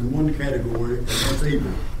violence in one category, and that's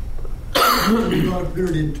evil. We've got to put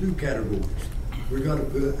it in two categories. We've got to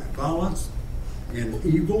put violence in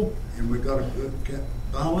evil, and we've got to put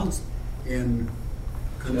violence in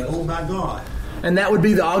controlled by God. And that would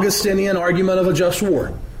be the Augustinian argument of a just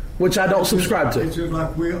war, which I don't subscribe to. It's just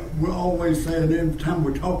like we're always saying every time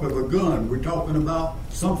we talk of a gun, we're talking about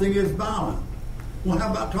something is violent. Well,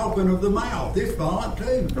 how about talking of the mouth? It's violent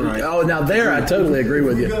too. Right. Oh, now there I totally agree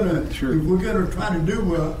with you. If we're going to try to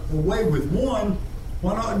do away with one,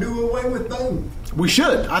 why not do away with both? We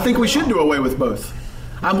should. I think we should do away with both.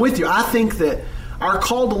 I'm with you. I think that our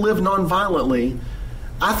call to live nonviolently,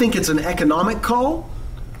 I think it's an economic call.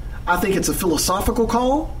 I think it's a philosophical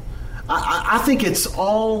call. I think it's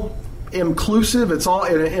all inclusive. It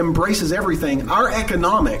embraces everything. Our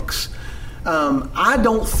economics, I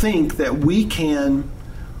don't think that we can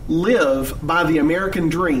live by the American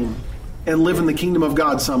dream and live in the kingdom of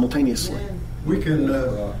God simultaneously. We can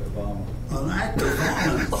an act of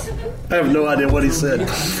violence. I have no idea what he said. An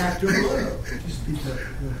act of love.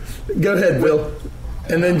 Go ahead, Bill.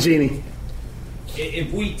 And then Jeannie.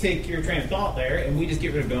 If we take your train of thought there and we just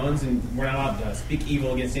get rid of guns and we're not allowed to speak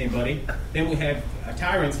evil against anybody, then we have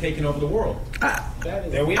tyrants taking over the world.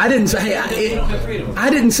 I didn't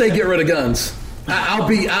say get rid of guns.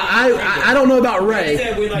 I don't know about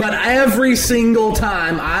Ray, but every single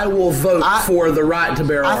time I will vote for the right to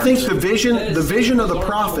bear arms. I think the vision of the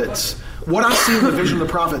prophets, what I see in the vision of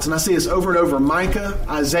the prophets, and I see this over and over, Micah,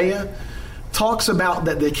 Isaiah, talks about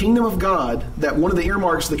that the kingdom of God, that one of the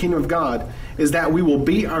earmarks of the kingdom of God is that we will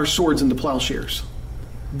beat our swords into plowshares.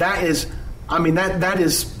 That is, that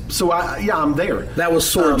is, so I'm there. That was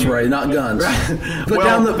swords, Ray, not guns. Right. Put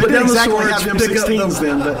down the swords, have them pick up 16s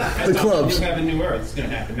then, the clubs. You have a new earth. It's going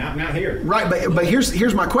to happen, not here. Right, but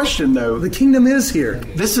here's my question though. The kingdom is here.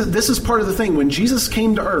 This is part of the thing. When Jesus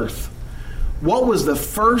came to earth, what was the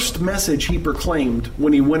first message he proclaimed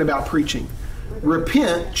when he went about preaching?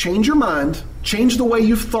 Repent, change your mind, change the way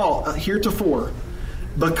you've thought heretofore,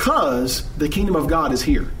 because the kingdom of God is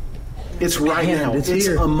here. It's right now. It's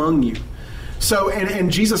here among you. So,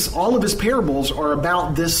 and Jesus, all of his parables are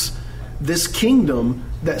about this kingdom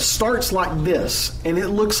that starts like this, and it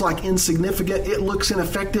looks like insignificant, it looks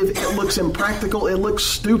ineffective, it looks impractical, it looks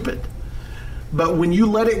stupid. But when you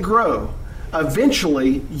let it grow,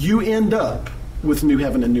 eventually you end up with new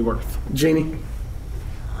heaven and new earth. Jeannie?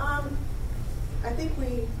 I think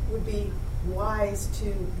we would be wise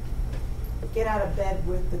to get out of bed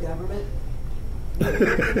with the government. The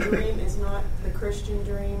American dream is not the Christian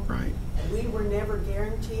dream. Right. We were never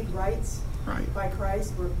guaranteed rights by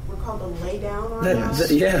Christ. We're called to lay down our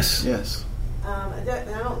lives. Yes. Yes. I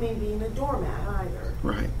don't mean being a doormat either.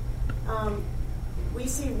 Right. We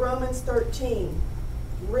see Romans 13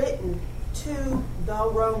 written to the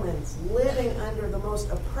Romans, living under the most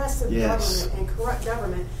oppressive government and corrupt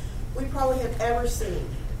government we probably have ever seen.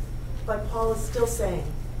 But Paul is still saying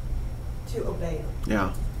to obey them.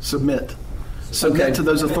 Yeah. Submit to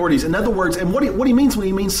those authorities. In other words, and what he means when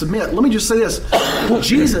he means submit, let me just say this.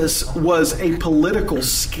 Jesus was a political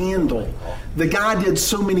scandal. The guy did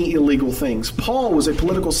so many illegal things. Paul was a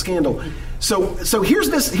political scandal. So here's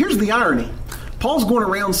the irony. Paul's going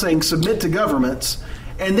around saying submit to governments,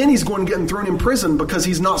 and then he's going to get thrown in prison because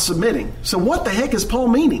he's not submitting. So what the heck is Paul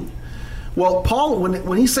meaning? Well, Paul,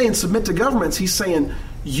 when he's saying submit to governments, he's saying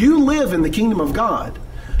you live in the kingdom of God,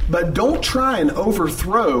 but don't try and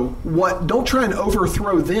overthrow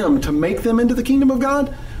them to make them into the kingdom of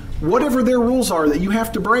God. Whatever their rules are that you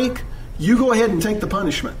have to break, you go ahead and take the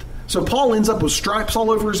punishment. So Paul ends up with stripes all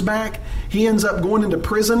over his back. He ends up going into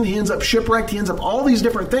prison. He ends up shipwrecked. He ends up all these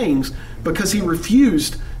different things because he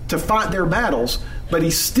refused to fight their battles, but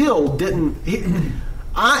he still didn't.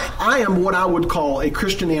 I am what I would call a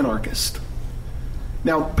Christian anarchist.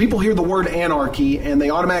 Now, people hear the word anarchy and they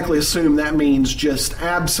automatically assume that means just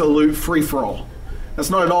absolute free-for-all. That's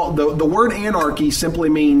not at all. The word anarchy simply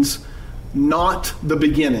means not the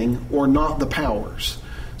beginning or not the powers.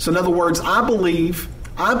 So in other words, I believe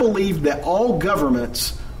that all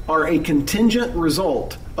governments are a contingent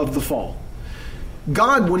result of the fall.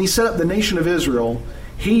 God, when he set up the nation of Israel,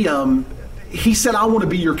 he said, I want to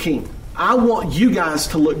be your king. I want you guys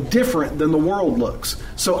to look different than the world looks.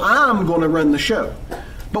 So I'm going to run the show.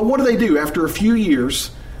 But what do? After a few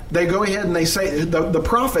years, they go ahead and they say, the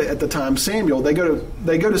prophet at the time, Samuel, they go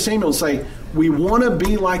to Samuel and say, we want to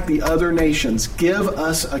be like the other nations. Give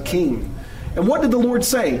us a king. And what did the Lord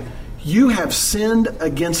say? You have sinned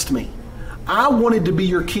against me. I wanted to be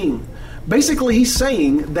your king. Basically, he's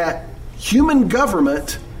saying that human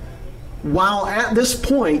government, while at this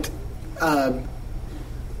point,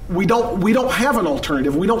 we don't have an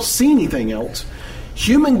alternative. We don't see anything else.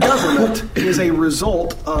 Human government is a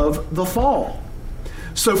result of the fall.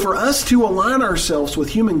 So for us to align ourselves with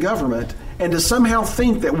human government and to somehow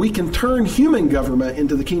think that we can turn human government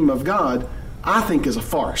into the kingdom of God, I think is a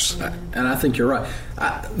farce. And I think you're right.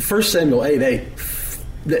 1 Samuel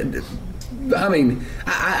 8:8. I mean,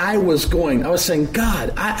 I was saying,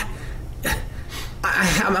 God,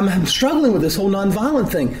 I'm struggling with this whole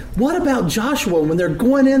nonviolent thing. What about Joshua when they're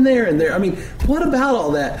going in there and what about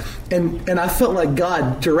all that? And I felt like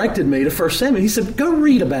God directed me to 1 Samuel. He said, go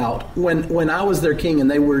read about when I was their king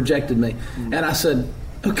and they rejected me. Mm-hmm. And I said,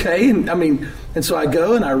 okay. And so I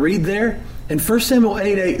go and I read there. And 1 Samuel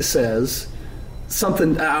 8:8 says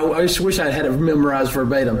something, I just wish I had it memorized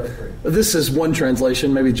verbatim. This is one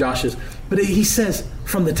translation, maybe Josh's. But he says,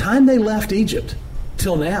 from the time they left Egypt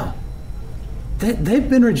till now, they've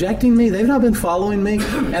been rejecting me. They've not been following me.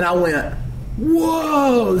 And I went,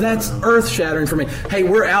 whoa, that's earth-shattering for me. Hey,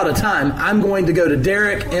 we're out of time. I'm going to go to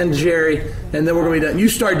Derek and Jerry, and then we're going to be done. You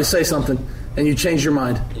started to say something, and you changed your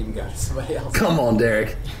mind. You can go to somebody else. Come on,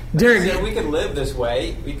 Derek. Derek, we can live this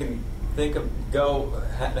way. We can go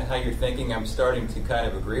how you're thinking. I'm starting to kind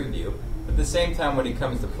of agree with you. But at the same time, when it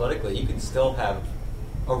comes to politically, you can still have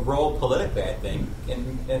a role politically, I think,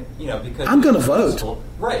 and because I'm going to vote.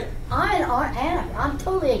 Right. I'm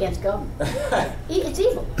totally against government. It's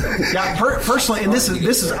evil. Yeah, personally, and this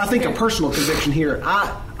is I think a personal conviction here.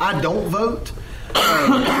 I don't vote.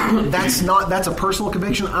 That's a personal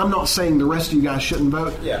conviction. I'm not saying the rest of you guys shouldn't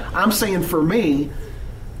vote. Yeah. I'm saying for me,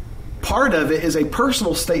 part of it is a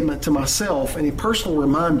personal statement to myself and a personal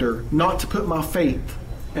reminder not to put my faith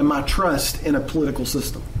and my trust in a political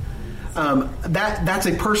system. That's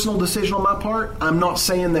a personal decision on my part. I'm not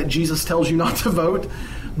saying that Jesus tells you not to vote,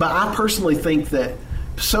 but I personally think that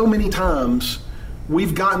so many times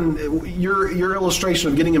we've gotten your illustration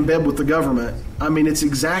of getting in bed with the government. I mean, it's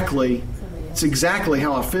exactly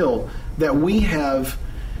how I feel, that we have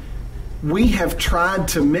tried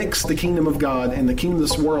to mix the kingdom of God and the kingdom of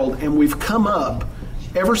this world, and we've come up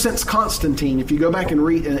ever since Constantine. If you go back and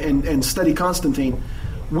read and study Constantine,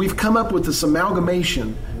 we've come up with this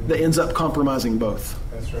amalgamation that ends up compromising both.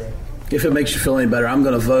 That's right. If it makes you feel any better, I'm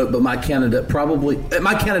going to vote, but my candidate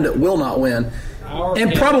will not win.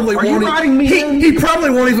 And probably won't. He probably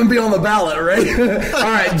won't even be on the ballot, right? All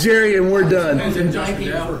right, Jerry, and we're done. Thank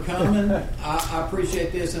you for coming. I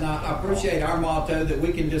appreciate this, and I appreciate our motto that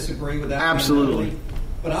we can disagree with that. Absolutely.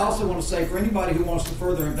 But I also want to say, for anybody who wants to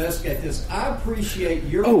further investigate this, I appreciate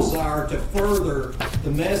your desire to further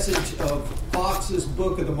the message of Fox's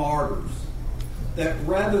Book of the Martyrs. That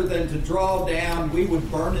rather than to draw down, we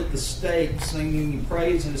would burn at the stake singing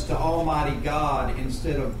praises to Almighty God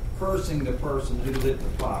instead of cursing the person who lit the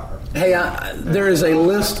fire. Hey, there is a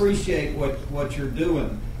list. I appreciate what you're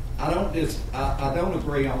doing. I don't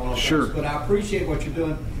agree on all of sure. this, but I appreciate what you're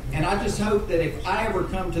doing. And I just hope that if I ever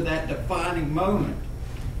come to that defining moment,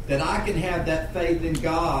 that I can have that faith in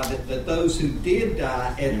God that those who did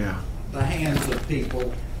die at the hands of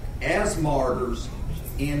people as martyrs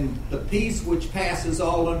in the peace which passes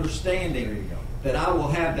all understanding, that I will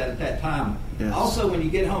have that at that time. Yes. Also, when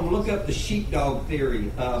you get home, look up the sheepdog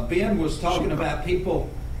theory. Ben was talking about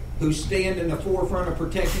people who stand in the forefront of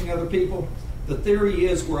protecting other people. The theory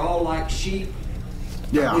is we're all like sheep.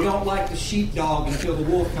 Yeah. We don't like the sheepdog until the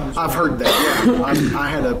wolf comes. I've heard that. Yeah. I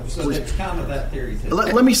had a. So that's kind of that theory.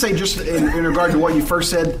 Let me say, just in regard to what you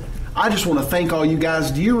first said, I just want to thank all you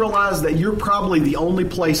guys. Do you realize that you're probably the only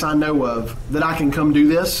place I know of that I can come do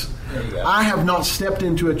this? I have not stepped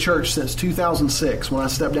into a church since 2006 when I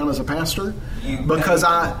stepped down as a pastor because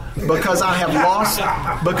I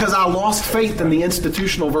lost faith in the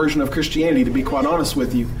institutional version of Christianity, to be quite honest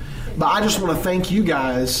with you. But I just want to thank you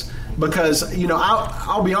guys because,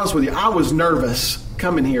 I'll be honest with you, I was nervous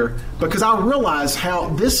coming here because I realize how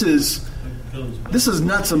this is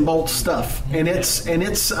nuts and bolts stuff, and it's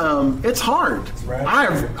hard.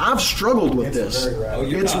 I've struggled with this.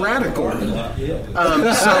 It's radical. So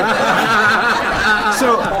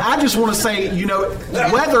I just want to say,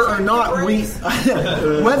 whether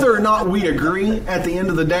or not we agree at the end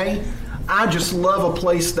of the day, I just love a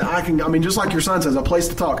place that I can. Just like your son says, a place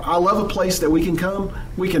to talk. I love a place that we can come,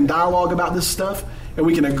 we can dialogue about this stuff, and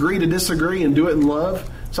we can agree to disagree and do it in love.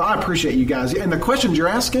 So I appreciate you guys, and the questions you're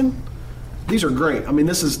asking. These are great.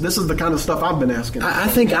 This is the kind of stuff I've been asking. I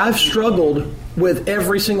think I've struggled with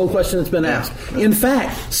every single question that's been asked. In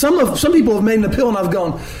fact, some people have made an appeal, and I've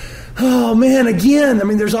gone, oh man, again.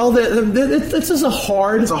 There's all that. This is a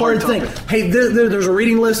hard thing. Hey, there's a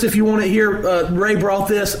reading list if you want to hear. Ray brought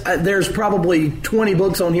this. There's probably 20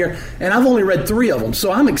 books on here, and I've only read 3 of them.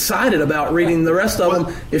 So I'm excited about reading the rest of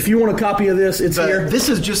them. If you want a copy of this, it's here. This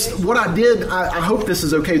is just what I did. I hope this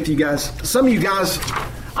is okay with you guys. Some of you guys.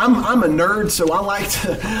 I'm a nerd, so I like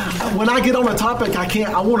to. When I get on a topic,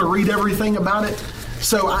 I want to read everything about it.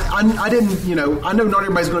 So I didn't. I know not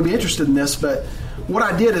everybody's going to be interested in this, but what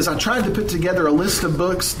I did is I tried to put together a list of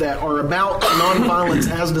books that are about nonviolence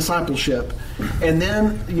as discipleship, and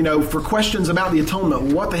then for questions about the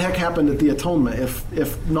atonement, what the heck happened at the atonement if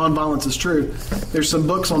nonviolence is true? There's some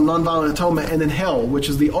books on nonviolent atonement, and then hell, which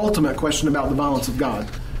is the ultimate question about the violence of God.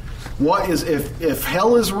 What is if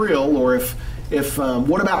hell is real, or if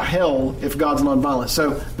what about hell if God's nonviolent?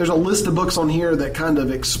 So there's a list of books on here that kind of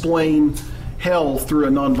explain hell through a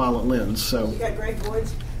nonviolent lens. So you got Greg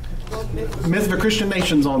Boyd's Myth of a Christian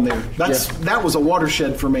Nation's on there. That was a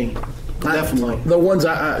watershed for me. Definitely. The ones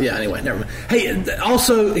anyway, never mind. Hey,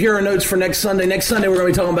 also, here are notes for next Sunday. Next Sunday, we're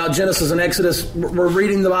going to be talking about Genesis and Exodus. We're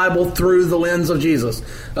reading the Bible through the lens of Jesus.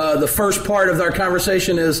 The first part of our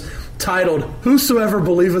conversation is titled, Whosoever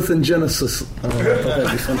Believeth in Genesis.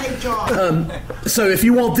 Hey, John. So if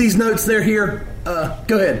you want these notes, they're here. Go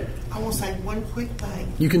ahead. I want to say one quick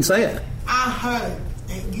thing. You can say it. I heard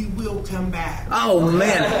that you will come back. Oh,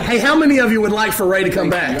 man. Hey, how many of you would like for Ray to come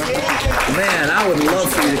back? Man, I would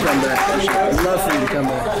love for you to come back. I'd love for you to come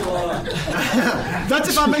back. That's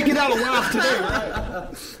if I make it out alive today, right?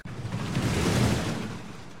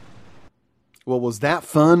 Well, was that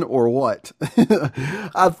fun or what?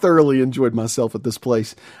 I thoroughly enjoyed myself at this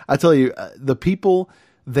place. I tell you, the people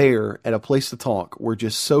there at A Place to Talk were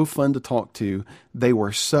just so fun to talk to. They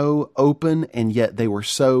were so open, and yet they were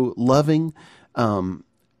so loving. And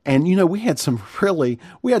we had some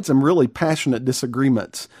really passionate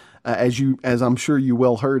disagreements, as I'm sure you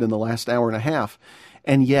well heard in the last hour and a half.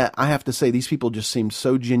 And yet I have to say, these people just seemed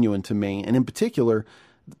so genuine to me. And in particular,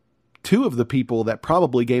 2 of the people that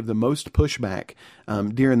probably gave the most pushback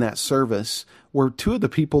during that service were 2 of the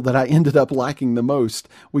people that I ended up liking the most.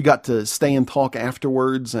 We got to stay and talk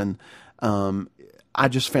afterwards, and I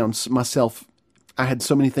just found myself, I had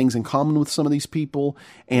so many things in common with some of these people,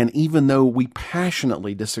 and even though we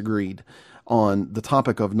passionately disagreed on the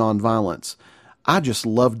topic of nonviolence, I just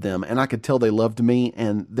loved them, and I could tell they loved me,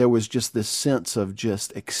 and there was just this sense of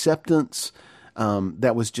just acceptance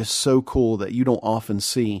that was just so cool that you don't often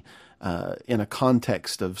see in a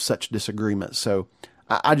context of such disagreement. So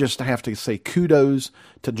I just have to say kudos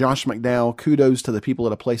to Josh McDowell, kudos to the people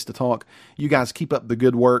at A Place to Talk. You guys keep up the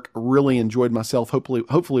good work. Really enjoyed myself.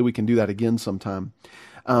 Hopefully we can do that again sometime.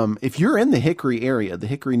 If you're in the Hickory area, the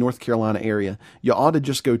Hickory, North Carolina area, you ought to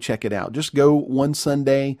just go check it out. Just go one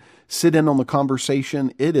Sunday, sit in on the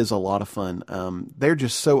conversation. It is a lot of fun. They're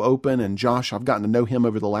just so open, and Josh, I've gotten to know him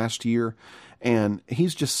over the last year, and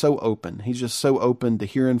he's just so open. He's just so open to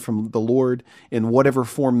hearing from the Lord in whatever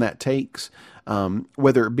form that takes,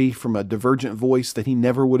 whether it be from a divergent voice that he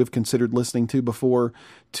never would have considered listening to before,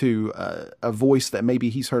 to a voice that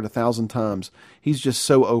maybe he's heard 1,000 times. He's just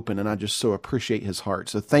so open, and I just so appreciate his heart.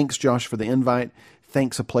 So thanks, Josh, for the invite.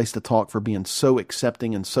 Thanks, A Place to Talk, for being so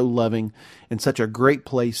accepting and so loving, and such a great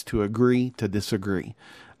place to agree to disagree.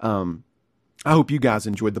 I hope you guys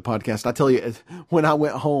enjoyed the podcast. I tell you, when I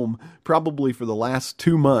went home, probably for the last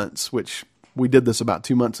 2 months, which we did this about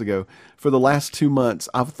 2 months ago, for the last 2 months,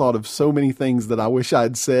 I've thought of so many things that I wish I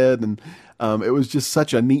had said, and it was just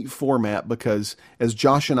such a neat format because as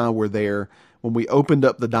Josh and I were there, when we opened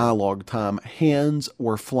up the dialogue time, hands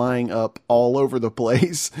were flying up all over the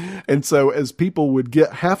place. And so as people would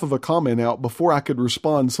get half of a comment out before I could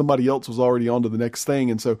respond, somebody else was already on to the next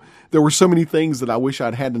thing. And so there were so many things that I wish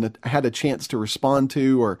I'd had a chance to respond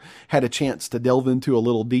to or had a chance to delve into a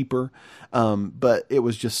little deeper. But it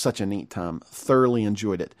was just such a neat time. Thoroughly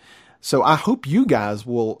enjoyed it. So I hope you guys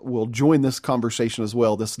will join this conversation as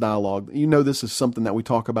well, this dialogue. You know, this is something that we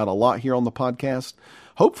talk about a lot here on the podcast.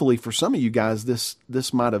 Hopefully for some of you guys, this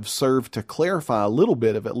might have served to clarify a little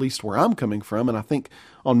bit of at least where I'm coming from. And I think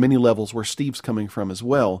on many levels where Steve's coming from as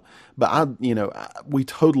well. But we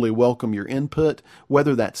totally welcome your input,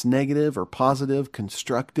 whether that's negative or positive,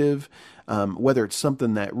 constructive, whether it's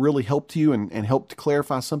something that really helped you and helped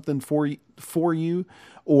clarify something for you,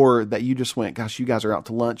 or that you just went, gosh, you guys are out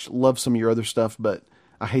to lunch, love some of your other stuff, but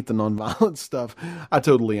I hate the nonviolent stuff. I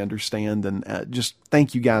totally understand. And just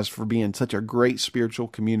thank you guys for being such a great spiritual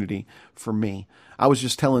community for me. I was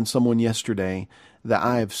just telling someone yesterday that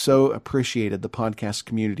I have so appreciated the podcast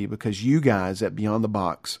community because you guys at Beyond the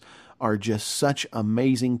Box are just such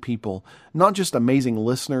amazing people, not just amazing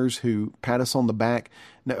listeners who pat us on the back,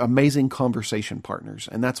 amazing conversation partners.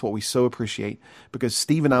 And that's what we so appreciate, because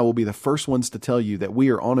Steve and I will be the first ones to tell you that we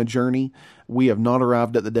are on a journey. We have not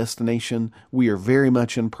arrived at the destination. We are very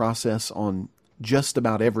much in process on just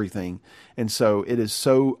about everything. And so it is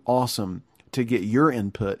so awesome to get your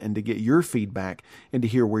input and to get your feedback and to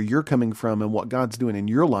hear where you're coming from and what God's doing in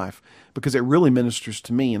your life, because it really ministers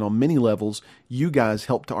to me. And on many levels, you guys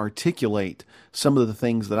help to articulate some of the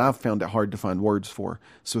things that I've found it hard to find words for.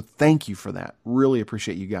 So thank you for that. Really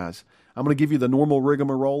appreciate you guys. I'm going to give you the normal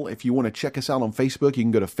rigmarole. If you want to check us out on Facebook, you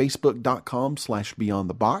can go to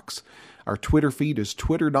facebook.com/beyondthebox. Our Twitter feed is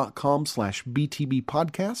twitter.com/BTB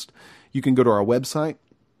podcast. You can go to our website,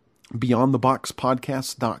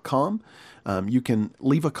 beyondtheboxpodcast.com. You can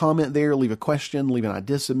leave a comment there, leave a question, leave an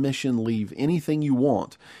idea submission, leave anything you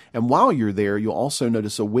want. And while you're there, you'll also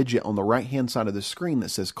notice a widget on the right-hand side of the screen that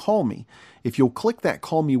says Call Me. If you'll click that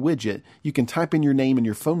Call Me widget, you can type in your name and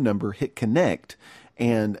your phone number, hit connect,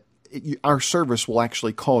 and our service will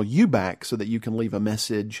actually call you back so that you can leave a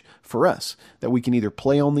message for us that we can either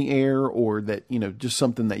play on the air or that, just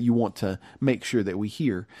something that you want to make sure that we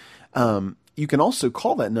hear. You can also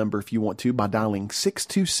call that number if you want to by dialing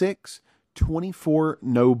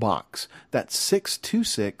 626-24-NO-BOX. That's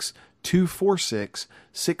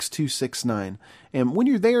 626-246-6269. And when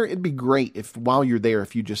you're there, it'd be great if while you're there,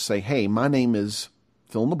 if you just say, hey, my name is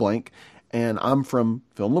fill in the blank, and I'm from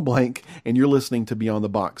fill in the blank, and you're listening to Beyond the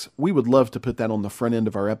Box. We would love to put that on the front end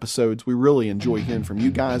of our episodes. We really enjoy hearing from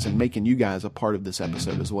you guys and making you guys a part of this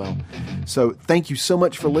episode as well. So thank you so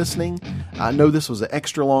much for listening. I know this was an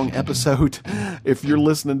extra long episode. If you're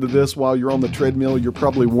listening to this while you're on the treadmill, you're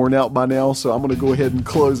probably worn out by now, so I'm going to go ahead and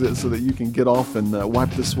close it so that you can get off and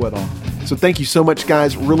wipe the sweat off. So thank you so much,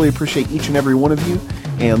 guys. Really appreciate each and every one of you,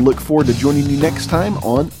 and look forward to joining you next time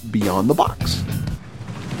on Beyond the Box.